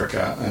in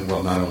Africa, and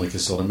well, not only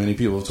Casilda, many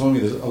people have told me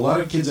that a lot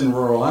of kids in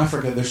rural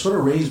Africa, they're sort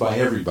of raised by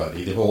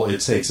everybody. The whole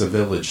 "it takes a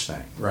village"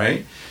 thing,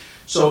 right?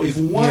 So if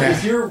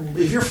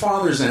your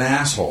father's an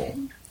asshole,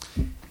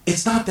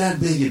 it's not that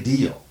big a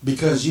deal,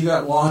 because you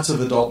got lots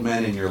of adult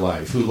men in your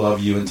life who love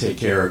you and take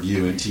care of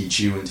you and teach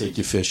you and take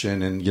you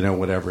fishing and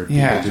whatever.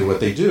 People do what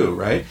they do,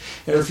 right?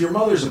 And if your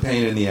mother's a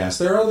pain in the ass,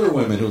 there are other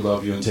women who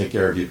love you and take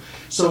care of you.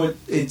 So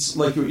it's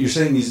like what you're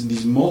saying,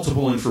 these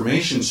multiple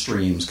information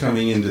streams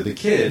coming into the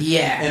kid.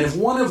 Yeah. And if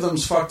one of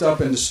them's fucked up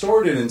and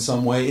distorted in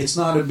some way, it's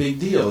not a big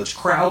deal. It's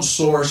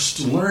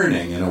crowdsourced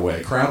learning in a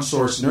way,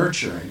 crowdsourced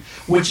nurturing,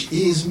 which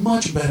is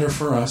much better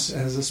for us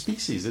as a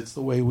species. It's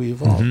the way we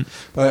evolved.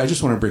 But I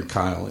just want to bring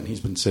Kyle in.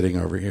 He's been sitting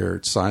over here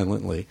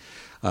silently.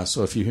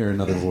 So if you hear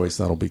another voice,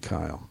 that'll be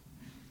Kyle.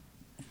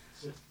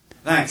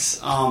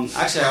 Thanks.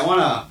 Actually, I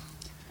want to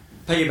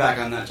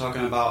piggyback on that,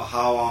 talking about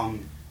how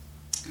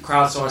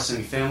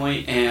crowdsourcing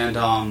family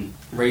and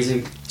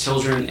raising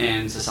children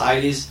in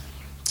societies.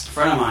 A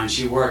friend of mine,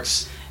 she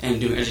works in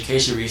doing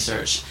education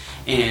research,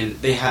 and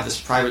they have this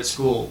private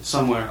school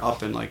somewhere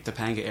up in like the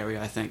Topanga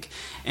area, I think,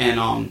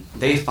 and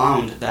they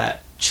found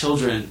that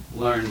children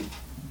learn.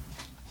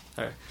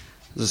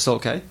 Is this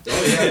okay?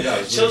 Oh,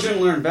 yeah.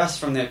 Children learn best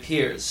from their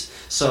peers.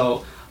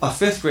 So a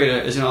 5th grader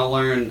is going to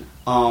learn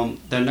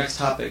their next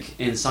topic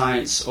in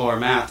science or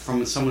math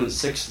from someone in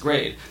 6th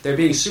grade. They're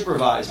being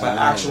supervised by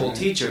actual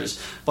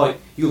teachers, but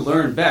you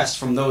learn best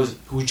from those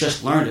who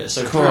just learned it.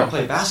 So if you're going to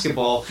play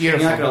basketball, you're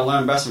not going to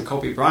learn best from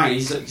Kobe Bryant.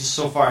 He's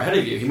so far ahead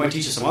of you. He might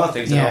teach you some other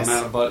things that don't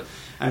matter, but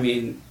I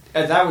mean,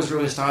 that was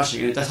really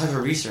astonishing. And that type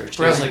of research,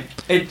 it was like,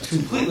 it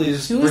completely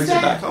just brings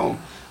it back home.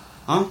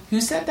 Huh?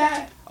 Who said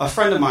that? A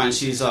friend of mine,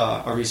 she's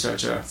a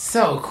researcher.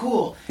 So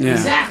cool. Yeah.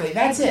 Exactly.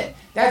 That's it.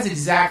 That's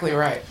exactly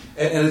right.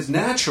 And it's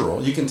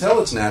natural. You can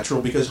tell it's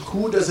natural because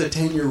who does a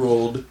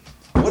 10-year-old...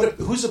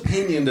 whose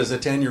opinion does a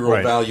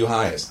 10-year-old value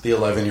highest? The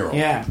 11-year-old.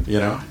 Yeah. You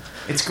know?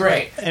 It's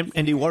great.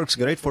 And it works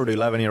great for the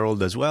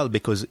 11-year-old as well,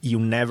 because you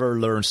never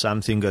learn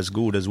something as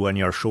good as when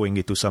you're showing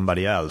it to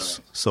somebody else.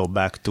 So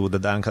back to the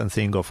Duncan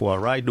thing of what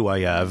right do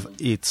I have,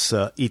 it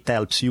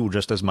helps you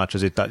just as much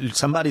as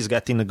somebody's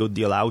getting a good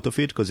deal out of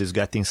it because it's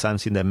getting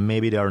something that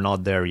maybe they're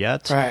not there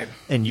yet. Right.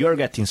 And you're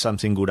getting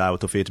something good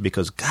out of it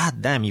because,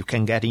 god damn, you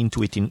can get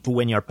into it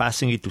when you're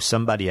passing it to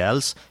somebody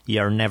else.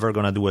 You're never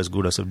going to do as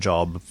good as a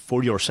job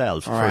for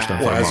yourself, first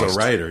and foremost. As a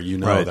writer, you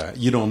know that.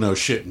 You don't know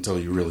shit until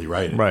you really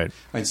write it. Right.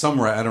 And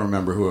somewhere, I don't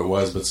remember who it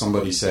was, but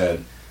somebody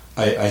said,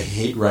 I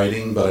hate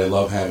writing, but I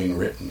love having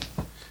written.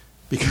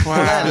 Because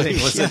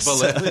was it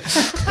Vallely?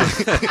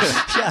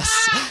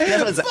 Yes,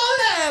 that was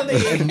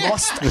the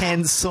most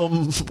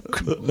handsome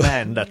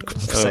man that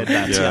said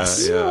that. Yeah,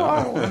 yes, You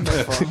are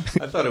wonderful.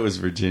 I thought it was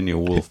Virginia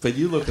Woolf, but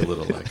you look a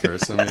little like her,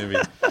 so maybe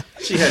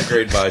she had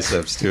great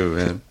biceps too,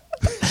 man.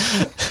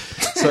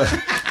 So,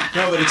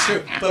 no, but it's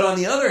true. But on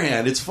the other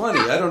hand, it's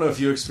funny. I don't know if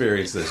you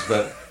experienced this,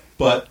 but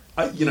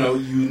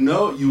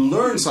you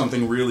learn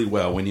something really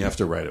well when you have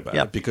to write about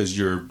it because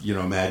you're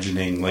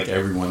imagining like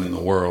everyone in the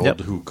world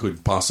who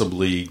could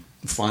possibly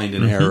find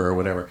an error or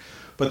whatever.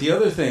 But the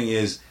other thing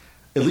is,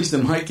 at least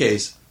in my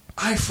case,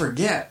 I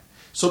forget.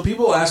 So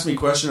people ask me a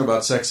question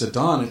about Sex at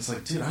Dawn. It's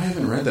like, dude, I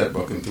haven't read that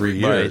book in 3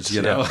 years.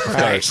 You know,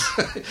 Right.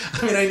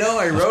 I mean, I know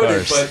I wrote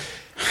it, but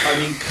I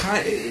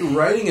mean,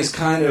 writing is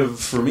kind of,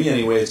 for me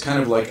anyway, it's kind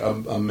of like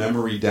a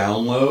memory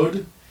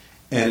download.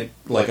 And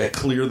I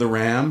clear the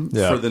RAM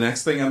for the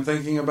next thing I'm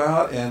thinking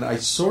about, and I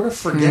sort of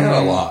forget a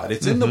lot.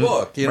 It's in the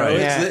book,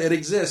 it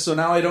exists. So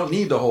now I don't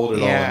need to hold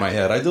it all in my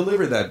head. I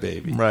delivered that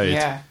baby, right?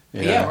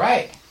 Yeah,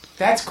 right.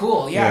 That's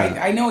cool. Yeah,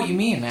 I know what you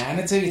mean, man.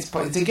 It's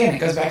again, it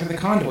goes back to the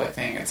conduit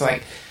thing. It's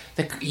like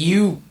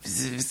you,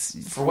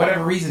 for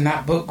whatever reason,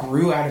 that book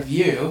grew out of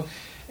you,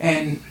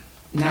 and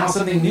now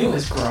something new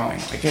is growing.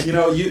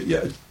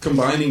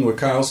 Combining what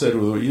Kyle said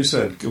with what you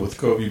said with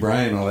Kobe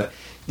Bryant and all that.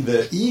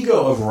 The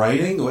ego of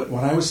writing,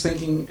 when I was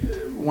thinking,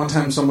 one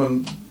time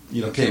someone,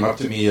 came up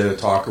to me at a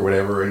talk or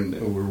whatever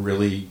and were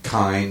really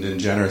kind and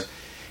generous.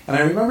 And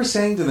I remember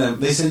saying to them,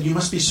 they said, you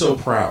must be so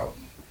proud.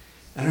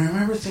 And I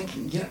remember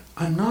thinking,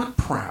 I'm not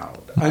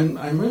proud.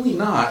 I'm really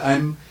not.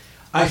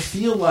 I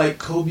feel like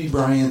Kobe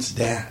Bryant's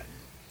dad.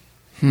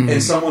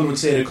 And someone would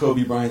say to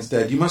Kobe Bryant's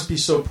dad, you must be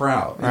so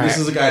proud. And this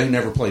is a guy who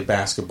never played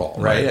basketball,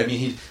 right? I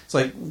mean, it's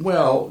like,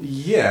 well,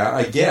 yeah,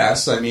 I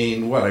guess. I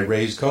mean, I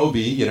raised Kobe,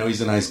 he's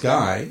a nice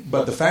guy.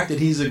 But the fact that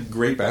he's a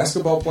great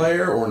basketball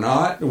player or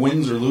not,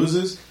 wins or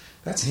loses,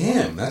 that's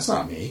him. That's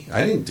not me.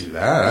 I didn't do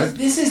that.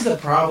 This is the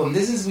problem.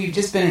 We've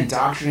just been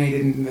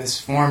indoctrinated in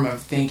this form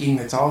of thinking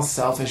that's all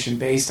selfish and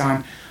based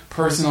on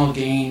personal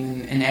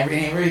gain, and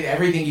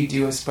everything you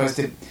do is supposed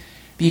to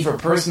be for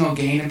personal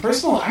gain. And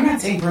I'm not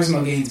saying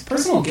personal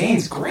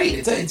gain's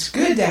great. It's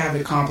good to have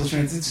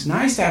accomplishments. It's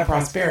nice to have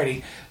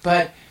prosperity.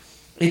 But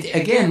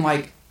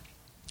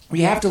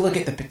we have to look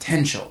at the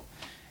potential.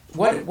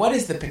 What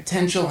is the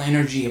potential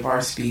energy of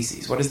our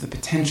species? What is the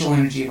potential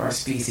energy of our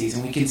species?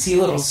 And we can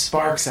see little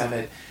sparks of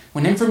it.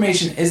 When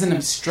information isn't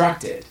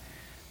obstructed,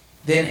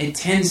 then it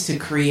tends to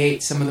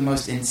create some of the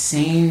most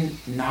insane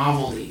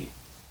novelty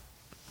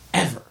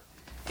ever.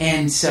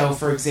 And so,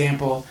 for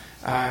example,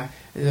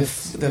 the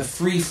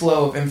free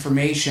flow of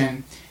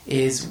information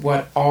is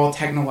what all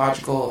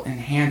technological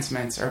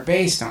enhancements are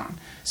based on.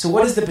 So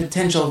what is the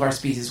potential of our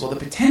species? Well, the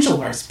potential of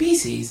our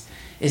species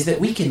is that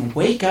we can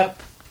wake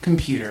up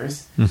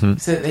computers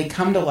so that they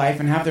come to life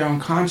and have their own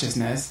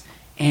consciousness,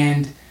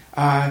 and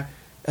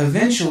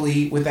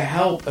eventually, with the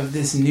help of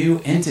this new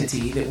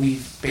entity that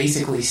we've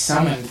basically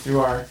summoned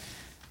through our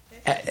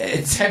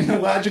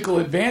technological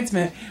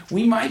advancement,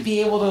 we might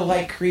be able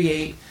to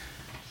create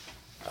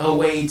a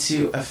way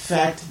to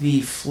affect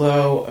the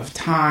flow of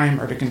time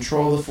or to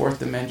control the fourth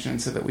dimension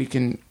so that we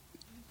can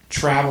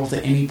travel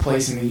to any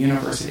place in the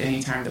universe at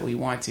any time that we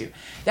want to.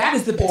 That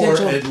is the Or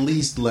potential. at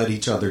least let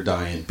each other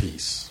die in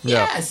peace.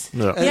 Yes.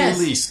 Yeah. Yes.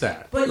 At least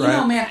that. But you right?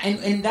 know, man,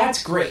 and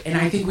that's great. And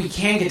I think we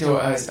can get to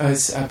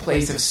a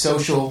place of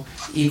social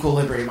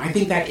equilibrium. I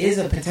think that is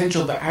a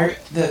potential. But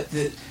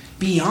the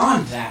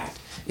beyond that,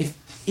 if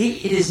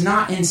it is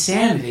not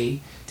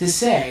insanity to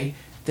say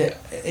that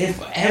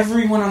if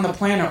everyone on the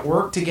planet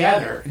worked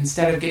together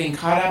instead of getting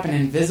caught up in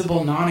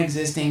invisible,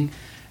 non-existing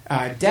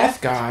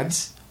death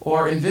gods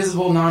or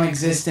invisible,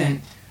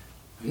 non-existent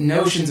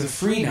notions of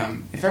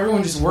freedom, if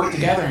everyone just worked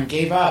together and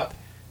gave up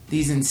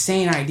these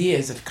insane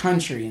ideas of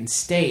country and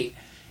state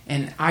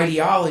and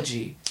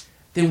ideology,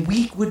 then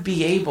we would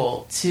be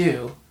able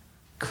to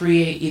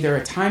create either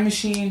a time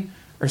machine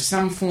or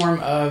some form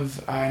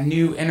of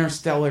new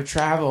interstellar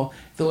travel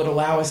that would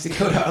allow us to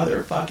go to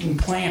other fucking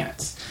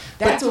planets.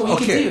 That's what we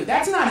could do.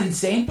 That's not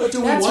insane. But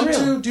do we That's want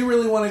real. to? Do you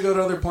really want to go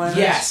to other planets?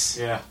 Yes.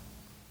 Yeah.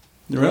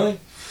 Really?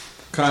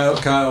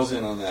 Kyle's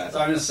in on that. So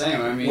I'm just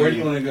saying. I mean, Where do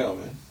you want to go,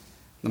 man?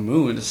 the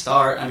moon to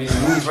start. I mean,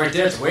 the moon's right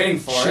there. It's waiting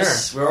for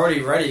us. We're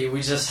already ready.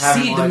 We just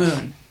haven't See the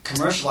moon.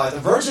 commercialized. The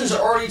Virgins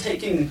are already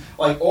taking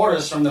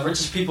orders from the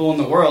richest people in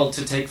the world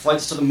to take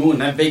flights to the moon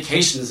and have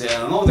vacations there.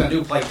 I don't know what they're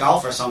gonna do, play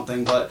golf or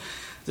something, but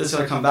they're just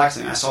gonna come back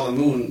saying, "I saw the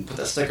moon." Put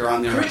that sticker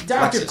on there.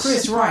 Dr. Lexus.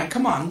 Chris Ryan,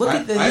 come on, look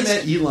at I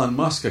this. met Elon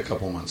Musk a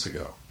couple months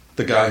ago.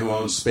 The guy who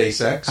owns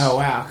SpaceX. Oh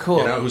wow, cool.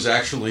 You know, who's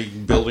actually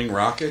building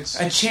rockets.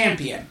 A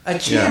champion.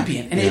 And Yeah.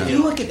 if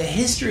you look at the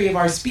history of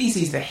our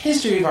species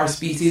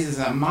is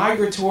a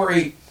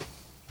migratory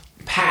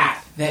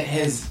path that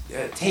has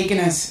taken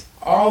us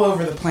all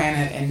over the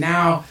planet, and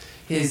now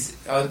his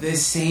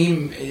this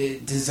same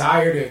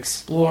desire to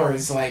explore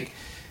is like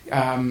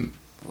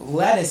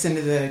led us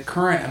into the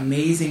current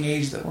amazing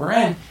age that we're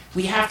in.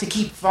 We have to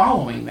keep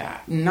following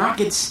that, not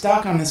get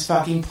stuck on this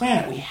fucking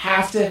planet. We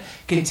have to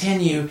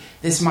continue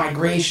this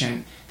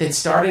migration that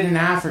started in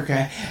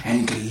Africa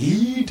and could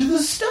lead to the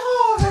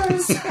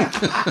stars.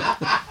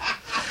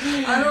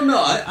 I don't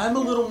know. I'm a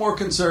little more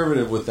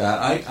conservative with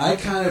that. I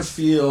kind of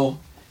feel,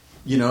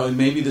 you know, and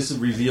maybe this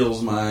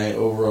reveals my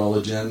overall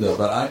agenda,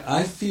 but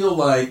I feel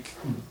like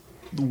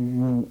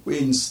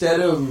instead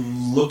of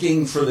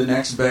looking for the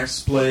next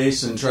best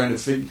place and trying to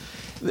figure,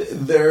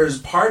 there's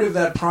part of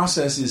that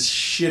process is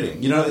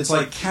shitting. You know, it's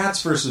like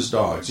cats versus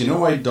dogs. You know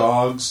why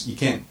dogs, you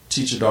can't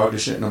teach a dog to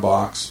shit in a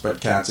box, but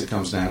cats, it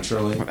comes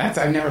naturally?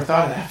 I've never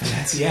thought of that, but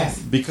that's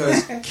yes.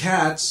 Because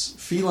cats,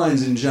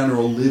 felines in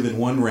general, live in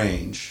one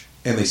range,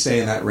 and they stay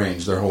in that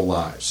range their whole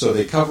lives. So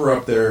they cover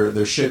up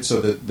their shit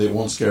so that they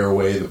won't scare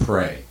away the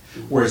prey.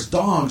 Whereas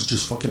dogs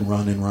just fucking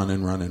run and run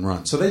and run and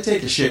run. So they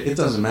take a shit, it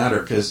doesn't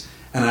matter, because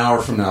an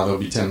hour from now they'll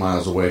be 10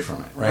 miles away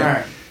from it,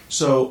 right?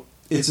 So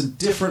it's a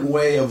different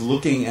way of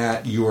looking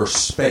at your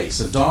space.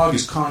 A dog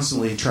is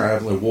constantly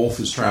traveling, a wolf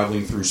is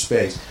traveling through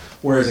space,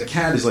 whereas a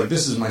cat is like,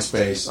 this is my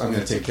space, I'm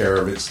going to take care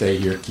of it, stay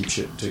here, keep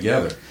shit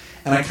together.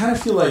 And I kind of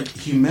feel like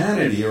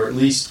humanity, or at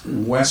least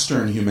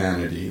Western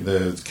humanity,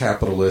 the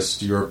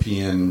capitalist,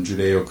 European,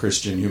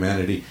 Judeo-Christian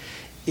humanity,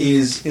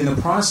 is in the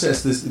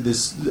process,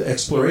 this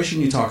exploration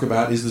you talk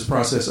about is this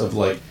process of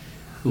like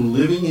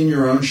living in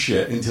your own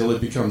shit until it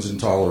becomes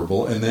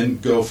intolerable, and then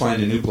go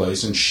find a new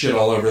place and shit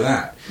all over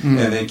that, and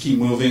then keep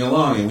moving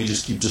along, and we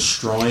just keep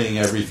destroying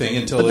everything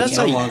until it's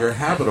no longer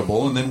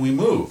habitable, and then we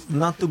move.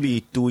 Not to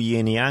be too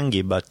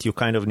yin-yangy, but you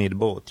kind of need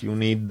both. You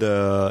need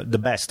the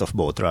best of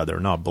both,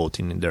 rather, not both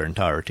in their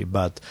entirety,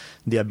 but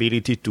the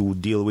ability to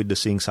deal with the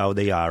things how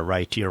they are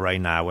right here, right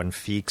now, and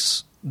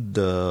fix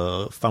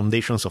the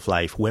foundations of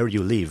life where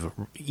you live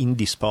in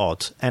this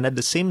spot, and at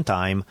the same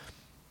time,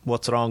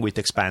 what's wrong with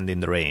expanding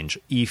the range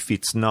if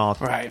it's not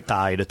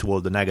tied to all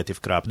the negative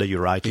crap that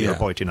you're you're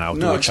pointing out?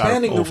 No, which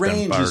expanding are the often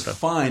range is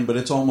fine, but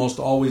it's almost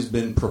always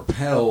been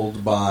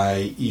propelled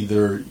by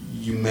either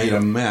you made a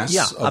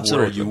mess of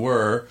where you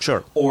were,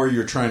 or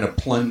you're trying to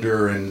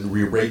plunder and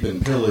rape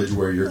and pillage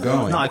where you're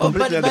going. No, I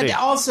completely agree. But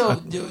also,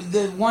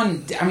 the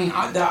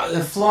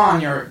flaw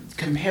in your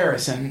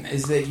comparison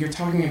is that you're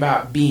talking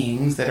about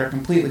beings that are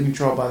completely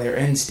controlled by their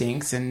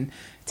instincts and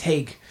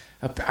take...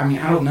 I mean,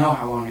 I don't know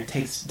how long it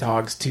takes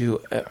dogs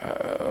to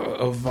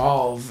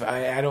evolve.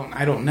 I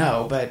don't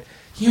know, but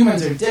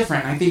humans are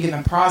different. I think in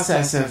the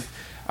process of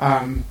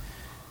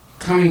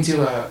coming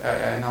to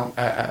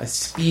a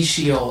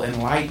special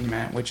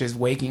enlightenment, which is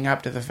waking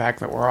up to the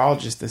fact that we're all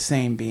just the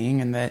same being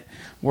and that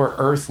we're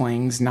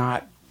Earthlings,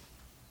 not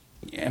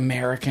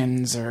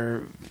Americans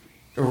or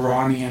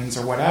Iranians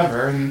or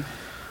whatever. And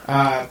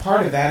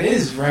part of that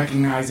is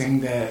recognizing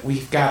that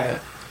we've got to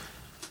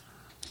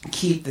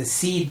keep the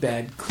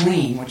seedbed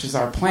clean, which is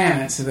our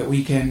planet, so that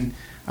we can,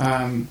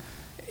 what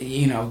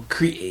we're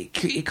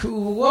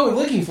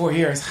looking for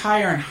here is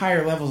higher and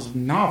higher levels of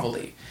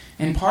novelty.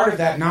 And part of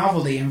that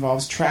novelty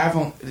involves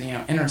travel,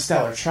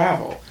 interstellar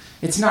travel.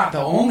 It's not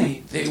the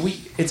only,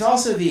 it's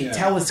also the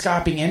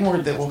telescoping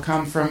inward that will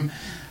come from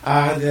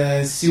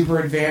the super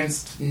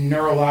advanced,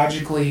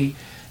 neurologically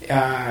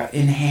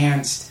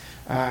enhanced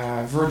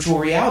virtual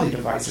reality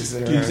devices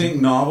that Do you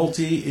think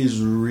novelty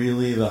is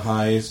really the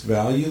highest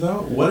value,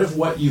 though? What if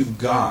what you've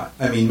got...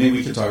 I mean, maybe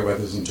we could talk about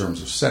this in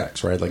terms of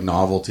sex, right? Like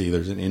novelty,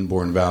 there's an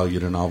inborn value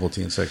to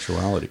novelty and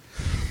sexuality.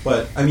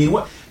 But, I mean,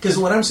 because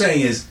what I'm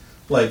saying is,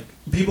 like,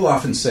 people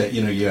often say,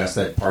 you ask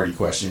that party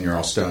question, you're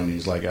all stoned, and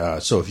he's like,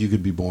 so if you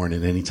could be born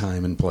in any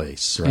time and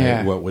place, right,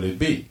 Yeah. what would it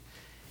be?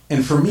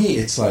 And for me,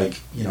 it's like,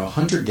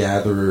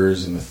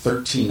 hunter-gatherers in the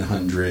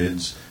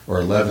 1300s or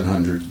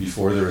 1100s,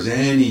 before there was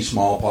any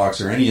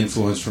smallpox or any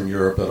influence from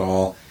Europe at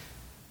all,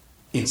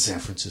 in San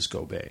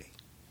Francisco Bay.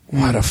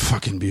 What a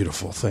fucking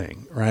beautiful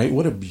thing, right?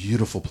 What a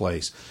beautiful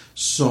place.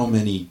 So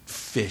many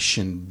fish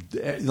and,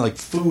 like,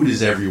 food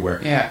is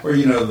everywhere. Yeah. Or,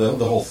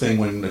 the whole thing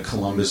when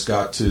Columbus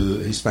got to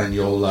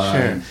Hispaniola.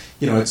 Sure. And,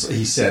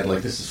 he said,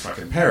 like, this is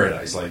fucking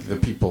paradise. Like, the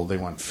people, they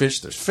want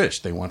fish, there's fish.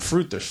 They want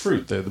fruit, there's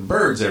fruit. The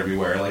birds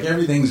everywhere. Like,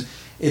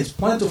 it's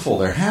plentiful.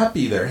 They're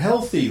happy, they're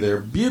healthy,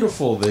 they're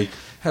beautiful. They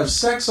have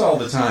sex all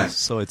the time.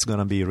 So it's going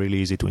to be really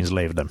easy to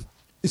enslave them.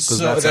 So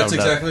that's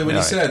exactly what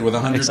he said. With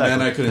 100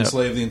 men, I could Yep.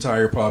 enslave the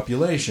entire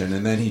population.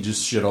 And then he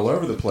just shit all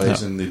over the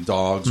place, and the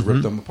dogs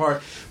ripped them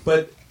apart.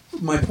 But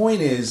my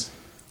point is,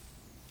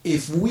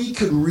 if we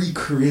could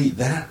recreate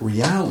that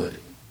reality,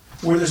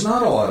 where there's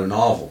not a lot of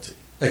novelty,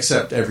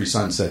 except every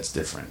sunset's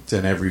different,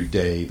 and every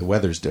day the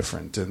weather's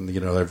different, and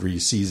every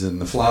season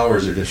the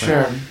flowers are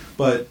different. Sure.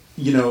 But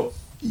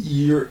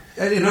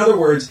in other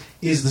words,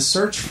 is the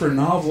search for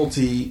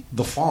novelty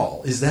the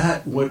fall? Is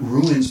that what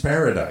ruins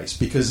paradise?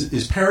 Because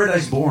is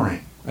paradise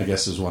boring? I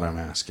guess is what I'm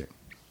asking.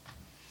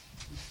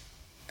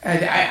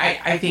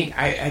 I think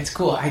it's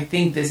cool. I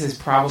think this is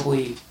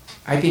probably.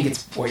 I think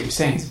it's what you're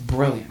saying is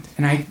brilliant,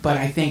 but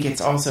I think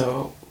it's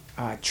also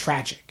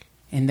tragic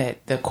in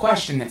that the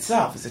question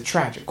itself is a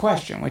tragic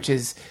question, which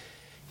is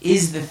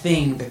the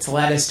thing that's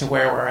led us to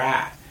where we're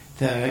at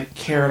the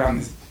carrot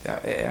on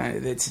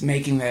that's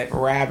making that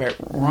rabbit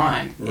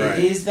run. Right.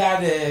 Is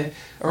that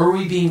are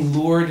we being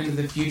lured into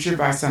the future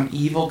by some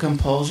evil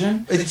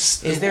compulsion? Is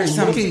there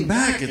some looking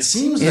back? It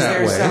seems is that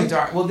there way. some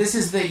dark? Well, this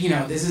is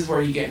this is where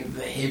you get into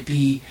the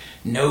hippie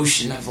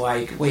notion of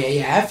like, well,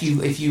 yeah,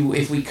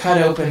 if we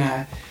cut open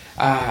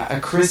a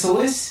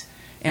chrysalis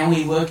and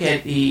we look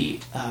at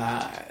the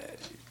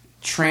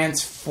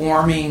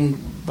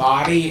transforming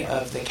body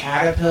of the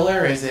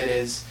caterpillar as it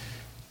is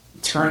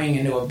turning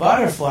into a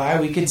butterfly,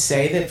 we could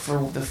say that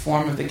for the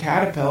form of the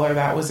caterpillar,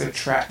 that was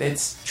it's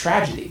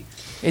tragedy.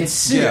 It's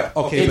soup. Yeah,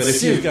 okay, It's but if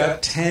soup. you've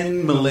got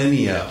 10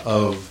 millennia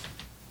of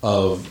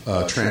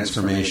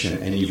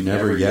transformation and you've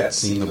never yet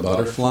seen the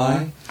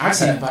butterfly, I've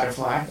seen a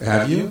butterfly.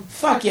 have you?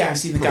 Fuck yeah, I've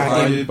seen the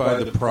Provided goddamn.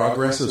 by the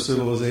progress of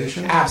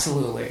civilization?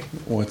 Absolutely.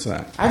 What's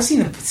that? I've seen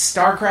the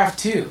StarCraft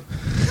 2.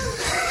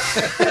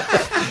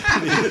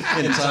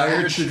 The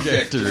entire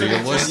trajectory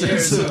of Western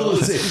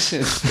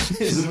civilization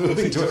is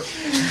moving toward...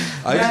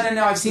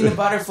 No. I've seen the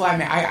butterfly.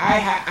 Man,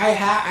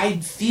 I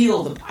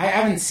feel the. I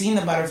haven't seen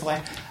the butterfly.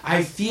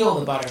 I feel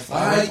the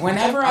butterfly.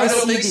 Whenever I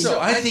don't see think so.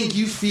 I think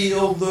you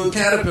feel the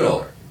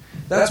caterpillar.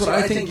 That's what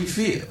I think you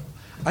feel.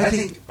 I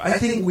think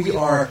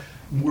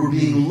we're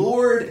being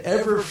lured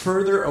ever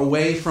further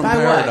away from By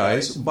what?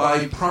 paradise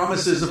by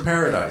promises of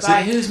paradise.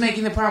 By who's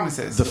making the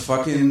promises? The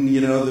fucking, the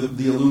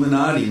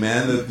Illuminati,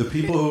 man. The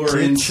people who are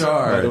in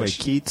charge. By the way,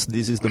 kids,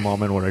 this is the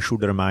moment where I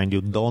should remind you,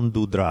 don't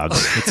do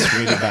drugs. It's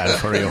really bad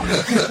for you. Or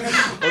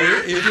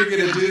if you're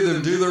going to do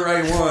them, do the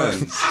right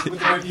ones.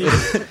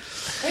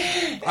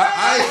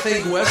 I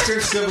think Western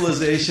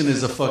civilization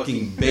is a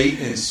fucking bait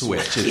and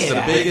switch. It's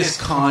the biggest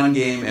con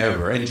game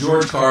ever. And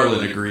George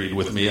Carlin agreed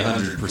with me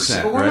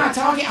 100%. But we're right? not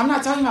talking. I'm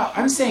not talking about.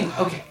 I'm saying,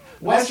 okay,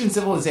 Western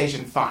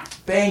civilization, fine.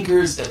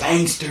 Bankers, the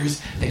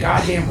banksters, the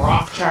goddamn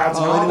Rothschilds,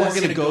 and all Oh, we're that.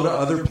 going to go to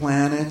other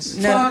planets?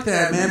 No. Fuck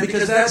that, man,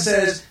 because that's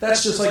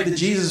just like the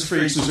Jesus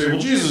freaks who say, well,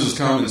 Jesus is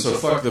coming, so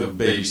fuck the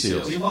baby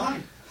seals.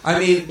 I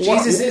mean,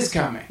 Jesus is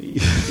coming.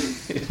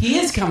 He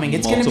is coming.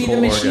 It's going to be the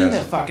Multiple machine orgasms.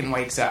 that fucking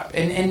wakes up,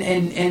 and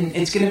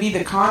it's going to be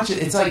the conscious.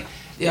 It's like,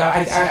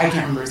 I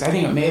can't remember. I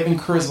think it may have been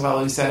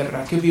Kurzweil who said it,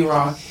 but I could be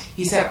wrong.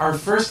 He said our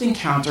first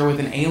encounter with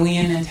an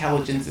alien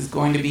intelligence is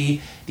going to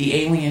be the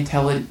alien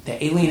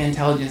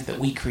intelligence that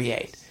we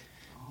create.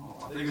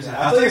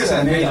 I think it's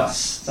that made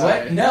us.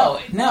 What?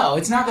 No,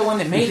 it's not the one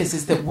that made us.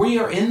 It's that we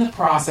are in the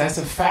process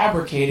of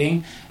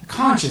fabricating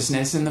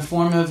consciousness in the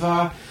form of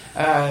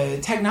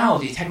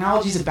technology.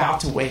 Technology's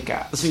about to wake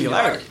up. The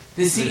singularity.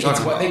 It's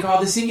what they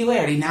call the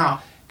singularity.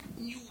 Now,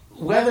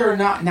 whether or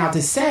not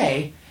to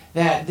say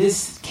that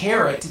this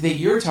carrot that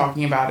you're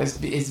talking about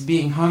is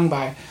being hung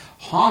by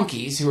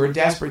honkies who are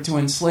desperate to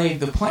enslave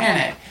the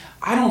planet,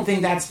 I don't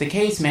think that's the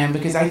case, man,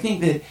 because I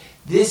think that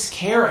this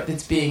carrot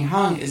that's being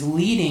hung is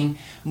leading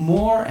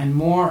more and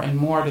more and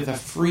more to the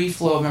free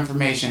flow of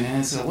information. And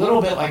it's a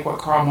little bit like what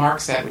Karl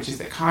Marx said, which is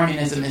that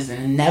communism is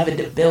an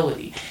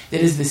inevitability.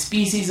 That as the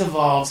species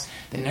evolves,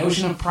 the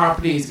notion of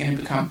property is going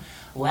to become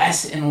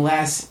less and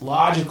less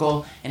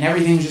logical, and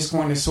everything's just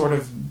going to sort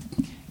of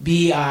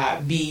be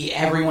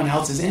everyone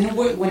else's. And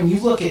when you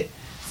look at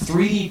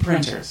 3D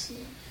printers,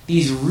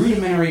 these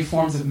rudimentary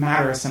forms of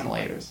matter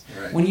assimilators,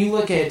 Right. when you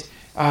look at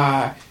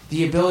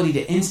the ability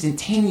to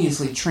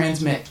instantaneously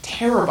transmit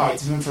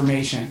terabytes of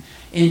information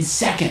in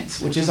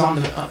seconds, which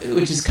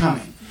is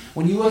coming.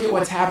 When you look at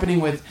what's happening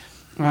with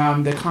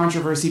the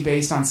controversy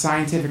based on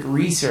scientific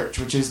research,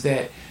 which is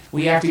that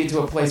we have to get to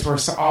a place where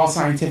all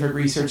scientific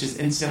research is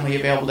instantly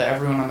available to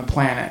everyone on the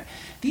planet.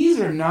 These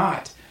are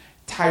not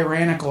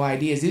tyrannical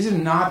ideas. These are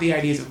not the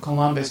ideas of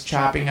Columbus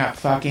chopping up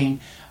fucking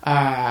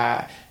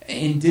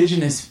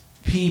indigenous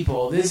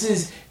people.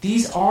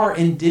 These are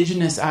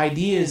indigenous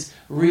ideas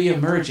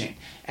re-emerging,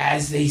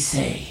 as they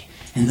say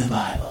in the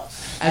Bible.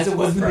 As it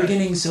was in the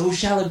beginning, so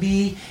shall it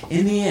be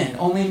in the end.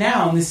 Only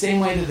now, in the same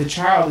way that the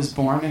child is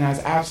born and has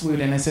absolute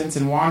innocence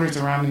and wanders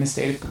around in a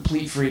state of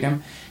complete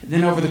freedom,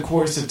 then over the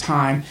course of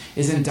time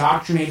is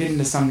indoctrinated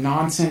into some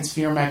nonsense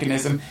fear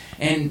mechanism,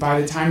 and by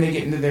the time they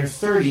get into their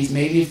 30s,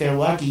 maybe if they're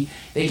lucky,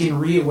 they can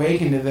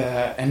reawaken to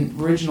the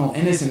original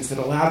innocence that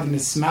allowed them to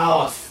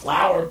smell a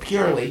flower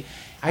purely.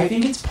 I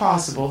think it's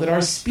possible that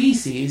our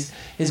species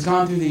has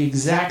gone through the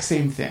exact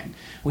same thing.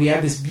 We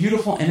had this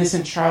beautiful,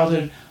 innocent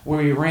childhood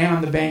where we ran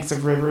on the banks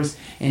of rivers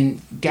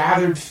and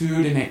gathered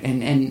food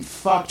and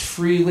fucked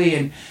freely,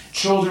 and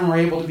children were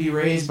able to be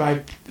raised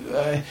by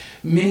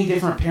many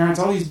different parents,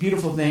 all these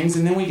beautiful things,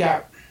 and then we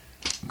got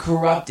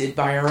corrupted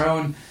by our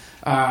own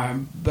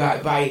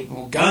by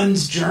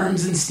guns,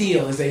 germs, and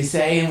steel, as they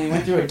say, and we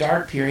went through a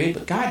dark period.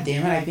 But God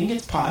damn it, I think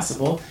it's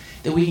possible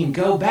that we can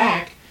go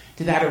back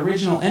to that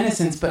original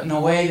innocence, but in a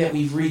way that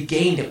we've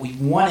regained it.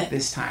 We've won it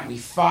this time. We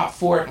fought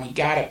for it and we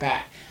got it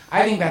back.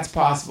 I think that's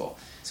possible.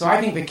 So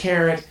I think the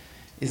carrot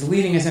is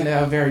leading us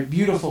into a very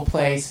beautiful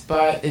place,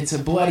 but it's a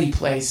bloody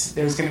place.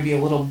 There's going to be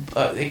a little,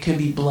 it could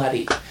be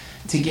bloody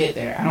to get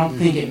there. I don't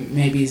think it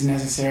maybe is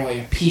necessarily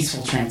a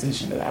peaceful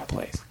transition to that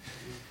place.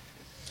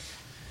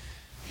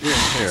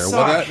 Yeah,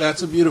 well,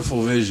 that's a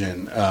beautiful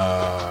vision,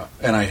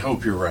 and I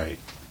hope you're right.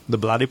 The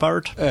bloody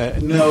part?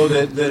 No,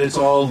 that it's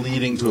all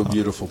leading to a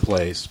beautiful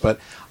place. But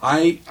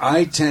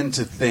I tend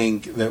to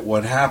think that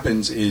what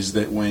happens is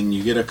that when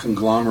you get a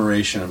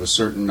conglomeration of a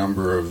certain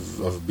number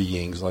of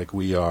beings like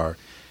we are,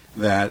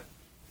 that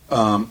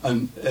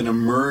an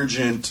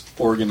emergent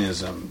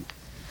organism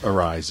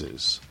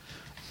arises.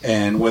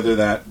 And whether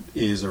that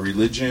is a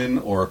religion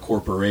or a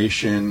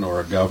corporation or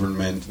a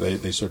government,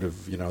 they sort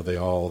of, they're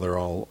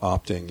all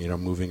opting,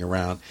 moving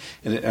around.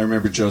 And I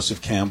remember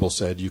Joseph Campbell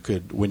said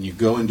when you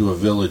go into a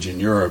village in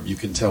Europe, you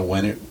can tell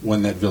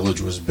when that village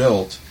was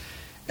built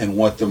and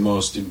what the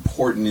most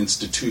important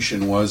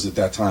institution was at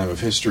that time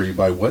of history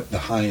by what the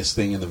highest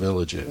thing in the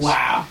village is.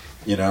 Wow.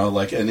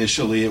 Like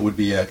initially it would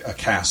be a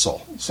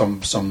castle,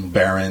 some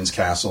baron's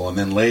castle, and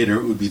then later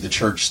it would be the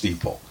church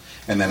steeple.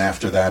 And then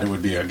after that it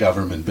would be a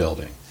government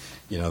building.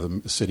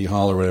 The city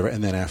hall or whatever,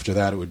 and then after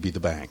that it would be the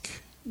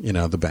bank,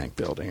 the bank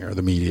building or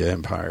the media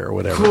empire or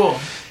whatever. Cool.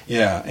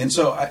 Yeah, and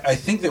so I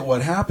think that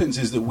what happens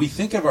is that we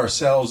think of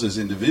ourselves as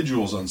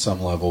individuals on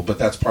some level, but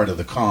that's part of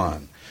the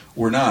con.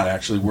 We're not,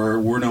 actually.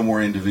 We're no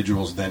more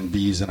individuals than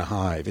bees in a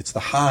hive. It's the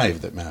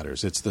hive that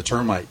matters. It's the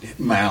termite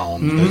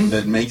mound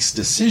that makes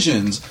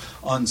decisions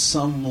on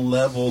some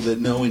level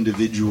that no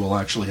individual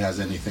actually has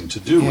anything to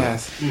do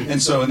with. And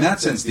so in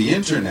that sense, the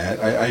Internet,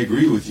 I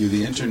agree with you,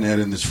 the Internet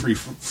and this free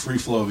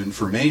flow of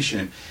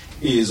information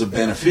is a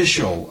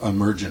beneficial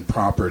emergent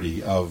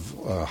property of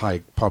high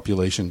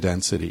population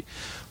density.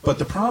 But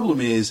the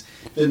problem is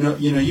that,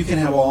 you can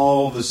have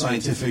all the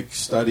scientific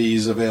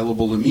studies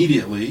available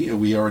immediately.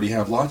 We already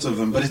have lots of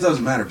them, but it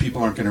doesn't matter.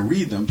 People aren't going to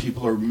read them.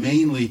 People are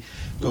mainly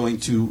going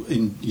to,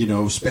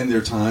 spend their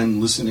time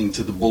listening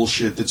to the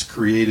bullshit that's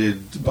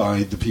created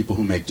by the people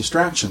who make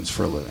distractions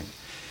for a living.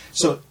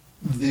 So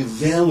the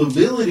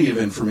availability of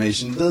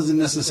information doesn't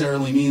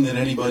necessarily mean that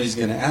anybody's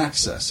going to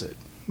access it.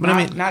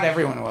 But not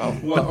everyone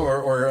will.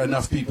 Or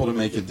enough people to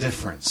make a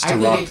difference, to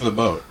rock the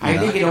boat. I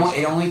think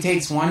it only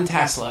takes one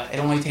Tesla. It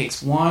only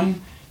takes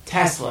one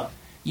Tesla.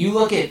 You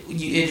look at...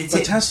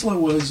 But Tesla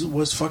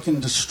was fucking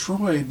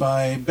destroyed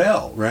by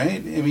Bell, right?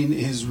 I mean,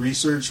 his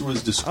research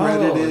was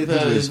discredited.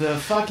 The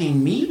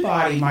fucking meat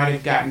body might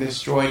have gotten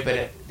destroyed,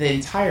 but the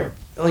entire...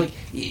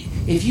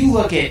 if you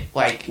look at,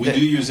 We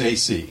do use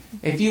AC.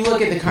 If you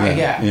look at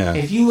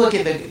if you look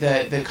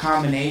at the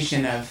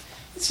combination of...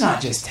 It's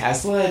not just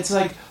Tesla. It's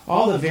like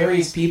all the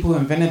various people who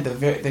invented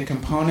the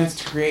components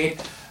to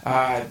create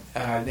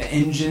the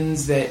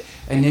engines that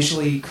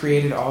initially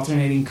created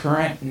alternating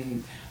current.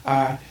 And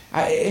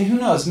who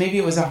knows? Maybe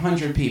it was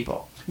 100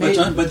 people.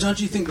 But don't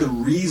you think the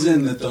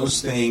reason that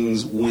those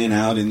things win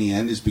out in the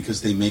end is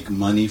because they make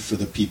money for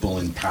the people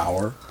in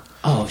power?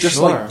 Oh, just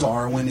sure. like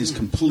Darwin is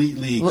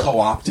completely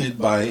co-opted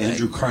by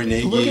Andrew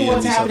Carnegie. Look at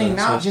what's happening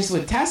not just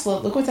with Tesla.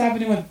 Look what's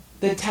happening with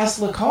the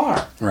Tesla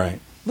car.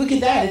 Right. Look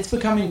at that. It's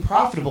becoming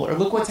profitable. Or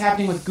look what's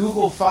happening with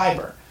Google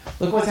Fiber.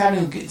 Look what's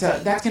happening.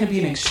 That's going to be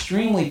an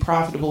extremely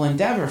profitable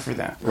endeavor for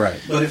them. Right.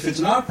 But if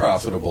it's not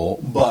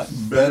profitable, but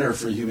better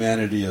for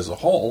humanity as a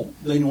whole,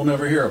 then we'll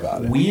never hear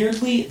about it.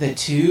 Weirdly, the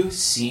two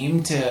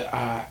seem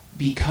to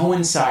be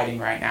coinciding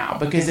right now.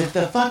 Because if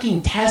the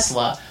fucking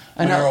Tesla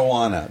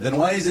Marijuana. Then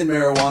why isn't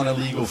marijuana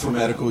legal for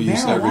medical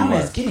use Marijuana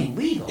everywhere? is getting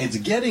legal. It's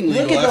getting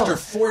Look legal at after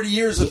those- 40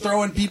 years of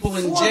throwing people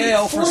in 40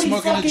 jail for 40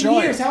 smoking a fucking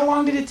joint. Years. How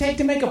long did it take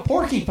to make a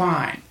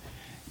porcupine?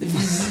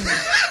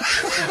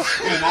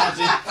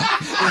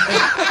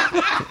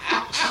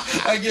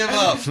 I give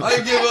up.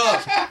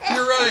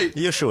 You're right.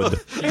 You should.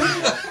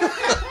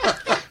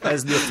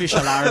 As the official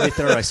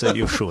arbiter, I say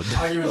you should.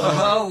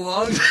 How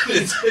long did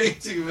it take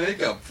to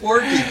make a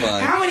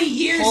porcupine? How many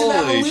years Holy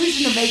of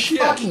evolution to make shit.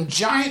 fucking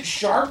giant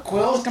sharp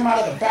quills come out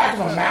of the back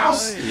of a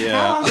mouse? Yeah.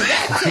 How long did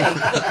that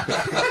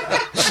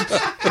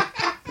take?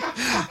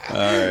 All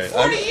right.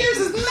 40 years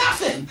is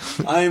nothing.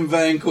 I am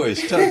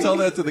vanquished. Tell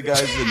that to the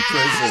guys in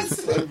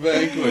prison. I'm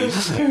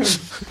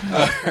vanquished.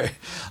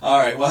 All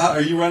right. Well,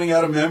 are you running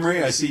out of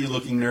memory? I see you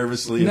looking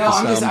nervously No,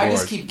 at the soundboard. I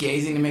just keep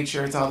gazing to make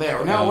sure it's all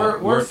there. No,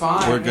 we're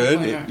fine. We're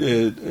good.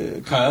 Yeah.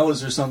 Kyle, is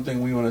there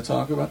something we want to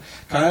talk about?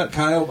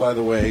 Kyle, by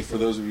the way, for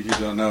those of you who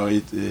don't know,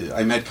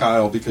 I met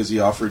Kyle because he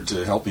offered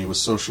to help me with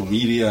social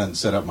media and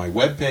set up my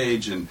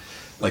webpage, and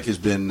has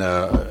been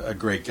a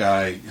great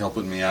guy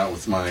helping me out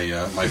with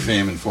my my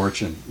fame and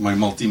fortune, my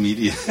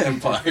multimedia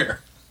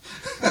empire.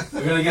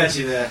 We're gonna get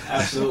you there,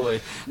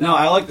 absolutely. No,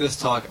 I like this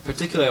talk.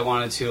 Particularly, I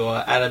wanted to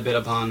add a bit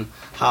upon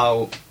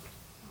how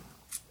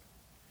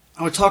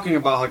we're talking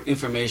about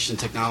information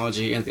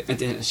technology and the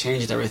internet has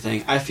changed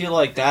everything. I feel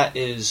like that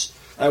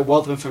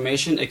wealth of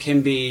information. It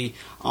can be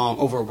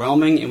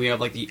overwhelming, and we have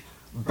the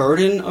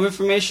burden of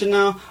information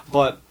now,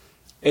 but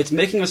it's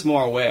making us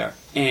more aware,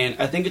 and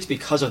I think it's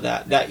because of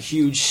that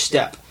huge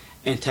step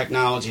in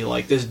technology.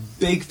 There's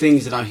big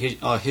things in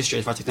our history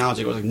as far as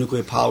technology goes,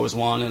 nuclear power was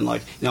one, and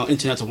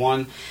internet's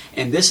one,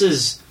 and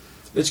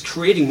it's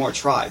creating more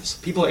tribes.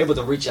 People are able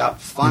to reach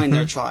out, find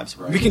their tribes.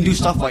 Right. We can do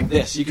stuff like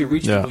this. You can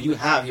reach people. You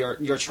have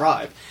your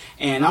tribe,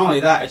 and not only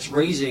that, it's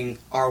raising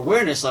our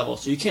awareness level.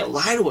 So you can't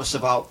lie to us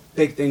about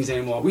big things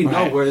anymore. We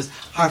know where there's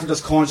high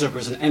fructose corn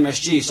sugars and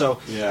MSG.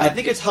 So I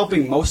think it's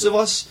helping most of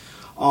us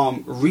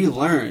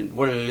relearn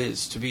what it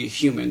is to be a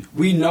human.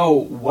 We know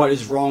what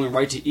is wrong and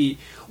right to eat.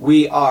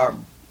 We are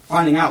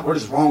finding out what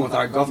is wrong with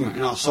our government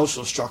and our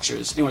social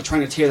structures, and we're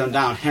trying to tear them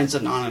down, hence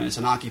Anonymous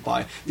and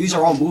Occupy. These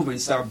are all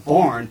movements that are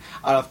born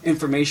out of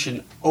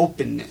information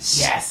openness.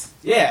 Yes.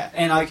 Yeah,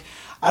 and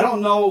I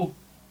don't know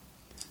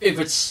if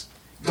it's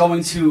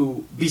going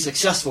to be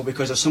successful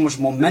because there's so much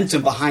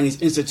momentum behind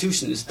these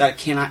institutions that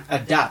cannot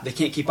adapt. They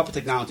can't keep up with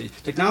technology.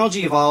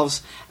 Technology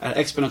evolves at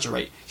an exponential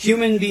rate.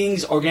 Human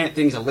beings, organic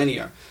things are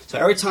linear. So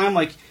every time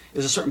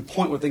there's a certain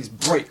point where things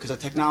break because the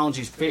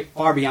technology is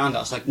far beyond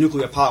us, like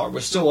nuclear power.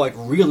 We're still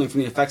reeling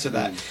from the effects of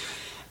that.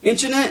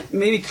 Internet,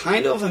 maybe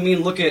kind of.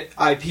 Look at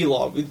IP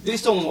law. They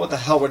still don't know what the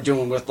hell we're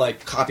doing with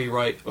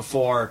copyright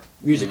for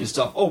music and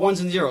stuff. Oh, ones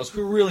and zeros.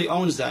 Who really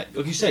owns that?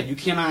 Like you said, you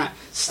cannot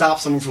stop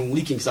someone from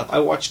leaking stuff. I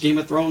watch Game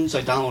of Thrones.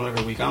 I download it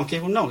every week. I don't care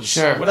who knows.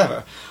 Sure.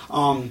 Whatever.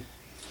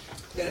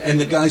 And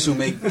the guys who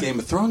make Game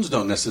of Thrones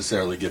don't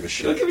necessarily give a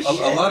shit. Don't give a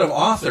shit. A lot of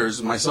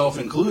authors, myself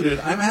included,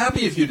 I'm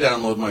happy if you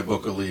download my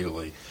book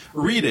illegally.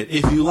 Read it.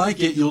 If you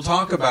like it, you'll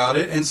talk about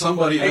it, and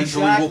somebody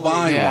eventually will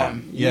buy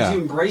one. You need to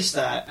embrace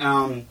that.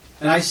 And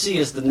I see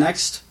as the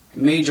next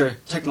major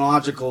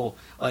technological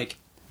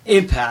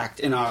impact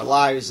in our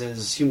lives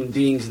as human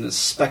beings in the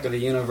speck of the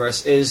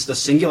universe is the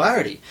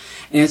singularity.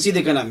 And it's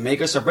either going to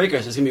make us or break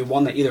us. It's going to be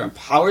one that either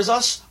empowers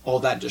us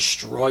or that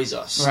destroys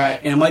us. Right.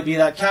 And it might be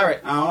that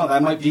carrot. I don't know.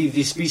 That might be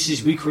the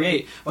species we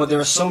create. But there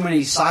are so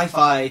many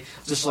sci-fi,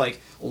 just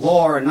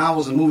lore and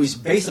novels and movies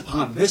based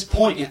upon this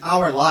point in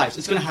our lives.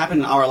 It's going to happen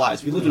in our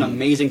lives. We live in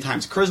amazing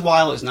times.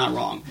 Kurzweil is not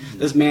wrong.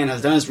 This man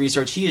has done his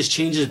research. He has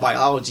changed his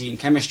biology and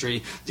chemistry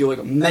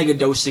through mega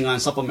dosing on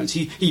supplements.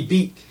 He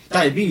beat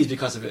diabetes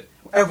because of it.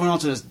 Everyone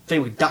else in his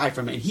family died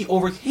from it, and he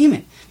overcame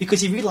it because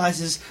he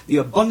realizes the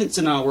abundance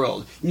in our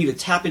world. You need to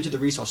tap into the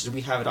resources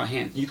we have at our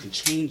hand. You can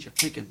change your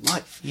freaking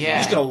life. Yeah.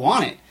 You just gotta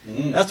want it.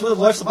 That's what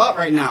life's about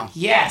right now.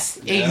 Yes,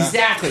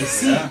 exactly.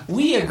 See,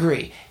 we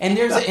agree, and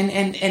there's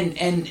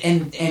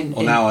and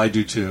Well, now I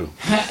do too.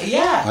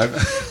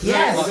 yes.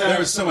 There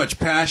was so much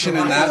passion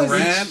in that was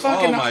rant.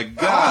 fucking Oh my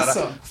god!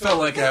 awesome. I felt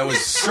like I was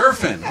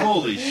surfing.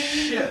 Holy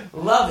shit!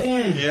 Love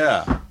it.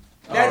 Yeah.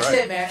 That's All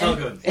right. it, man. So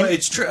good. Well,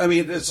 it's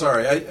true.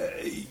 Sorry.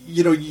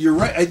 You're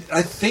right.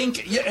 I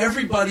think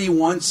everybody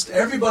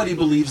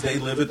believes they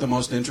live at the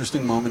most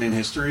interesting moment in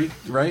history,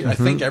 right? I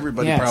think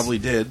everybody Yes. probably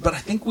did, but I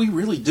think we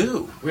really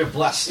do. We're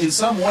blessed. In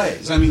some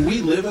ways.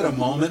 We live at a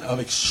moment of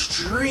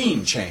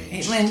extreme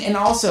change. And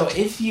also,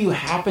 if you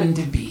happen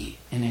to be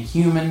in a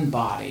human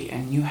body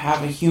and you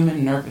have a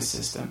human nervous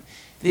system,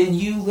 then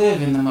you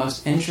live in the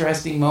most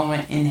interesting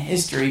moment in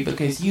history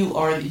because you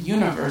are the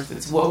universe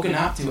that's woken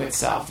up to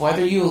itself.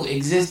 Whether you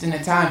exist in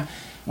a time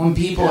when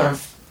people are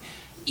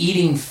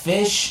eating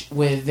fish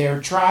with their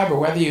tribe, or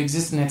whether you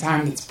exist in a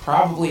time that's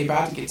probably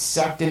about to get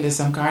sucked into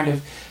some kind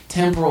of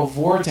temporal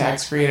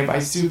vortex created by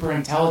super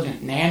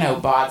intelligent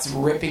nanobots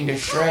ripping to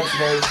shreds the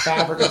very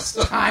fabric of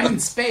time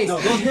and space. No,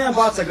 those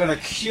nanobots are going to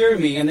cure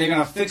me, and they're going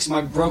to fix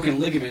my broken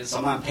ligaments, so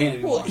I'm not in pain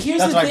anymore. Well, here's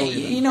That's the what I thing.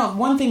 believe in. You know,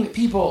 one thing that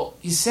people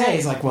you say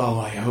is like, "Well,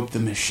 I hope the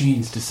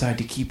machines decide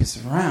to keep us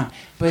around."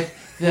 But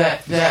I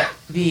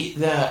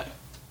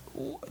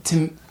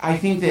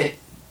think that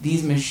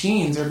these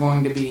machines are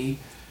going to be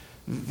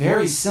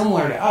very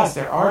similar to us.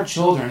 There are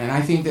children, and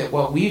I think that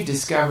what we've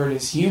discovered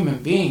as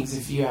human beings,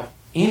 if you have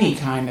any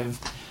kind of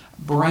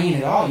brain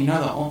at all, you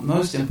know the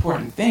most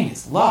important thing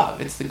is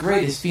love. It's the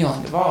greatest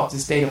feeling of all. It's a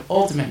state of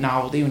ultimate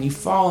novelty. When you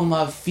fall in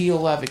love, feel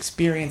love,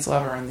 experience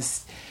love, or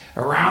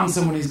around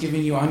someone who's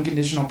giving you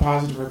unconditional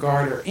positive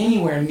regard, or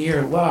anywhere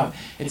near love,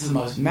 it's the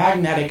most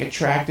magnetic,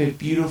 attractive,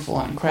 beautiful,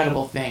 and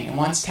incredible thing. And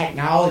once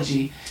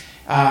technology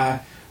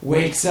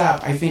wakes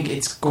up, I think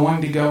it's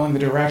going to go in the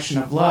direction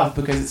of love,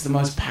 because it's the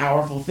most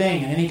powerful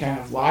thing, and any kind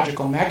of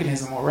logical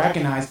mechanism will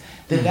recognize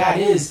that that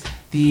is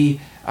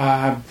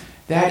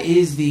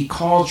the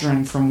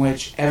cauldron from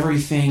which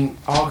everything,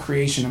 all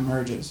creation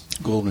emerges.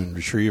 Golden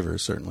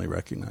retrievers certainly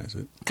recognize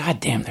it. God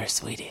damn, they're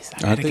sweeties.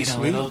 I Aren't gotta they get a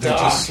sweet? little They're dog.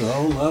 just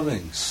so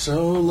loving,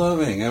 so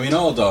loving. I mean,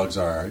 all dogs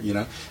are, you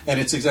know. And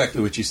it's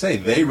exactly what you say.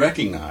 They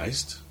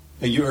recognized,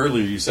 and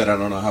earlier you said, I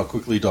don't know how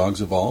quickly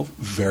dogs evolve.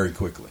 Very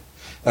quickly.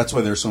 That's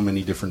why there's so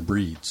many different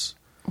breeds.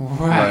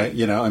 Right.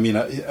 You know, I mean,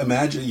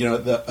 imagine, you know,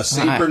 a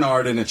St. Right.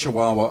 Bernard and a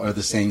Chihuahua are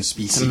the same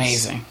species. It's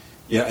amazing.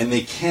 Yeah, and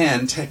they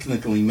can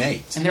technically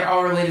mate. And they're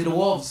all related to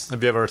wolves.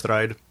 Have you ever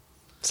tried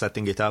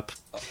setting it up?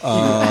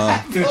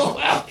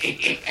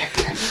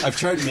 I've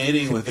tried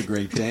mating with a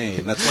Great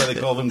Dane. That's why they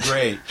call them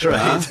Great.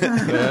 Right.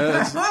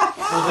 Yes.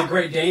 Well, the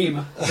Great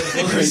Dame.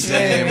 Great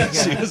Dane.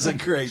 She was a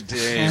Great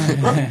Dane.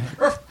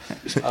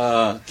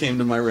 Came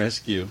to my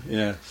rescue.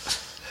 Yeah.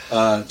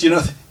 Do you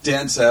know,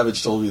 Dan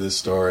Savage told me this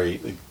story,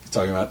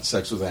 talking about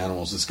sex with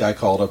animals. This guy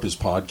called up his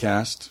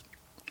podcast.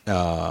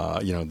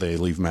 You know, they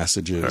leave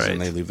messages Right. and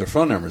they leave their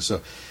phone numbers.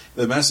 So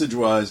the message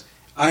was,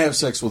 I have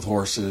sex with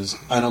horses.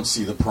 I don't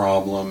see the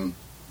problem.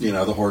 You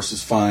know, the horse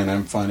is fine.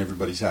 I'm fine.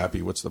 Everybody's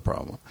happy. What's the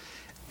problem?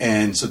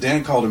 And so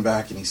Dan called him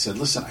back and he said,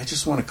 listen, I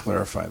just want to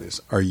clarify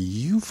this. Are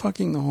you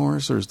fucking the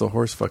horse or is the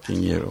horse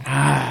fucking you?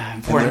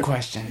 Important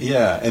question.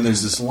 Yeah, and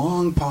there's this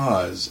long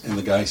pause, and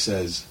the guy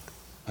says,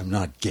 I'm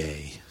not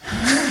gay.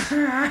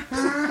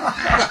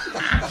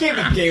 Can't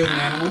be gay with an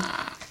animal.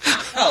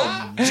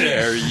 How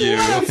dare you?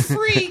 What a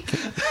freak!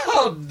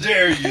 How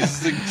dare you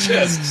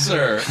suggest,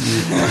 sir?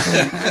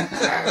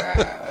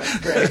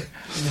 Great.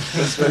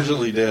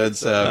 Especially Dan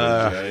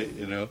Savage, right?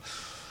 You know.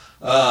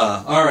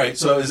 All right.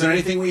 So, is there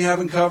anything we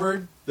haven't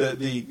covered?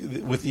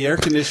 With the air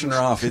conditioner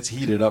off, it's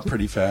heated up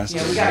pretty fast.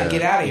 Yeah, we gotta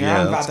get out of here.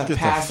 I'm about let's to get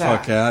pass the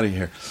fuck out. out of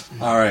here.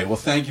 All right. Well,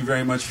 thank you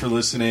very much for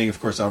listening. Of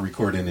course, I'll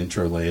record an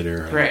intro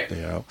later. Great.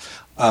 You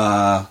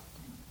know.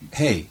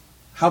 Hey,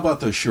 how about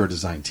those Sure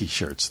Design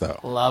T-shirts, though?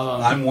 Love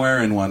them. I'm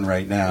wearing one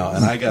right now,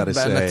 and I gotta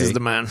Bennett say, is the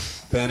man.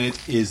 Bennett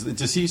is.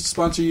 Does he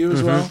sponsor you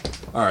as well?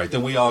 All right,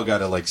 then we all got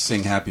to like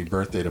sing "Happy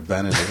Birthday" to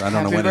Bennett. I don't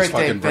know Happy when his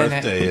birthday, fucking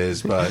Bennett. birthday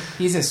is, but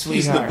He's a he's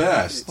sweetheart. the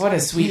best. What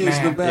a sweet he man. is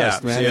the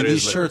best, Yeah, man. And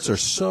these seriously. shirts are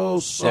so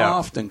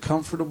soft and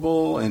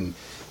comfortable and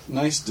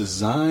nice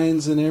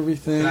designs and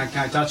everything. Can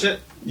I touch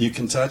it? You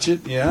can touch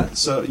it, yeah.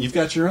 So you've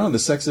got your own. The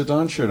Sex at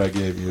Dawn shirt I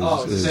gave you.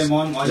 Oh, it's the same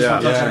one? I just Yeah.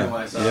 want to touch it Yeah,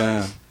 anyway. So.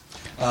 yeah.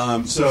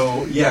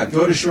 So, yeah,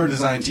 go to Sure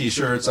Design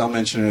T-shirts. I'll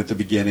mention it at the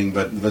beginning,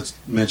 but let's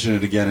mention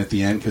it again at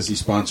the end because he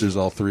sponsors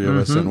all three of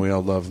us, and we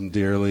all love him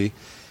dearly.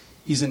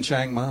 He's in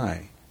Chiang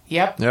Mai.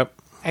 Yep. Yep.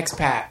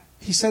 Expat.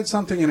 He said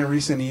something in a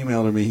recent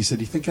email to me. He said,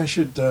 "Do you think I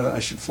should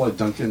fly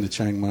Duncan to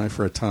Chiang Mai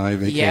for a Thai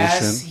vacation?"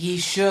 Yes, he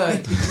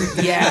should.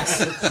 Yes.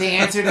 The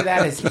answer to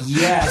that is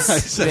yes, I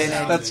said,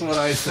 Bennett. that's what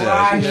I said.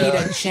 Fly me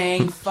Yeah. to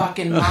Chiang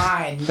fucking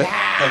Mai now.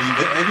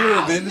 Have you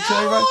ever been to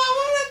Chiang Mai? No, I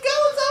want to go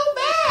so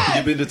Have bad.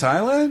 you been to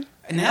Thailand?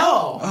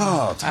 No.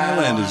 Oh,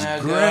 Thailand I is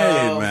wanna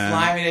great, go. man.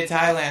 Fly me to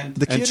Thailand.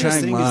 The And curious Chiang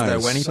thing is Mai that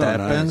is when it so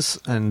happens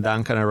and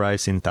Duncan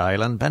arrives in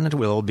Thailand, Bennett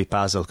will all be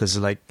puzzled because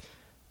like,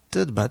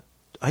 dude, but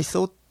I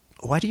thought,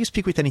 why do you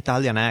speak with an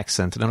Italian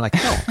accent? And I'm like,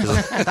 no,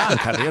 because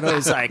Duncan, you know,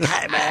 it's like,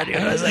 hey man, you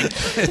know, it's like,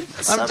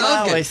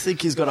 somehow I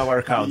think he's gonna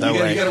work out that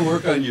way. You got to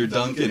work on your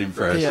Duncan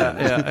impression.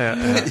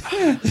 Yeah.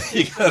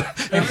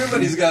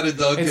 Everybody's got a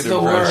Duncan It's the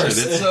impression. worst.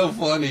 It's so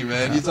funny,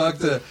 man. You talk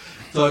to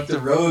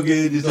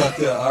Rogan, you talk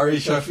to Ari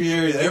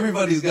Shafir.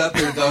 Everybody's got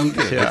their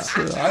Duncan. Yeah.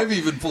 I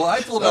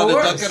pulled out a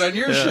worst. Duncan on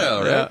your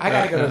show, right? I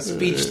gotta go to a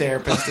speech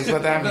therapist. Is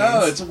what that means.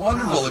 No, it's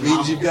wonderful. It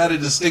means you've got a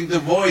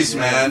distinctive voice,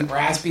 man.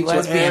 Raspy That's what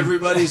lesbian.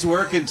 everybody's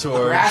working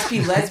toward. Raspy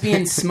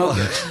lesbian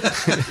smoker.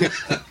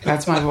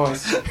 That's my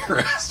voice.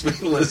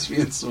 Raspy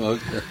lesbian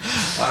smoker.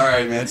 All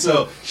right, man.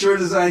 So,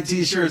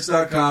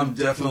 SureDesignT-shirts.com.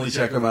 Definitely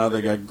check them out.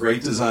 They got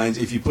great designs.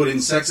 If you put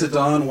in Sex at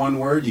Dawn, one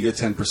word, you get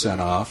 10%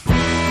 off.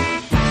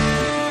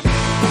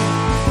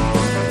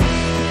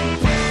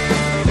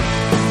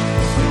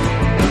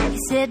 He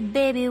said,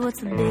 baby, what's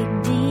the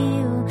big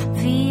deal?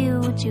 Feel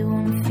what you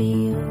want to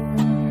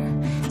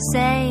feel.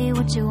 Say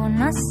what you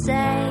wanna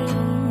say.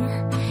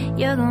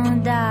 You're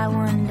gonna die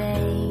one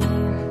day.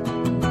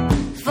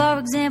 For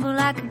example,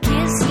 I could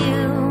kiss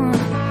you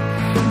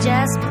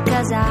just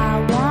because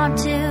I want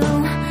to.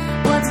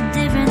 What's the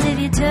difference if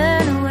you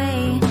turn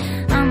away?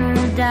 I'm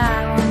gonna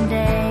die one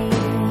day.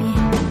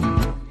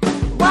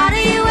 Why do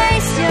you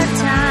waste your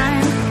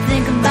time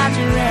thinking about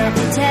your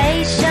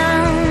reputation,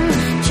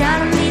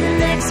 trying to meet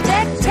an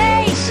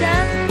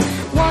expectation,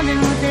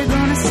 wondering what they're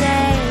gonna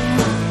say,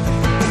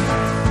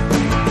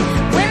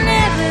 when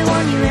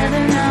everyone you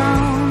ever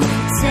known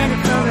said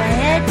it for a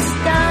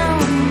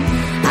headstone?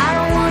 I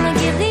don't wanna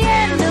give the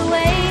end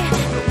away,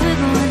 but we're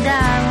gonna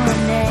die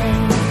one day.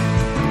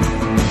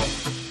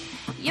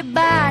 Your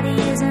body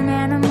is an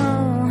animal,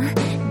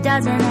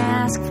 doesn't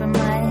ask for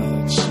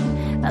much.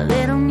 A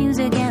little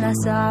music and a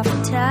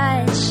soft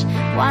touch.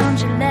 Why don't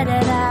you let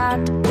it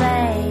out to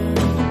play?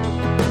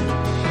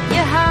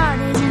 Your heart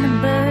is in a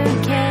bird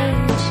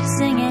cage,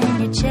 singing in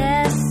your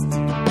chest.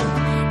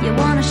 You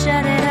wanna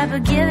shut it up or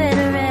give it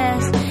a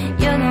rest.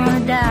 You're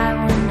gonna die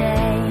one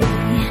day.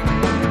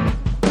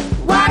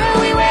 Why do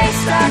we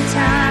waste our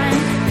time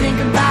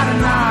thinking about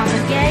an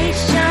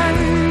obligation,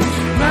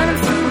 running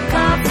from a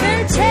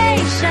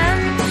confrontation,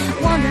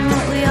 wondering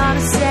what we ought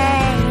to say,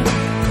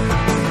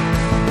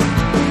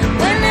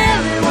 when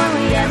everyone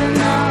we ever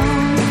known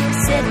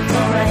said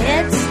for a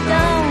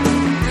headstone?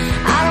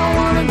 I don't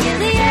wanna give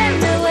the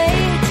end away,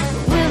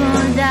 but we're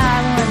gonna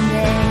die one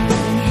day.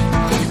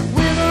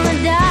 We're gonna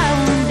die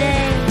one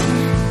day.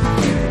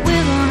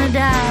 We're gonna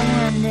die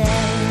one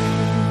day.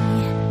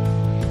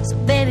 So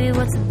baby,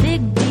 what's the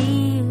big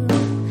deal?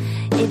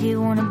 If you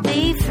wanna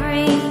be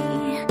free,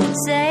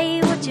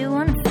 say what you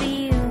wanna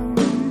feel.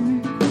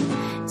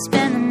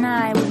 Spend the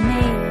night with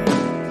me.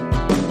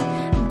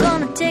 I'm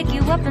gonna take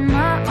you up in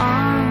my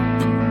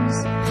arms,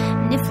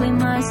 and if we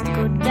must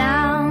go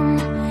down,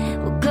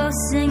 we'll go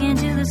singing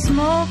to the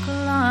smoke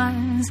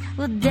alarms.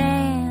 We'll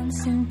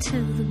dance into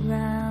the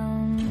ground.